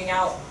changing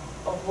out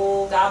a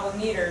whole gob of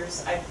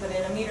meters, I put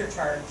in a meter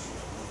charge.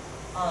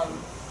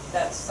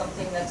 That's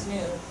something that's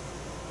new.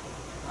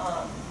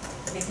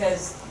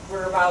 Because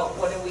we're about,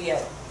 what are we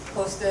at?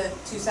 Close to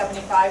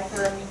 $275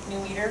 for a new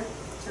meter,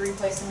 to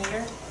replace a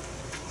meter?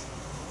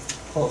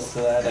 Close to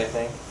that, I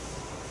think.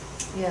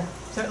 Yeah,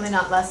 certainly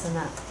not less than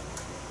that.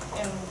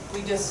 And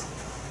we just,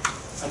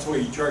 That's why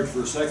you charge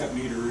for a second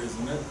meter,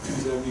 isn't it?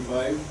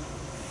 275?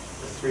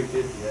 The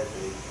 350, that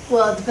day.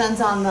 Well, it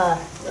depends on the,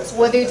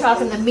 whether you're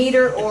talking the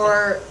meter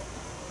or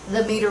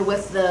the meter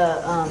with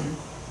the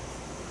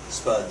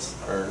Spuds.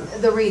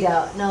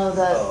 readout. No,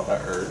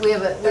 Oh. we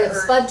have The ERT.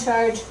 spud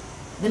charge,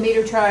 the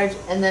meter charge,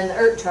 and then the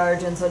ERT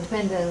charge, and so it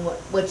depends on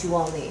what you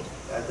all need.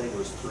 I think it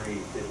was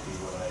 350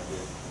 when I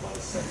did my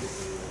second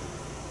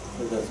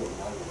but that's what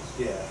mine was.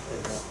 meter. Yeah,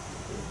 it's,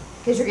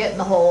 Because you're getting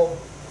the whole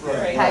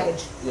Right.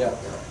 package. Yeah.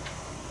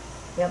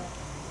 Yep.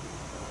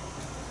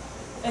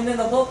 and then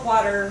the bulk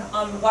water,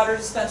 water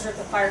dispenser at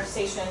the fire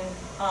station,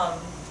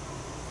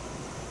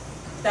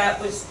 that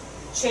was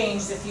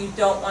changed if you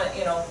don't want,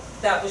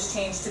 that was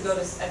changed to go to,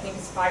 I think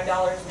it's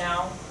 $5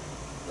 now.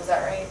 Was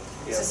that right?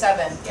 It's a Yeah.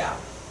 7, yeah.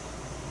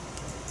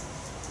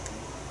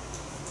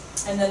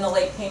 And then the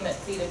late payment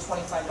fee to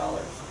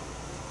 $25.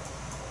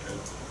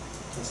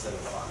 instead of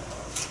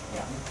 5.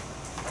 Yeah.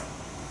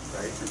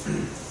 Right?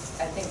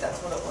 I think that's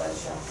what it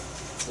was,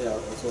 yeah. Yeah,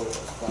 that's what it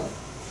was, fine.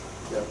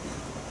 Yep.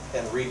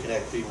 And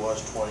reconnect fee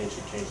was 20,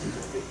 she changed it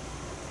to 50.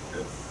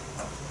 Good.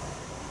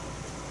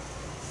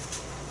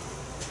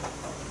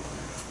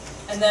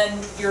 And then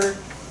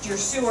your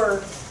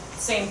sewer,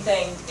 same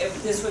thing,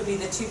 if this would be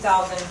the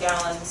 2,000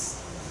 gallons,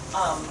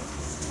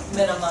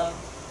 minimum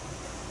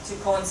to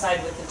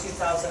coincide with the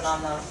 2,000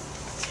 on the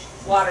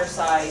water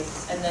side,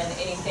 and then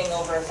anything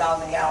over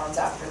 1,000 gallons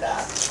after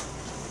that.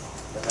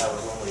 And that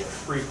was only a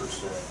 3%,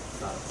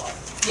 not a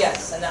 5.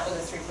 Yes, and that was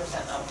a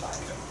 3%, not a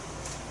 5.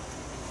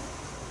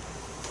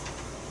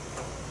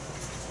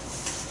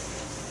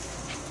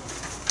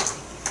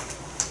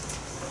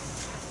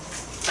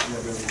 You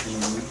have everything you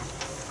need.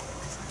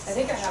 I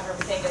think I have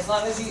everything, as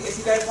long as if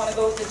you guys wanna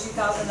go with the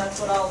 2,000, that's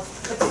what I'll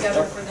put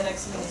together for the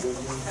next meeting.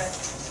 Okay.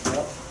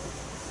 Yep.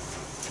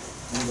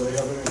 Anybody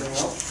have anything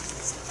else?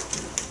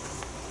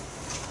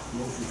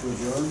 Motion to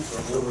adjourn?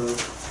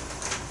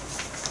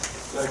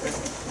 Second.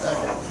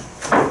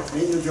 Second.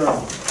 Meeting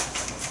adjourned.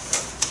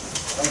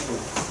 Thank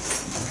you.